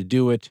better way to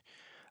do it.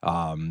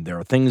 There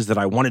are things that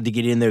I wanted to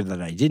get in there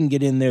that I didn't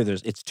get in there.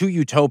 It's too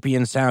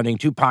utopian sounding,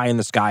 too pie in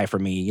the sky for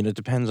me. It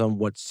depends on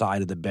what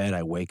side of the bed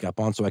I wake up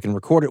on. So I can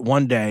record it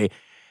one day,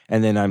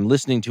 and then I'm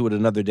listening to it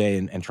another day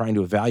and trying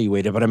to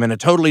evaluate it, but I'm in a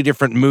totally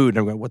different mood.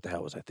 I'm going, what the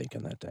hell was I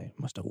thinking that day?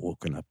 Must have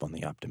woken up on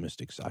the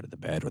optimistic side of the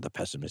bed or the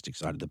pessimistic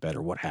side of the bed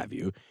or what have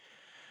you.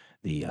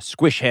 The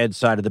squish head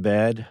side of the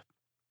bed.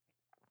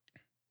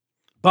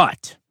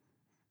 But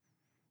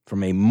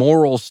from a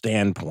moral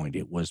standpoint,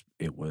 it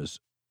was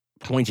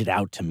pointed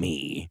out to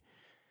me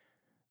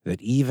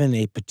that even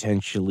a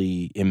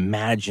potentially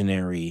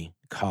imaginary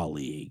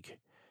colleague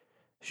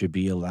should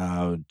be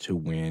allowed to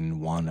win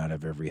 1 out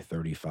of every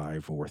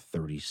 35 or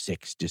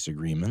 36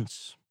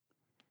 disagreements.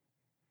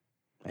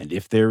 And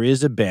if there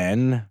is a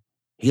Ben,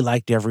 he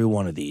liked every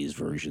one of these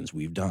versions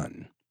we've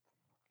done.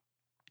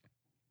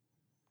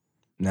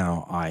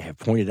 Now, I have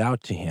pointed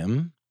out to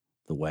him,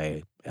 the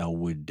way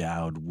Elwood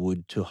Dowd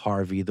would to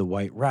Harvey the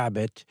White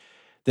Rabbit,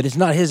 that it's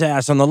not his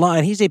ass on the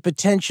line. He's a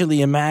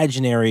potentially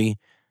imaginary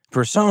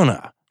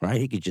persona, right?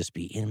 He could just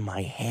be in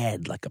my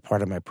head like a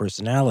part of my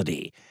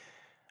personality.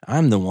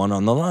 I'm the one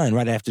on the line,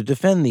 right? I have to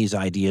defend these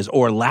ideas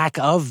or lack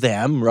of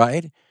them,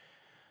 right?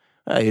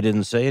 You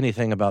didn't say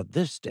anything about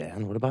this,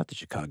 Dan. What about the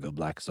Chicago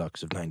Black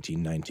Sox of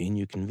 1919?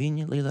 You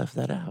conveniently left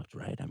that out,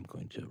 right? I'm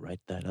going to write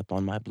that up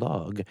on my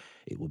blog.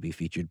 It will be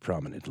featured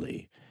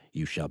prominently.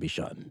 You shall be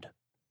shunned.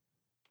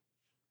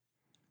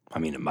 I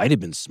mean, it might have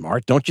been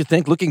smart, don't you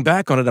think? Looking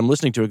back on it, I'm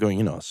listening to it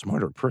going, a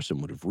smarter person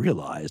would have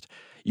realized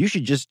you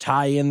should just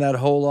tie in that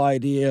whole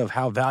idea of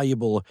how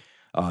valuable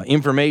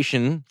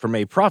information from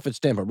a profit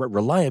standpoint,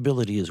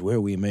 reliability is where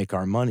we make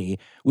our money,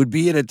 would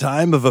be at a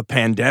time of a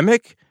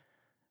pandemic.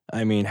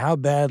 I mean, how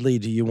badly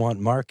do you want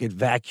market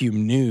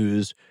vacuum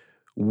news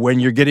when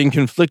you're getting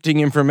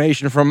conflicting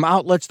information from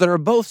outlets that are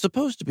both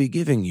supposed to be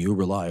giving you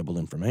reliable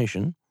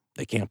information?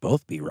 They can't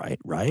both be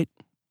right?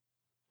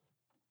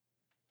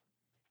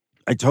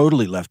 I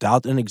totally left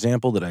out an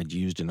example that I'd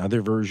used in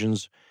other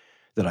versions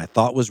that I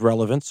thought was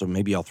relevant, so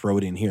maybe I'll throw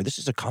it in here. This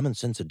is a common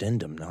sense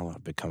addendum. Now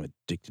I've become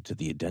addicted to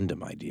the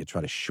addendum idea,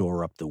 try to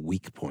shore up the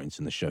weak points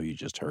in the show you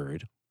just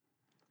heard.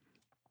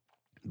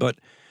 But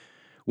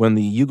when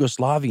the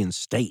Yugoslavian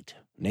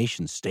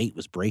nation state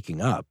was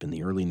breaking up in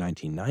the early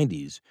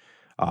 1990s,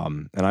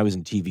 and I was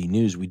in TV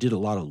news, we did a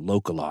lot of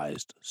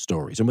localized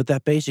stories. And what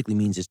that basically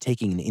means is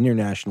taking an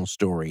international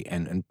story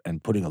and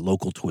putting a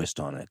local twist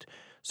on it.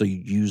 So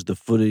you use the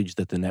footage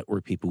that the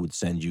network people would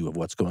send you of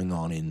what's going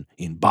on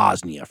in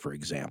Bosnia, for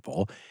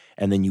example,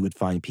 and then you would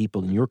find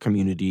people in your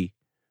community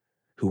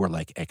who were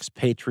like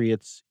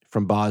expatriates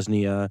from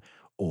Bosnia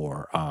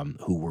or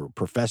who were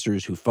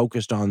professors who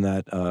focused on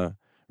that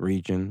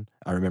region.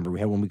 I remember we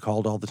had one we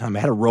called all the time. I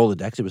had a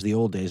Rolodex. It was the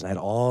old days, and I had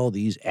all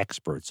these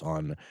experts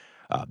on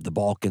the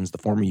Balkans, the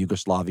former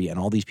Yugoslavia, and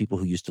all these people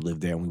who used to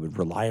live there, and we would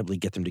reliably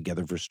get them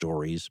together for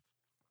stories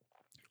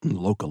and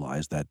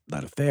localize that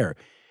affair.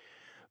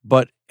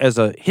 But as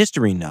a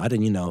history nut,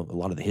 and a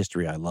lot of the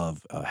history I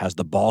love has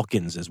the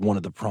Balkans as one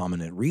of the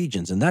prominent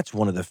regions, and that's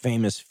one of the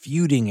famous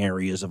feuding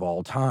areas of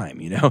all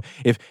time.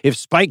 If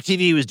Spike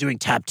TV was doing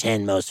top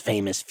 10 most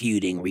famous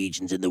feuding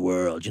regions in the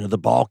world, the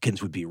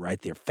Balkans would be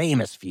right there,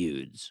 famous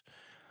feuds.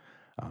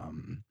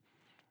 And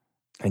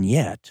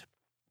yet,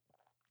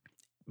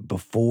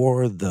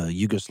 before the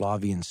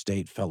Yugoslavian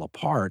state fell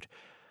apart,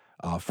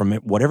 from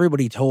what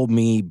everybody told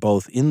me,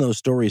 both in those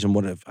stories and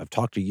what I've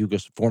talked to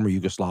former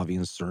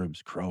Yugoslavians,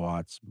 Serbs,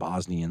 Croats,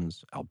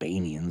 Bosnians,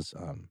 Albanians,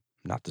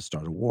 not to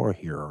start a war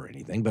here or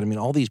anything, but I mean,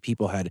 all these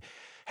people had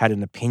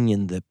an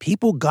opinion that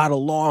people got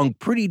along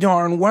pretty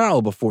darn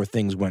well before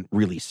things went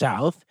really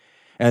south,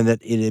 and that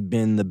it had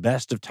been the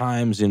best of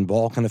times in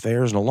Balkan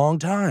affairs in a long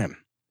time.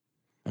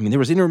 I mean, there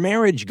was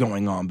intermarriage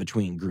going on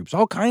between groups,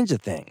 all kinds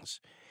of things.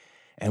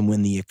 And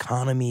when the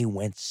economy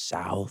went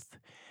south,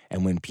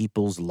 and when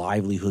people's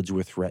livelihoods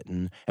were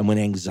threatened, and when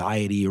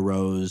anxiety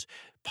arose,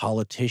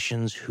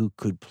 politicians who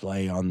could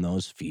play on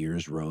those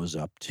fears rose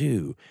up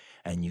too.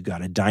 And you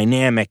got a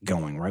dynamic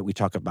going, right? We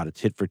talk about a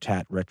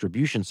tit-for-tat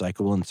retribution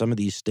cycle. In some of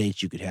these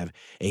states, you could have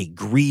a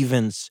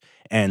grievance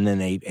and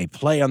then a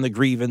play on the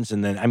grievance.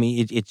 And then, I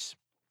mean, it's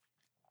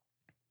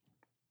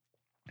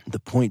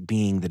the point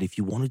being that if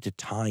you wanted to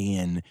tie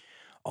in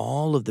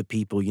all of the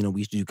people, we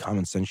used to do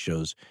common sense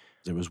shows.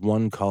 There was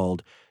one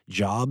called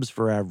Jobs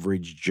for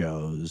Average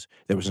Joes.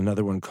 There was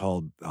another one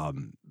called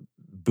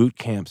Boot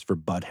Camps for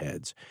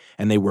Buttheads.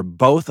 And they were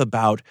both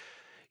about,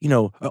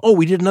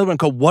 we did another one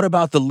called What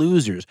About the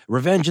Losers?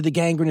 Revenge of the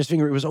Gangrenous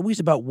Finger. It was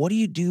always about what do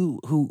you do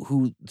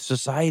who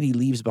society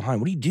leaves behind?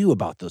 What do you do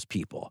about those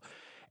people?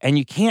 And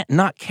you can't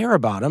not care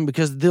about them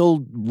because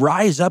they'll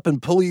rise up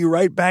and pull you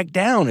right back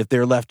down if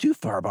they're left too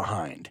far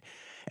behind.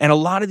 And a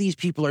lot of these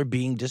people are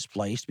being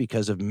displaced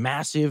because of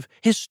massive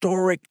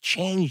historic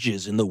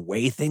changes in the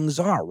way things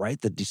are, right?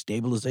 The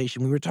destabilization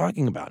we were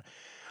talking about.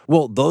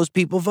 Well, those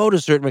people vote a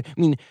certain way. I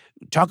mean,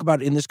 talk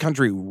about in this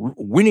country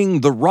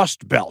winning the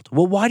Rust Belt.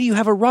 Well, why do you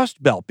have a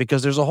Rust Belt?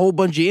 Because there's a whole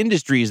bunch of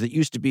industries that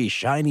used to be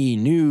shiny,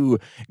 new,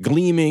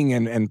 gleaming,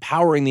 and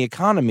powering the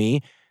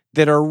economy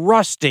that are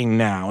rusting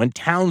now and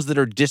towns that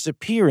are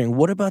disappearing.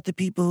 What about the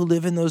people who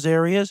live in those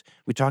areas?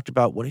 We talked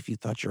about what if you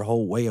thought your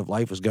whole way of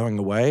life was going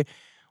away?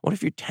 What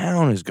if your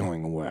town is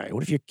going away?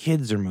 What if your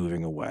kids are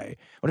moving away?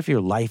 What if your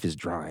life is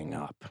drying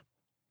up?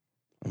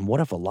 And what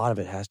if a lot of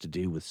it has to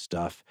do with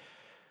stuff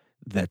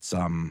that's,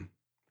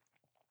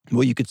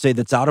 well, you could say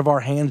that's out of our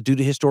hands due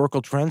to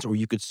historical trends, or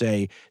you could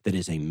say that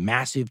is a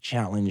massive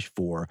challenge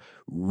for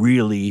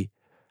really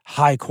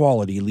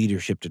high-quality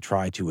leadership to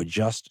try to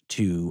adjust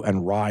to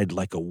and ride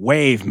like a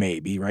wave,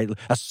 maybe, right?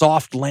 A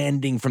soft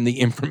landing from the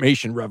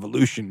information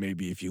revolution,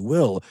 maybe, if you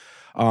will.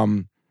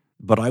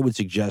 But I would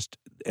suggest,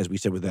 as we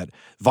said with that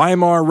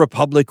Weimar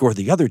Republic or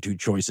the other two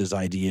choices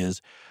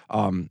ideas,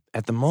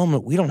 at the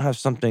moment, we don't have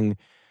something,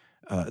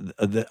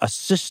 a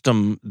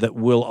system that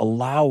will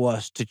allow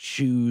us to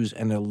choose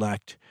and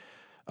elect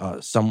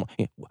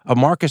a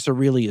Marcus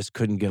Aurelius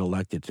couldn't get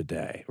elected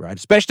today, right?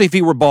 Especially if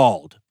he were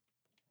bald.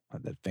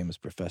 That famous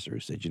professor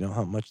who said, you know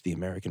how much the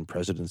American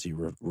presidency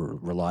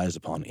relies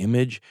upon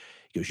image?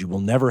 He goes, you will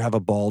never have a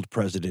bald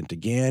president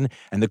again.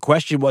 And the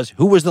question was,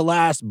 who was the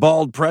last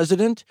bald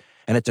president?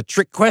 And it's a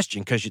trick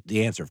question because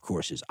the answer, of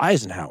course, is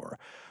Eisenhower.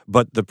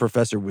 But the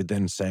professor would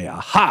then say,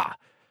 aha,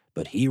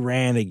 but he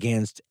ran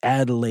against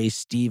Adlai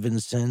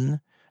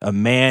Stevenson, a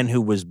man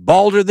who was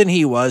balder than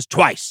he was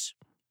twice.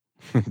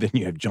 Then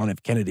you have John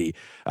F. Kennedy.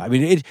 I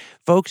mean,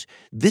 folks,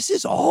 this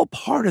is all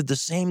part of the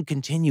same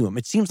continuum.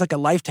 It seems like a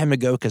lifetime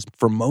ago because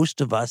for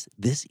most of us,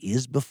 this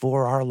is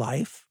before our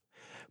life.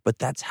 But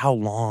that's how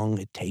long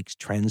it takes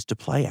trends to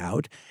play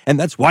out. And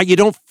that's why you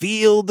don't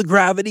feel the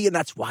gravity, and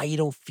that's why you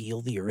don't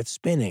feel the earth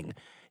spinning.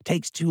 It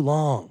takes too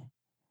long.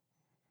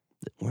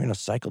 We're in a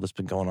cycle that's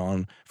been going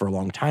on for a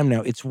long time now.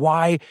 It's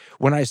why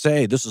when I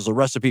say this is a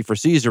recipe for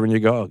Caesar, and you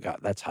go, oh, God,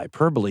 that's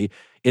hyperbole.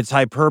 It's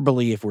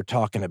hyperbole if we're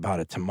talking about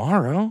it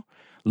tomorrow.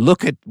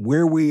 Look at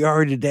where we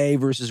are today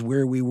versus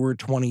where we were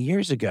 20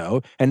 years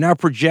ago, and now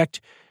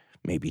project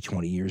maybe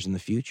 20 years in the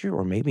future,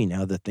 or maybe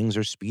now that things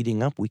are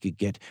speeding up, we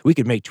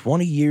could make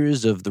 20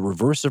 years of the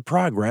reverse of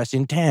progress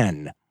in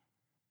 10.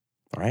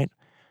 All right?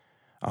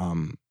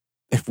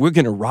 If we're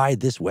going to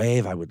ride this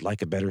wave, I would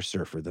like a better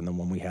surfer than the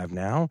one we have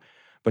now.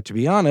 But to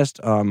be honest,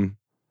 I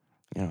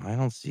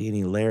don't see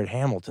any Laird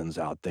Hamiltons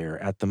out there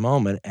at the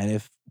moment. And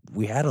if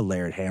we had a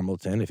Laird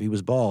Hamilton, if he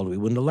was bald, we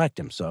wouldn't elect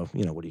him. So,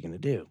 what are you going to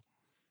do?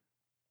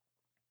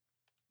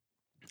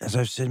 As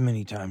I've said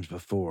many times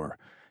before,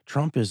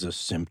 Trump is a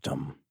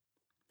symptom.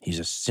 He's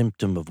a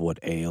symptom of what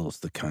ails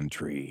the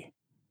country.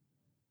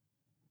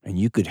 And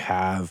you could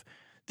have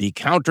the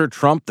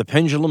counter-Trump, the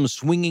pendulum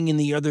swinging in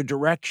the other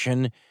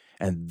direction,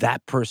 and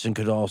that person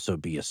could also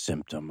be a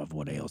symptom of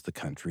what ails the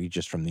country,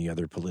 just from the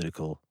other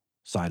political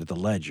side of the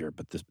ledger.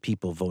 But the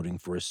people voting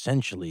for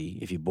essentially,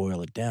 if you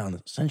boil it down,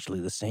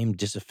 essentially the same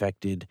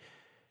disaffected,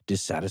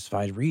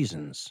 dissatisfied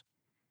reasons.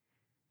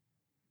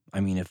 I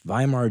mean, if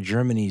Weimar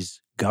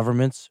Germany's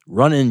government's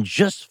running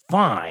just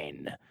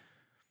fine,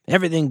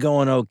 everything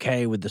going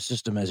okay with the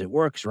system as it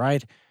works,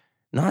 right?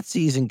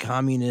 Nazis and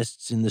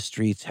communists in the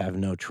streets have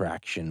no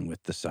traction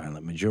with the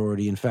silent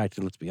majority. In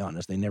fact, let's be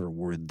honest, they never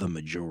were the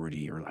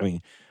majority.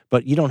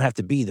 But you don't have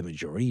to be the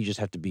majority. You just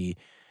have to be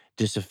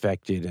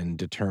disaffected and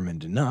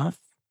determined enough,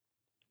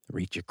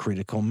 reach a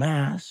critical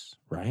mass,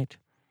 right?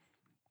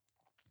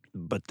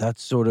 But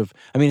that's sort of,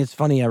 it's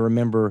funny. I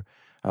remember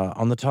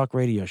on the talk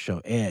radio show,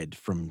 Ed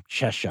from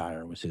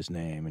Cheshire was his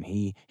name, and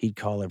he'd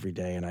call every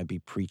day, and I'd be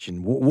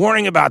preaching,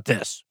 warning about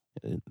this.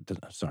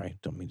 Sorry,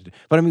 don't mean to do.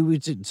 But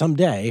we'd say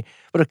someday,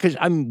 but because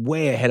I'm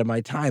way ahead of my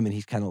time, and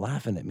he's kind of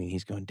laughing at me.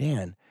 He's going,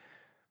 Dan,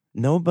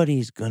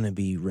 nobody's going to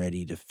be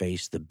ready to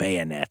face the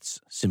bayonets,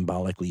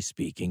 symbolically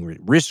speaking,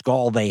 risk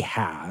all they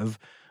have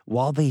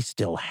while they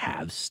still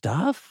have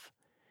stuff.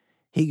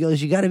 He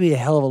goes, you got to be a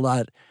hell of a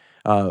lot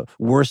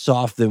worse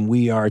off than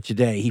we are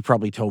today. He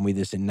probably told me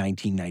this in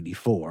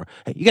 1994.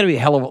 You got to be a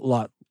hell of a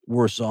lot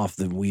worse off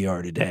than we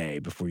are today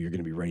before you're going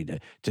to be ready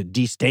to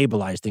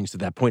destabilize things to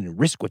that point and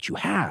risk what you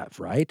have,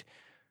 right?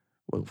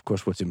 Well, of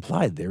course, what's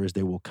implied there is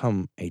there will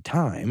come a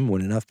time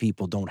when enough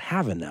people don't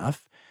have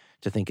enough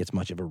to think it's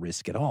much of a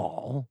risk at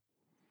all.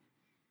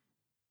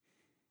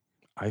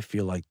 I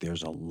feel like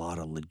there's a lot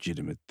of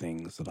legitimate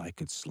things that I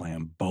could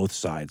slam both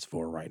sides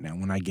for right now.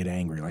 When I get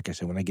angry, like I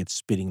said, when I get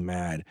spitting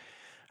mad,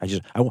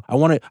 I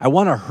want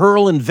to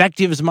hurl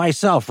invectives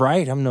myself,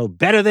 right? I'm no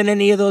better than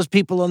any of those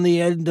people on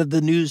the end of the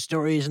news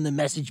stories and the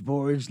message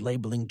boards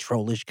labeling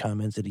trollish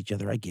comments at each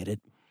other. I get it.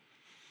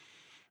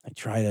 I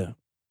try to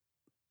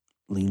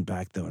lean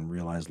back, though, and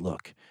realize,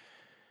 look,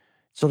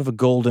 sort of a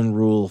golden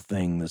rule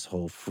thing, this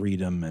whole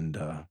freedom and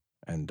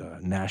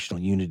national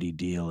unity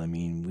deal.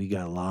 We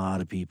got a lot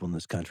of people in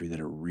this country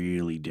that are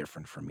really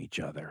different from each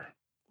other,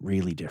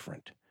 really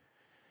different.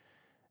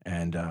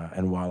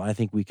 And while I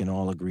think we can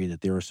all agree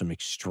that there are some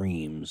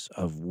extremes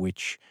of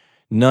which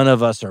none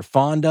of us are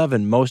fond of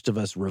and most of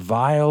us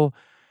revile,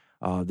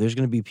 there's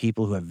going to be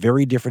people who have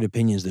very different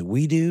opinions than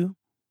we do,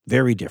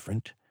 very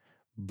different,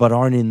 but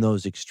aren't in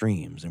those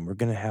extremes. And we're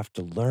going to have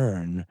to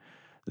learn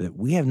that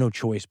we have no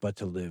choice but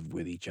to live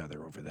with each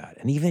other over that.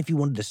 And even if you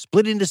wanted to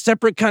split into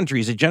separate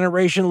countries a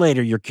generation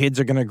later, your kids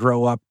are going to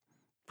grow up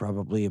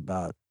probably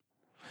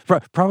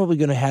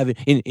going to have it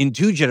in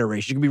 2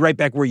 generations. You can be right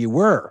back where you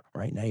were.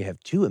 Right now you have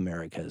 2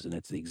 Americas, and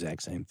it's the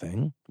exact same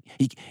thing.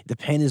 The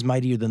pen is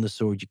mightier than the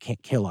sword. You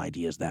can't kill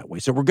ideas that way.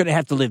 So we're going to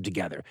have to live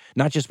together,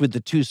 not just with the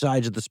 2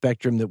 sides of the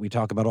spectrum that we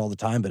talk about all the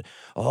time, but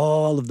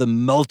all of the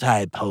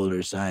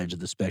multipolar sides of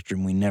the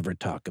spectrum we never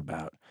talk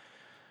about.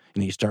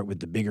 You start with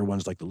the bigger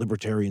ones like the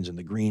libertarians and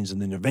the Greens, and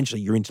then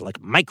eventually you're into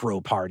like micro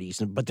parties.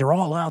 But they're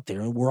all out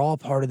there, and we're all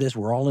part of this.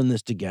 We're all in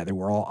this together.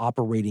 We're all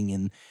operating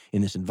in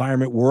this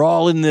environment. We're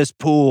all in this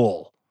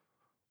pool.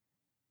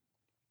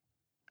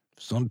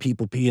 Some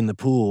people pee in the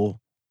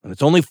pool, and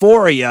it's only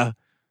 4 of you.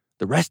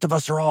 The rest of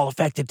us are all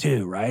affected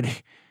too,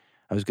 right?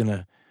 I was going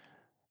to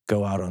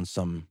go out on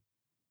some,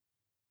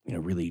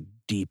 really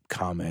deep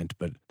comment,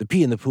 but the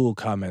pee in the pool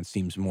comment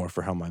seems more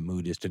for how my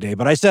mood is today.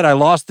 But I said I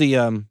lost the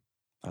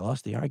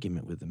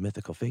argument with the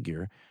mythical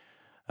figure,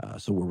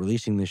 so we're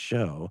releasing this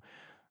show.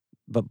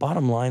 But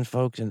bottom line,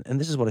 folks, and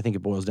this is what I think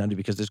it boils down to,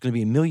 because there's going to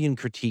be a million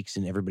critiques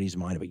in everybody's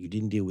mind about you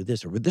didn't deal with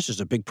this, or this is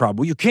a big problem.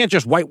 Well, you can't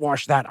just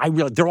whitewash that. I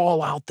realize they're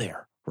all out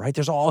there, right?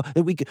 There's all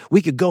that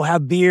we could go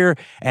have beer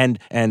and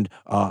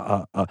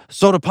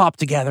soda pop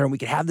together, and we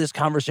could have this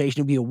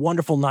conversation. It'd be a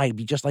wonderful night. It'd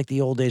be just like the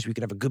old days. We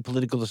could have a good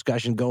political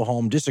discussion, go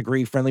home,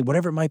 disagree, friendly,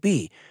 whatever it might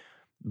be.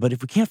 But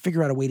if we can't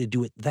figure out a way to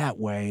do it that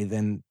way,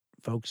 then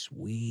folks,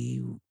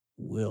 we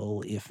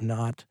will, if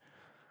not,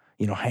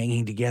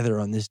 hanging together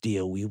on this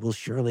deal, we will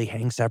surely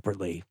hang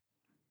separately.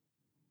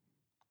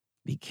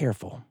 Be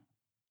careful.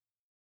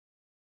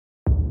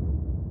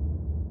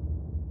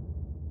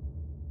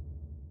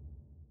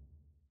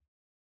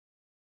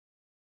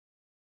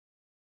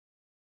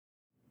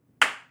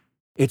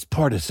 It's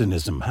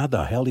partisanism. How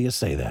the hell do you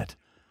say that?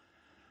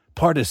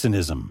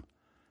 Partisanism.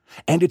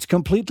 And it's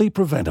completely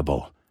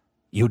preventable.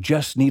 You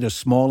just need a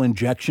small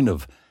injection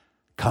of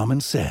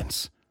common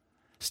sense.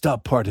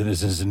 Stop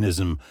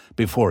partisanism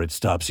before it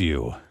stops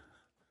you.